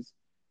is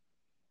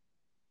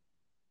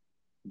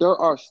there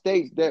are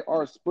states that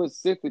are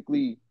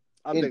specifically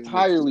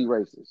entirely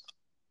racist.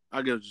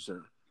 I get what you're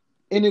saying.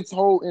 In its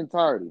whole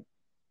entirety.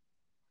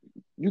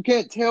 You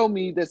can't tell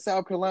me that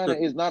South Carolina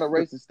is not a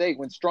racist state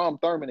when Strom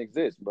Thurmond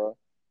exists, bro.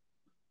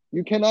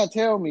 You cannot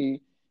tell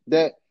me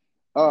that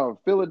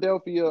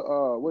Philadelphia,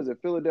 was it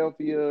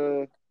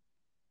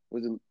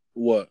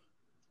what?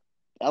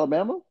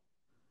 Alabama?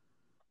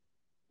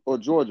 Or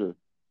Georgia?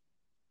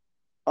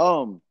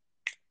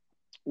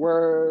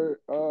 Where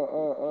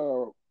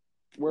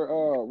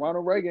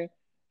Ronald Reagan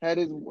had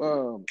his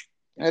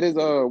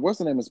what's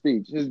the name of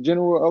speech? His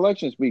general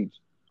election speech.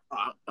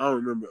 I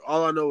don't remember.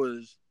 All I know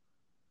is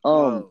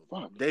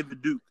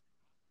David Duke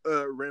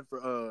ran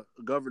for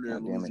governor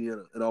in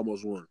Louisiana and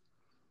almost won.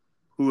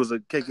 Who was a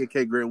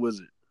KKK Grand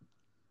Wizard.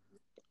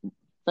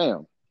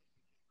 Fam.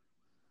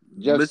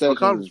 Jeff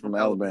Sessions is from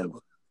Alabama.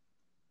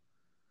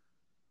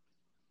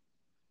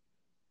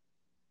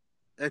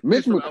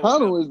 Mitch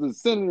McConnell is the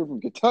senator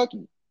from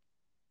Kentucky.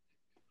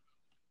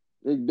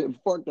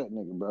 Fuck that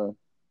nigga, bro.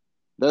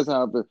 That's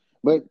how I feel.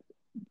 But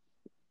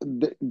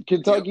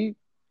Kentucky,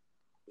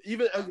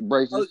 even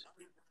racist.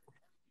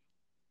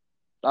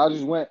 I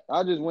just went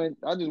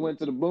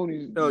to the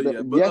boonies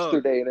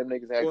yesterday, and them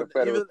niggas had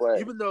Confederate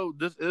flags. Even though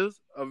this is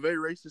a very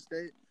racist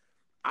state,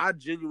 I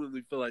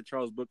genuinely feel like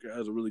Charles Booker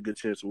has a really good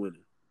chance of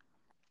winning.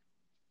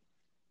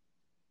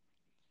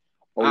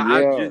 Oh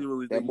I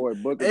genuinely think that boy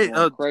Booker's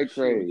going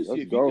cray.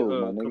 Let's go,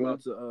 my nigga. Come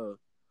out to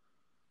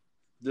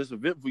this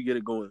event if we get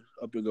it going,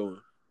 up and going.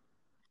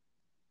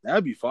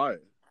 That'd be fire.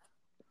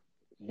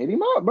 Hit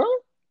him up, bro.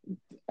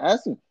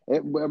 Ask him.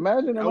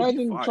 Imagine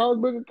Charles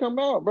Booker come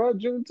out, bro.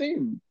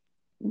 Juneteenth.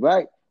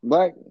 Black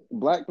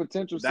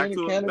potential Senate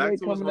candidate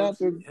coming out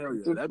to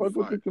fuck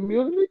with the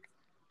community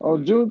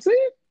on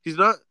Juneteenth. He's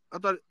not. I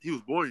thought he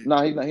was born here.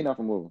 No, he's not. He's not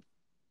from Louisville.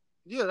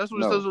 Yeah, that's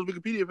what it says on the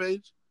Wikipedia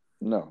page.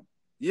 No.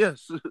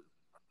 Yes.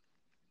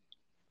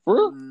 For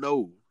real?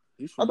 No.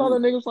 I thought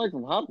that nigga was like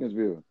from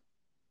Hopkinsville.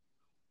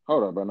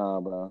 Hold up,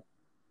 bro.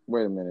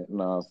 Wait a minute.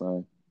 Nah,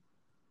 son.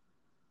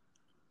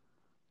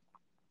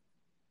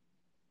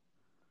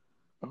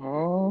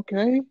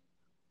 Okay.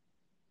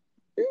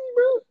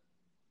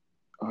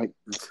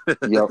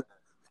 Yep.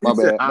 My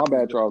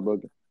bad, Charles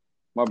Booker.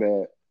 My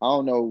bad. I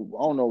don't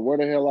know where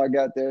the hell I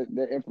got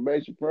that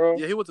information from.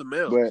 Yeah, he went to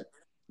Mail. But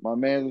my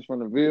man is from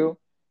the Ville.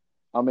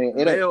 I mean,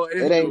 it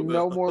ain't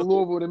no more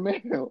Louisville than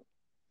Mail.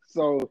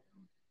 So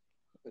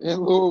in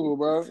Louisville,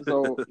 bro.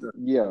 So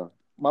yeah,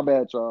 my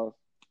bad, Charles.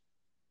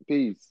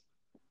 Peace.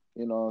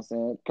 You know what I'm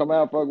saying? Come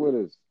out, fuck with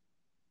us.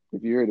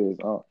 If you hear this,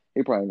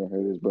 he probably ain't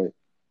gonna hear this, but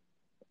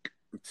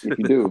if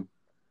you do,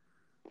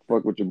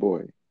 fuck with your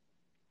boy.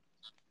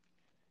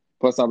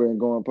 Plus, I've been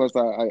going. Plus,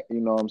 I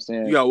you know what I'm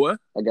saying? You got what?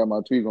 I got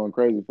my tweet going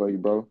crazy for you,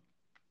 bro.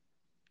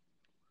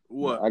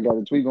 What? I got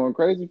a tweet going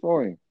crazy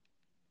for him.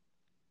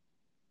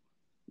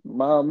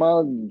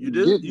 You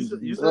did?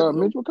 You said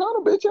Mitch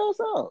McConnell, bitch ass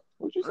out.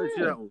 What you saying? I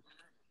see that one.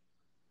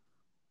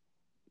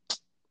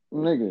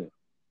 Nigga,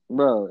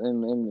 bro,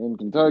 in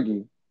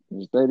Kentucky, in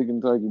the state of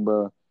Kentucky,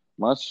 bro,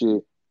 my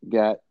shit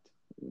got.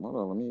 Hold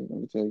on,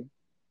 let me tell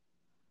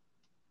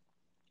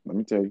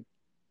you.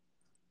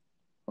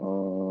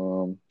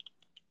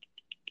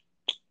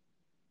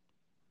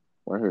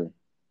 Right here.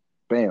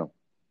 Bam.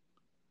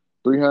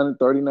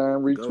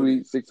 339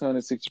 retweets,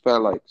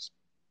 665 likes.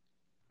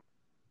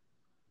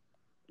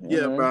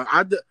 Yeah, bro.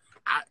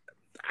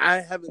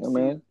 I haven't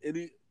seen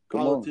any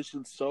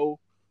politician so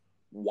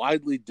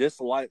widely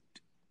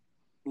disliked,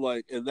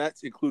 and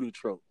that's including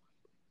Trump.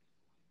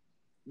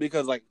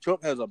 Because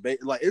Trump has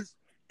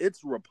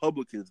it's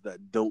Republicans that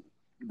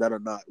are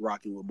not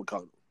rocking with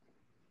McConnell.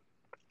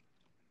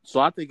 So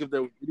I think if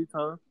there was any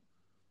time,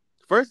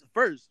 first,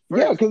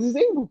 Yeah, because it's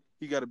evil.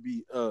 he got to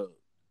be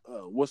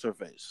what's her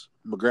face,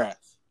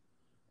 McGrath.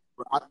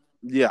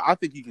 I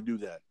think he can do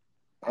that.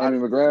 Amy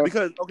McGrath.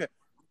 Because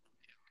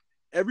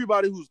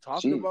everybody who's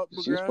talking about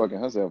she's McGrath fucking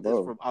herself is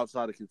up. from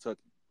outside of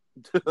Kentucky.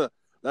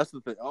 That's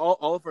the thing.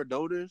 All of her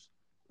donors,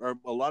 or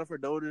a lot of her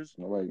donors,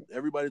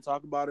 everybody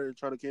talking about her and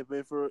trying to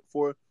campaign for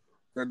her,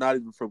 they're not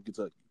even from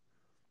Kentucky.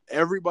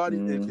 Everybody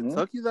in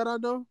Kentucky that I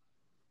know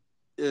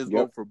is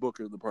voting for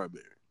Booker in the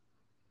primary.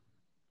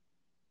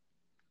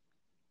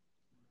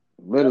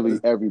 Literally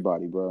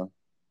everybody, bro.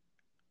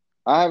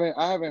 I haven't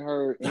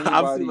heard anybody.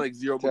 I've seen like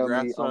zero tell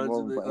McGrath me I'm signs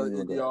voting for Amy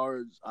in the McGrath.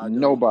 yards.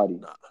 Nobody.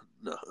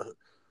 Nah.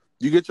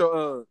 You get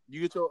your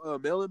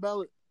mail-in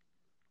ballot?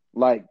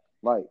 Like.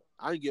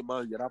 I didn't get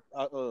mine yet. I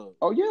got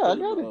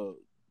it.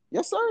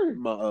 Yes, sir.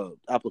 My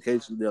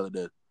application the other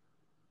day.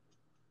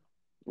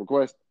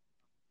 Request.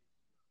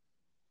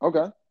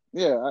 Okay.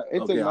 Yeah, it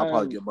took I'll probably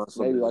mine get my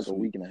maybe like a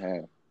week and a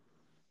half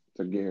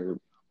to get her.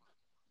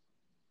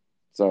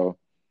 So,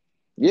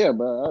 yeah,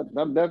 but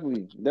I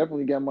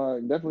definitely got my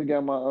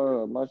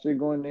shit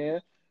going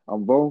there.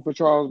 I'm voting for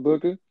Charles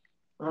Booker.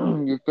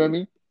 You feel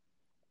me?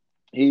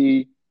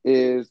 He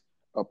is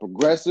a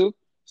progressive,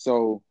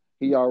 so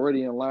he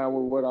already in line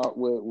with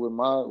with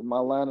my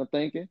line of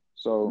thinking.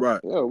 So right.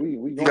 Yeah, we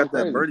going got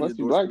crazy. That Bernie Plus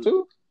he black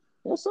too.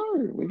 Yes,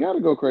 sir. We gotta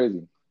go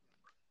crazy.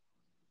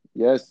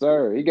 Yes,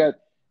 sir. He got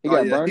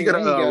Bernie. He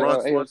got a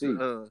Ron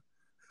AOC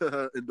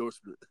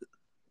endorsement.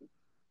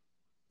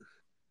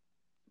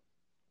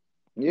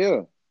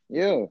 Yeah.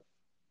 And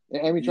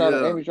Amy tried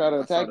to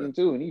attack him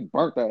too, and he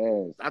burnt that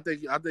ass. I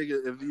think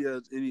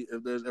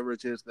if there's ever a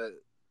chance that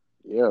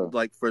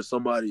like for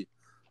somebody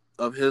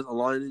of his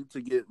aligning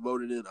to get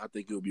voted in, I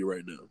think it would be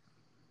right now,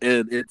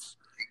 and it's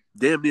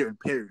damn near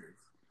imperative.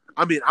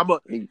 I mean,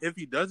 if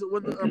he doesn't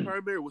win the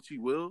primary, which he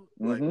will,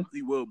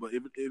 he will. But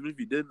even if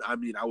he didn't, I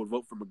mean, I would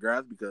vote for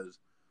McGrath because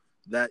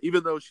that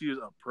even though she is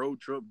a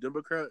pro-Trump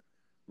Democrat,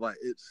 like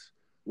it's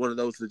one of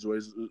those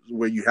situations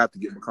where you have to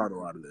get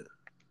McConnell out of there.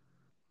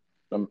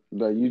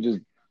 That you just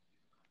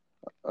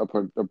a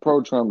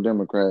pro-Trump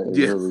Democrat is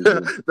really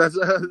just that's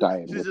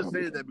she's just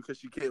saying that because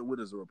she can't win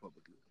as a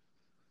Republican.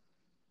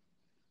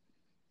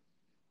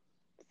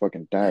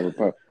 Fucking diet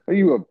Republican. Are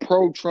you a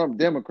pro-Trump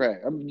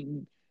Democrat? I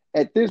mean,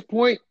 at this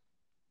point,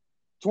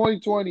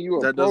 2020, you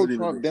a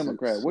pro-Trump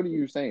Democrat. Sense. What are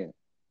you saying?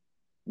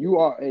 You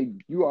are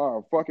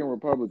a fucking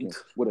Republican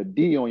with a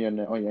D on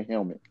your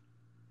helmet.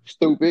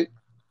 Stupid.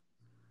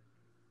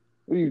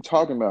 What are you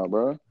talking about,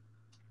 bro?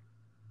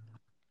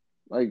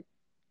 Like,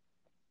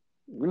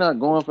 we're not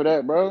going for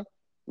that, bro.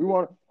 We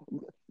want.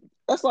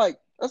 That's like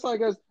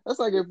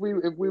if we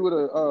would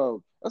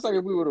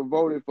have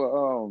voted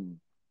for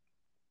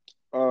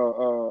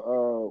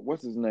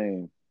what's his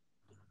name?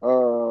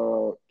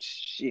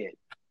 Shit,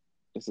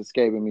 it's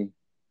escaping me.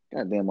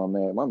 Goddamn, my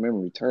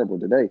memory terrible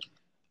today.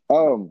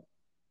 Fuck.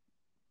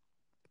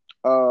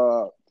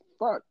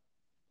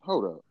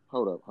 Hold up.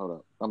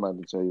 I'm about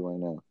to tell you right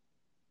now.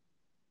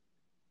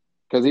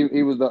 Because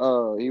he was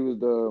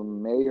the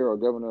mayor or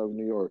governor of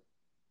New York.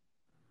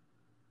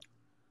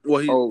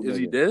 Well, is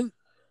he dead?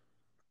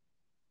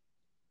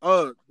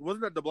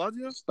 Wasn't that de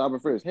Blasio? Stop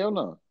and frisk. Hell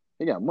no.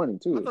 He got money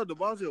too. I thought de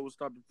Blasio was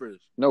stop and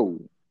frisk. No.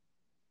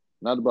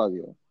 Not de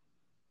Blasio.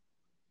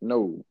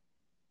 No.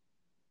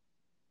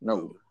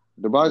 Oh.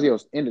 De Blasio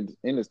ended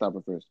stop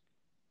and frisk.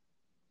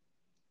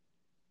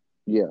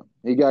 Yeah.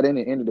 He got in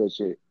and ended that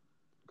shit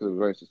because it was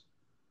racist.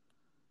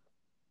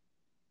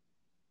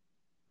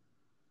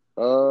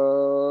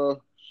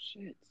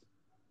 Shit.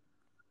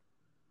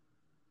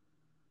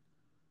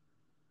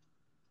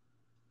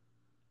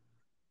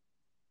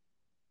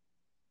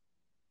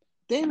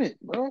 Damn it,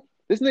 bro.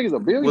 This nigga's a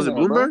billionaire. Was it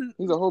Bloomberg? Bro.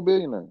 He's a whole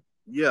billionaire.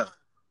 Yeah.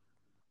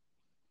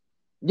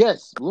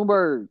 Yes,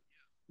 Bloomberg.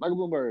 Michael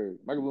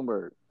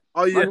Bloomberg.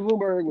 Oh yeah. Michael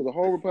Bloomberg was a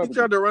whole Republican. He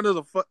tried to run as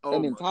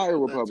an entire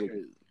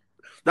Republican.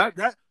 That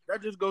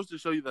just goes to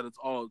show you that it's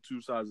all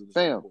two sides of the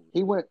same coin.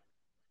 He went.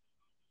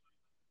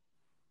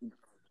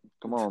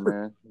 Come on,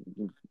 man.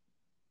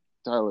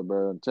 Tell it,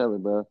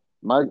 bro.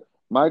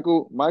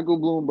 Michael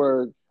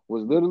Bloomberg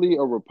was literally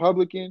a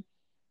Republican.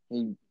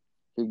 He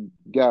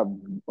got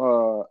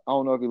I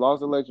don't know if he lost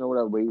the election or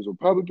whatever, but he was a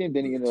Republican.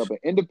 Then he ended up an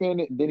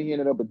independent. Then he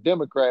ended up a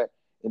Democrat,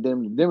 and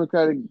then the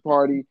Democratic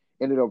Party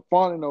ended up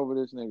fawning over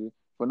this nigga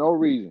for no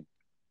reason,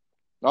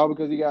 all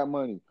because he got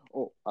money.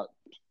 I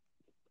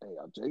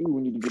tell you,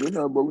 we need to get in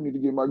there, but we need to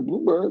get Michael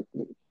Bloomberg.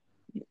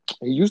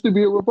 He used to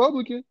be a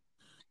Republican.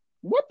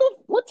 What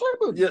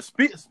type of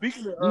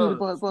speaking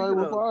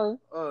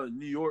of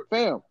New York,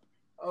 fam.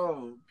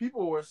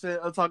 People were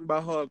talking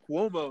about how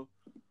Cuomo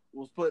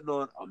was putting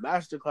on a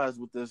masterclass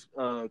with this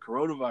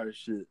coronavirus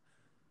shit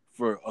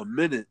for a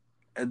minute,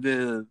 and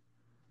then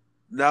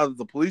now that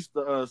the police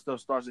stuff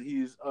starts, and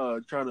he's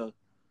trying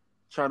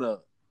to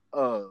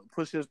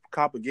push his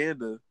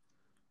propaganda,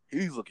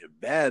 he's looking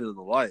bad in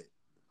the light.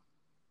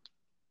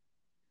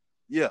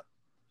 Yeah,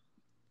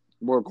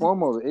 boy,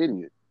 Cuomo's an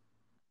idiot.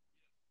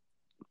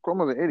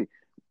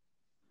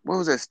 What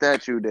was that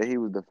statue that he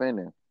was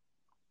defending?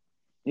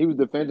 he was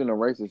defending a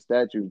racist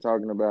statue,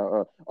 talking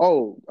about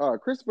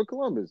Christopher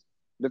Columbus,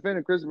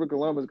 defending Christopher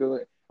Columbus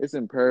because it's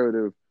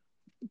imperative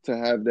to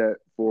have that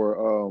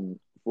for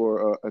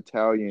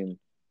Italian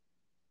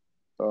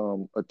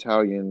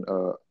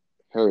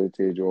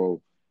heritage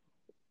or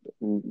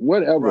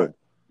whatever. Right.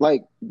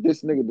 Like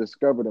this nigga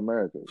discovered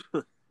America.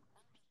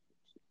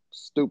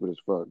 Stupid as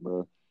fuck,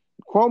 bro.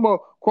 Cuomo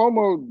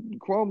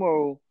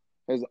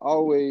has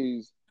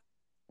always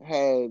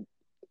had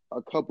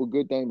a couple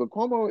good things, but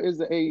Cuomo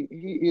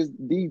he is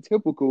the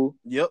typical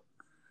Yep.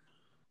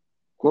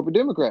 corporate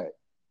Democrat.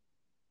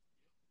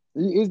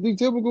 He is the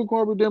typical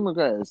corporate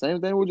Democrat. Same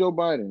thing with Joe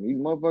Biden. These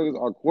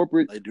motherfuckers are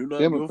corporate They do not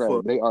give a Democrats.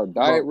 fuck They are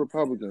diet about.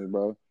 Republicans,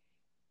 bro.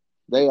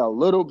 They are a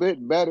little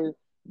bit better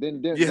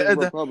than Yeah,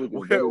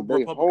 Republicans. That we're is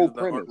their whole Republicans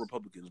that aren't premise.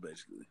 Republicans,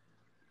 basically.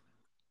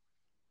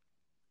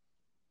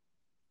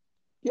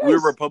 We're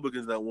Yes,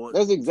 Republicans that want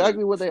that's to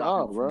exactly what they stop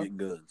are, people from bro. getting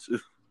guns.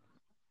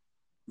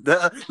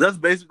 That's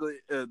basically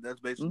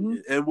Mm-hmm.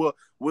 it. And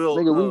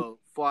Nigga, we'll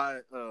fly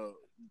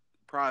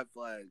pride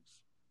flags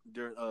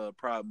during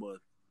Pride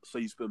Month, so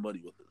you spend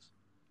money with us.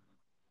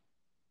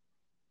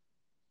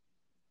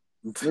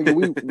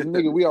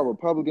 we are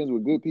Republicans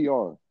with good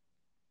PR.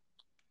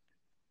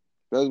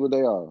 That's what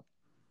they are.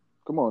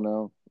 Come on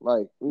now,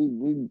 like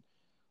we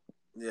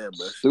Yeah,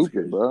 but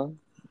stupid, bro.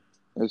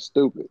 It's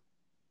stupid.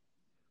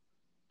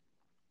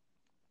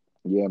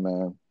 Yeah,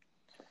 man.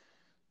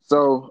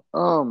 So,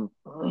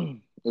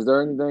 is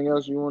there anything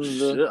else you wanted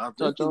to shit, I think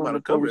touch we on might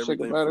have before we covered check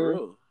up everything out of for here?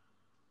 real.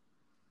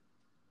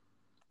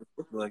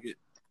 Like it.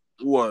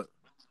 What?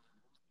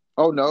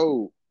 Oh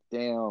no,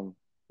 damn.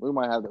 We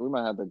might have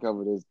to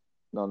cover this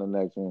on the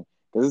next one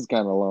because it's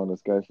kind of a long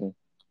discussion.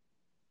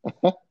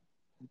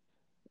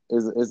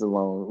 It's a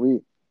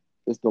long.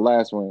 It's the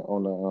last one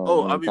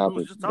Oh, on I the mean, we was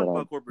topic just that talking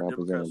about corporate I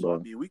Democrats, presented, so I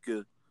bro. mean, we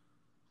could,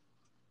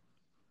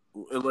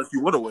 unless you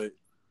want to wait.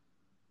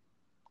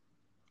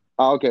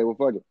 Oh, okay, well,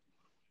 fuck it.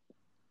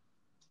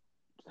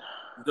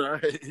 All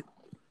right.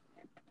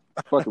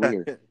 Fuck it, we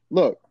here.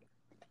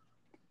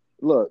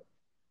 Look.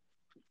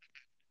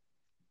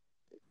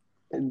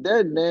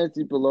 That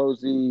Nancy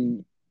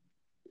Pelosi,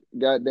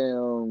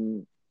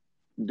 goddamn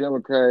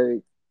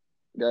Democratic,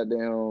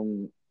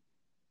 goddamn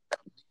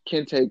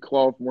kente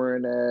cloth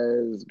wearing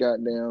ass,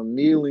 goddamn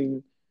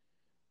kneeling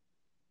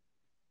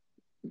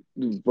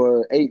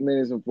for 8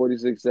 minutes and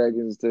 46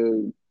 seconds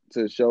to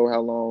show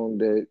how long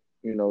that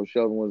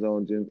shoving was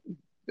on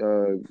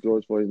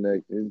George Floyd's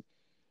neck. It's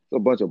a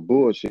bunch of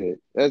bullshit.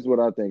 That's what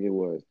I think it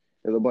was.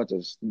 It's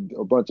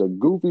a bunch of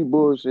goofy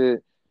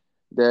bullshit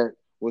that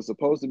was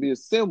supposed to be a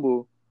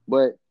symbol,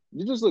 but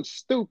you just look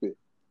stupid.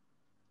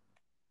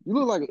 You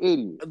look like an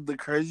idiot. The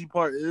crazy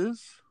part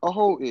is, A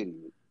whole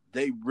idiot.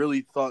 they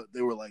really thought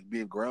they were like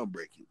being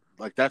groundbreaking.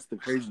 Like that's the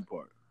crazy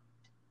part.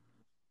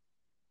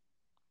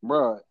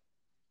 Bruh,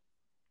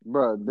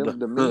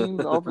 the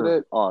memes off of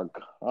that are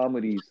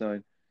comedy,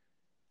 son.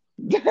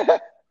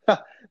 The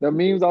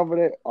memes off of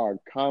that are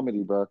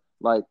comedy, bro.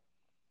 Like,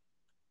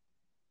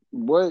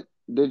 what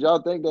did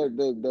y'all think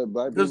that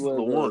black This is people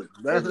the one. in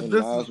This is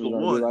mass the were gonna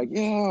be one. like,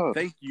 yeah,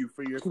 Thank you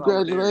for your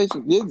solidarity.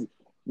 congratulations,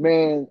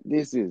 man,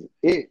 this is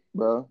it,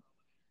 bro.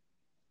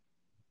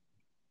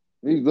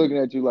 He's looking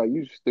at you like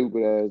you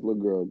stupid ass little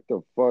girl. What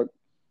the fuck?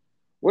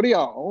 What do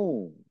y'all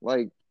own?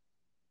 Like,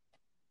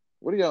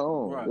 what do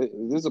y'all Right.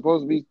 own? Is this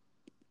supposed to be?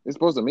 It's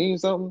supposed to mean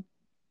something?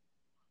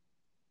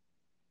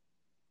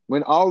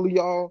 When all of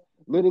y'all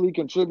literally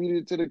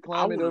contributed to the I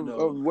climate want to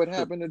of know. what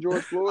happened to George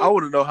I Floyd?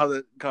 want to know how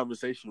that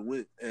conversation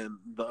went, and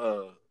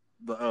the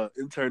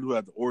intern who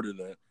had to order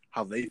that,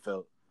 how they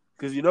felt,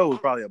 because it was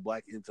probably a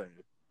black intern.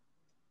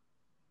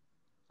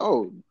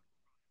 Oh,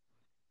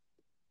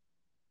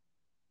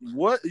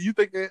 What you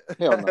think they,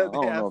 hell no. I they don't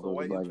know asked if a it was a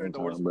white black intern to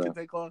order intern, some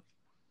bro. kente cloth?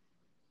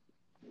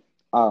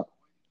 Uh,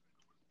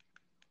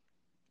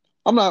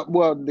 I'm not.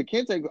 Well, the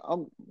Kente,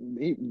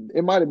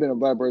 it might have been a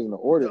black person that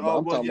ordered, but Oh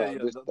I'm well, talking yeah, about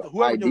yeah. just the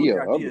Whoever came with idea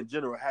the of idea it. in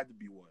general had to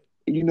be white.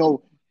 You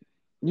know,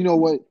 you know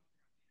what,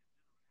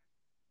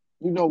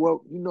 you know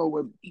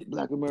what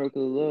Black America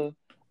love.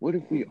 What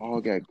if we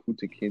all got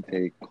Kuta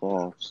Kente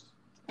cloths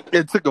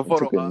It took a and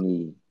photo took a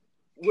knee?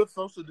 with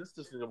social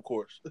distancing, of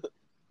course.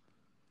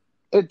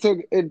 It took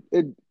it.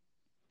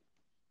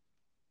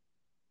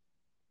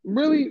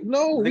 Really,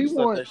 no. We Niggas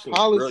thought want that shit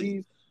was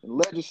brilliant. policies and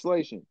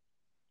legislation.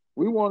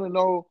 We want to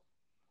know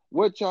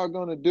what y'all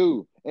gonna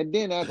do, and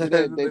then after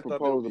that, they They thought they were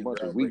propose a being bunch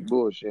of weak groundbreaking.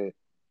 bullshit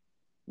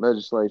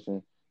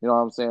legislation. You know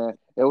what I'm saying?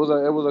 It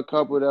was a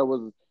couple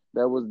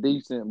that was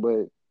decent,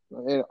 but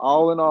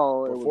all in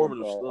all, it was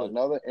Performative stunt.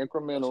 another That's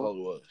incremental all it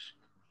was.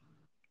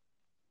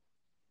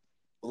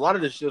 A lot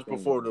of this shit's thing.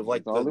 performative.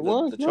 Like That's all it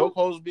was, the bro.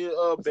 chokeholds being That's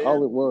all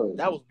banned, it was.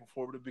 that was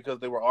performative because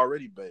they were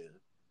already banned,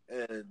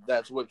 and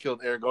that's what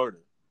killed Eric Garner.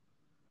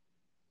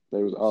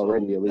 They was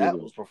already So that illegal.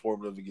 was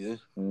performative again.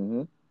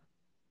 Mm-hmm.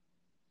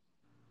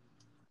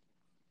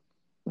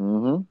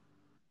 Mm-hmm.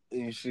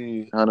 And you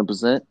see,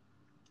 100%.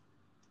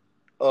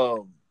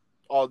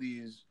 all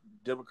these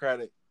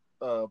Democratic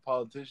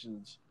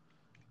politicians.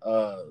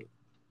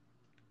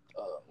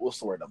 What's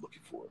the word I'm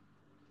looking for?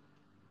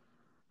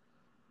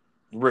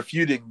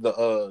 refuting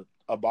the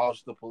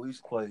abolish the police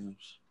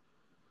claims.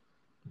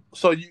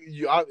 So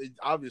you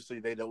obviously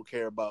they don't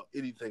care about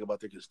anything about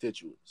their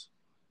constituents,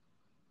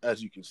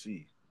 as you can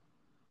see.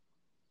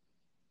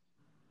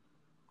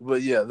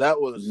 But yeah, that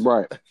was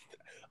right.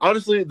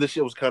 honestly the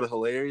shit was kind of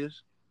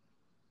hilarious.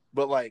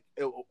 But like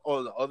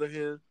on the other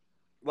hand,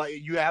 like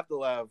you have to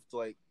laugh to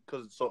like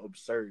because it's so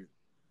absurd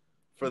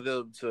for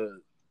them to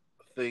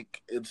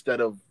think instead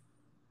of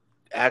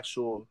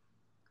actual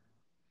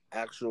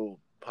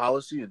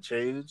policy and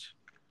change,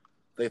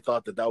 they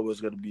thought that that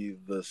was going to be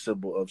the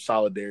symbol of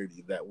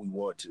solidarity that we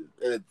want to.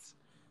 And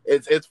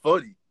it's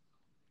funny,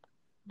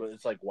 but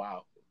it's like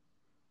wow.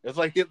 It's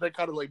like they're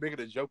kind of like making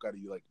a joke out of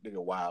you, like nigga,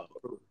 wow.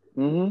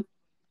 Mm-hmm.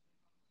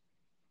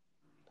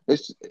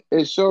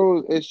 It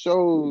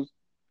shows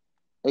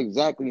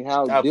exactly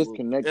how Absolutely,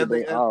 disconnected and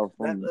they they are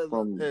that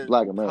from and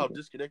Black how America.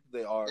 disconnected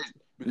they are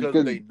because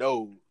Because they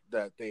know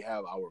that they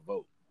have our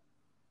vote,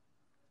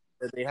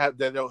 and they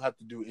don't have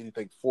to do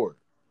anything for it.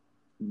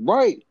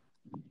 right,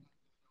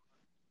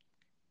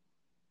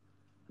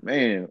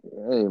 man,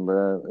 hey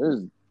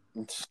man,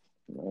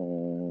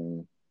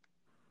 man,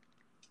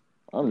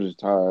 I'm just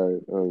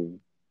tired of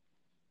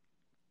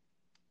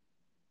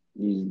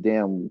these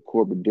damn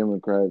corporate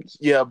Democrats,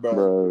 Yeah, bro.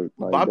 bro.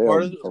 Like they're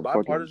a fucking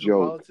Bipartisan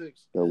joke.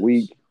 politics They're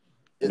weak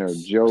and they're a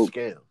it's a joke.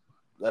 scam.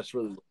 That's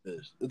really what it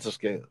is. It's a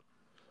scam,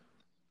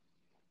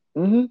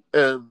 Mm-hmm.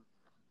 and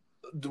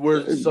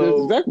That's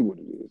exactly what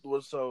it is.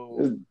 we're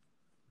so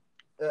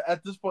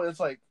at this point, it's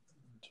like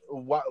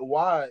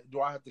why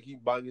do I have to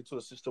keep buying into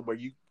a system where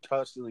you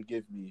constantly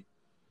give me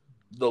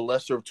the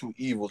lesser of two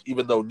evils,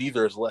 even though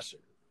neither is lesser?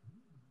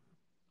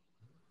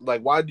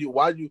 Like why do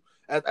you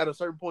at a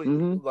certain point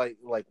Mm-hmm. like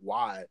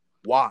why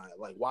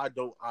like why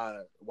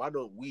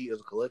don't we as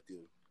a collective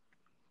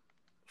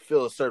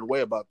feel a certain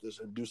way about this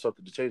and do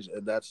something to change it?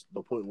 And that's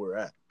the point we're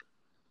at.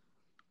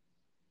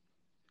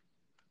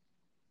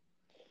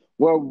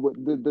 Well,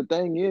 the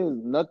thing is,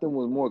 nothing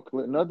was more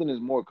clear. Nothing is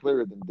more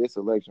clear than this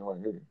election right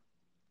here.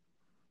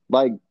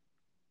 Like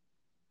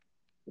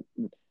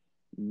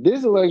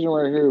this election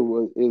right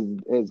here is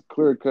as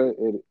clear cut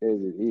as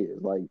it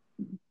is.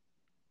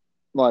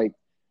 Like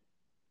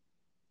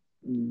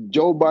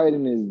Joe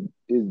Biden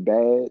is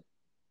bad.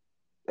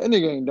 That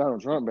nigga ain't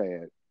Donald Trump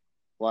bad.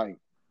 Like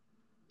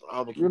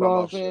I'm gonna keep you my know what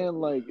I'm mouth shut. saying?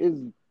 Like it's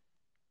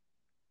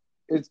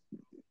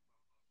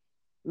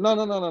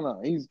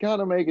no. He's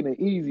kind of making it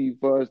easy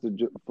for us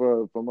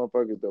for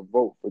motherfuckers to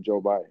vote for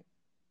Joe Biden,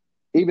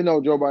 even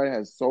though Joe Biden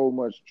has so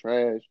much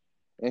trash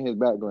in his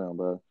background,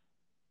 bro.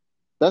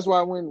 That's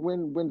why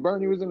when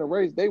Bernie was in the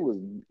race, they was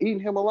eating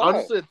him alive.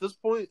 Honestly, at this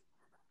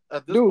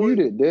Dude, you point,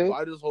 did this.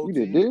 Biden's whole You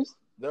did team, this.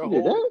 their You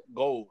did whole that.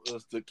 goal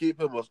is to keep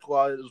him as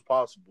quiet as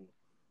possible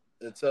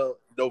until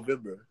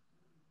November.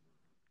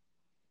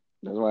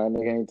 That's why that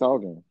nigga ain't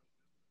talking.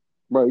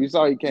 Bro, you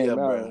saw he Yeah, came out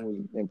bro,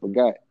 and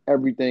forgot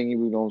everything he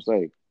was gonna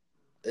say.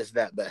 it's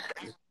that bad.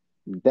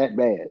 That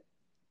bad.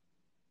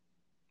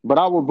 But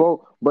I will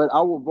vote. But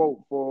I will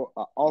vote for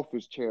an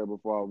office chair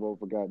before I vote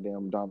for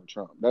goddamn Donald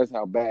Trump. That's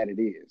how bad it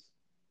is.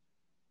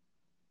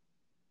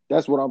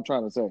 That's what I'm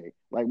trying to say.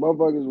 Like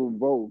motherfuckers will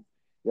vote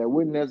that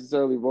wouldn't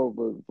necessarily vote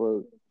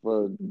for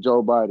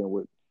Joe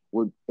Biden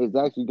would is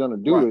actually gonna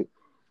do Right. it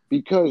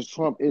because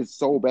Trump is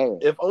so bad.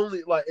 If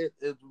only like it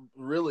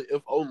really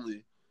if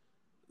only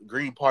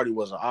Green Party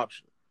was an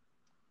option.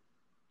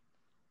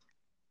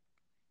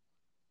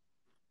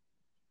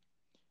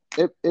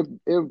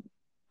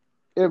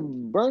 If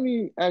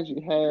Bernie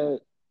actually had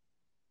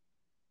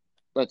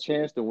a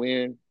chance to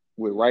win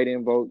with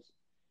write-in votes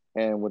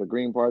and with a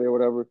Green Party or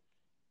whatever,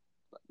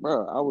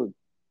 bro, I would.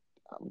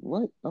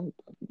 What? I'm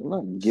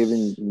not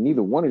giving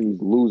neither one of these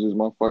losers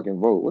my fucking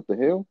vote. What the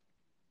hell?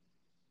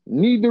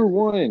 Neither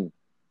one.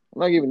 I'm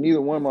not giving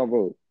neither one my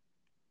vote.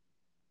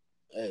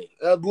 Hey,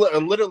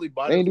 literally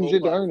They ain't Biden's do whole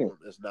shit to earn it.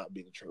 platform is not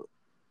being Trump.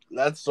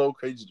 That's so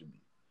crazy to me.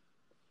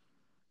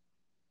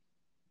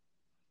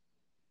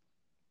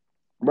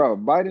 Bro,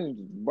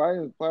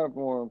 Biden's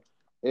platform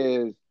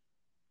is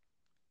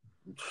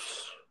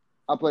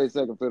I play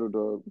second fiddle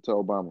to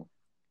Obama.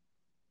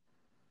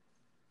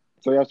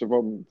 So y'all should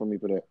vote for me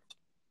for that.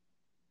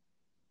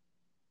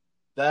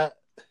 That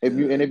If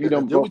you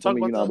don't did we vote for talk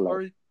me, about you're not that black.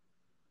 already?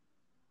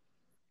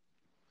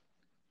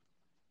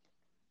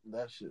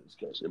 That shit is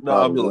crazy. No, I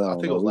Probably. mean I I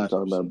don't think it know. was We can last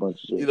talk about a episode. bunch of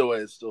shit. Either way,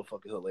 it's still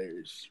fucking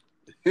hilarious.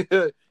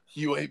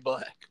 You ain't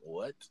black.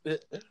 What?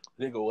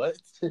 Nigga, what?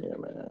 Yeah,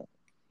 man.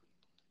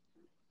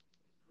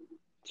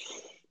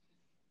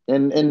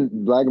 And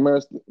Black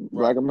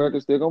Right.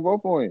 America's still gonna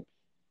vote for him.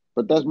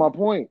 But that's my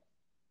point.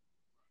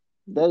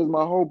 That is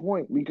my whole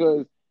point.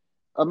 Because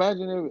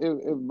imagine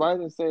if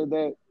Biden said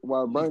that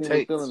while He Bernie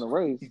was still in takes. the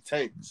race. He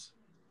takes.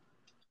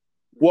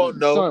 Well,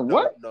 Son,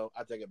 what? no.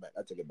 I take it back.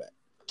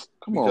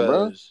 Come on,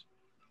 bro.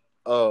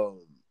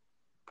 Because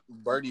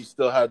Bernie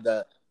still had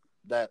that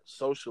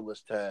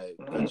socialist tag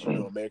that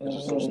Americans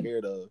are so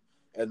scared of,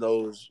 and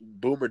those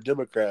boomer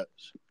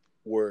Democrats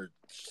were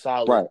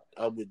solid. Right.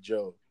 I'm with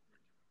Joe,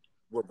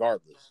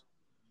 regardless.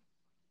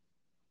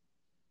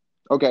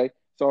 Okay.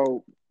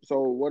 So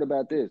So what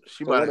about this?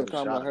 She So might what have if a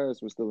Kamala shot.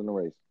 Harris was still in the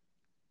race?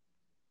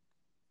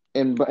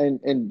 And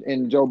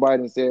Joe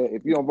Biden said,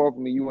 if you don't vote for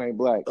me, you ain't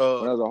black.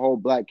 When there's a whole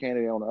black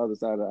candidate on the other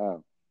side of the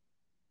aisle.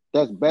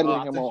 That's better than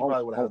I him think she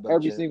probably would have on had a better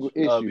every chance. single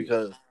issue.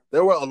 Because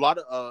there were a lot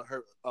of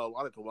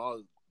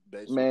Kamala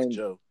based with Man,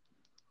 Joe.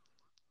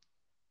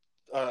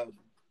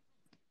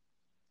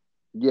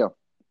 yeah.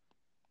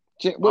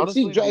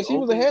 Honestly, the She was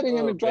only ahead of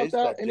him and dropped base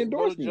out that in didn't go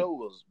to endorsement. Joe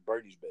was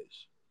Bernie's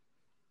base.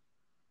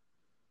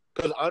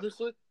 Because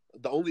honestly,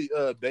 the only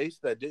base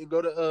that didn't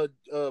go to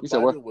You said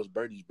what? Biden was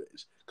Bernie's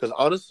base. Because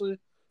honestly,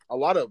 a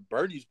lot of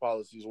Bernie's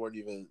policies weren't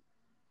even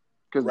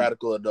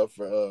radical enough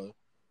for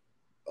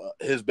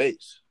his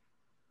base.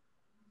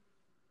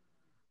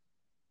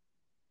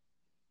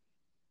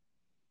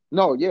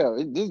 No, yeah,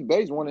 this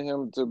base wanted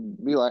him to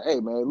be like, "Hey,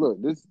 man,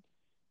 look, this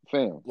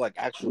fam, Like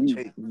actual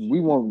change. we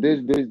want this,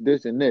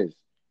 and this."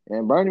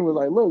 And Bernie was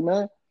like, "Look,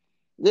 man,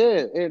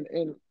 yeah,"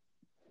 and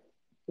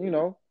you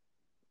know,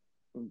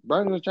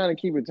 Bernie was trying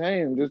to keep it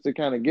tame just to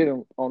kind of get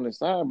him on the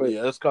side, but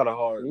Yeah, it's kind of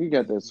hard. you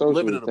got that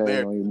Living in socialist tag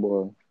America. on you,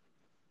 boy.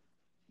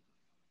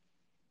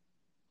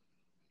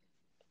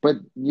 But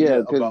yeah, Yeah,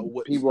 because about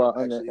what people stuff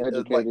are actually like.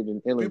 undereducated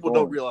and People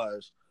don't ill-informed.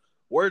 realize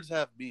words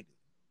have meaning.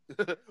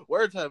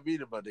 Words have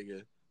meaning, my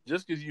nigga.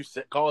 Just because you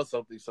call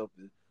something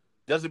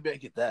doesn't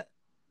make it that.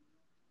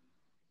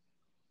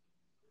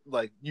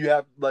 Like you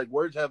have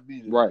words have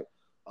meaning. Right.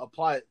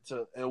 Apply it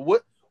to and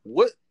what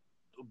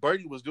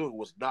Bernie was doing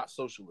was not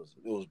socialism.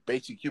 It was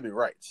basic human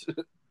rights.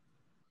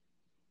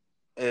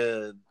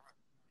 And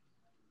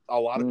a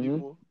lot of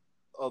people,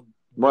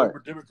 right,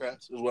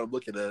 Democrats is what I'm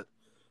looking at.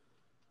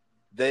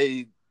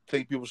 They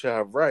think people should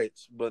have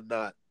rights, but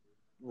not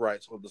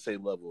rights on the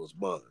same level as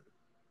mine.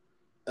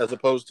 As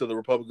opposed to the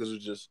Republicans who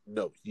just,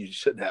 no, you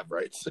shouldn't have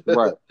rights.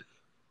 right,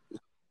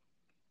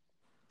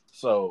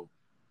 So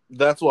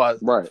that's why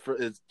right.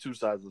 it's two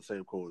sides of the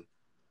same coin.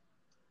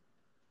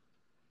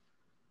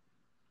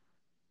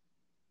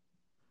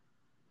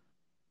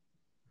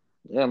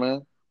 Yeah,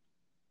 man.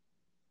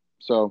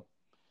 So,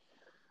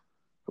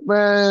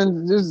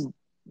 man, this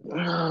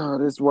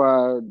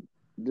why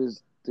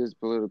this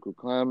political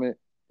climate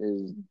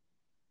is,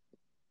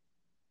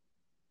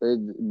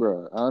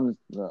 bro.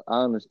 I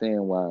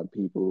understand why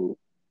people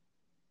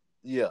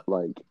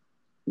like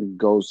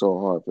go so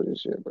hard for this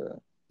shit,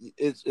 bro.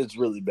 It's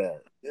really bad.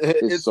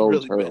 It's so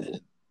really terrible,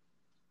 bad.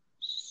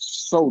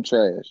 so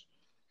trash,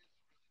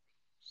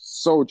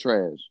 so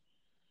trash.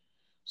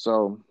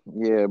 So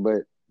yeah, but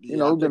I we've been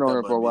think on that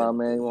here for might a be while, it.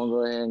 man. You want to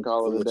go ahead and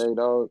call it a day,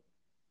 dog?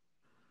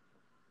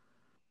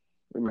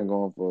 We've been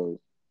going for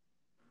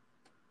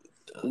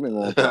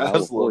an hour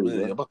 40,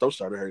 bro. I'm about to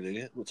start her,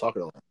 nigga. We're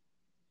talking a lot.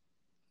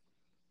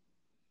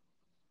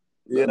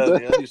 Yeah,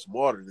 nigga, I need some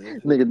water,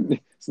 nigga.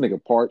 This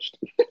nigga parched.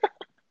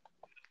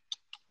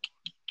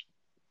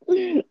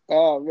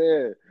 Oh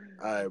man.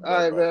 All right, All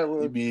right, man.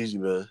 Well, you be easy,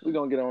 man. we're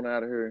gonna get on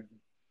out of here.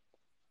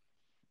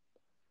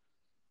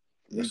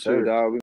 Yes, You too, sir. dog.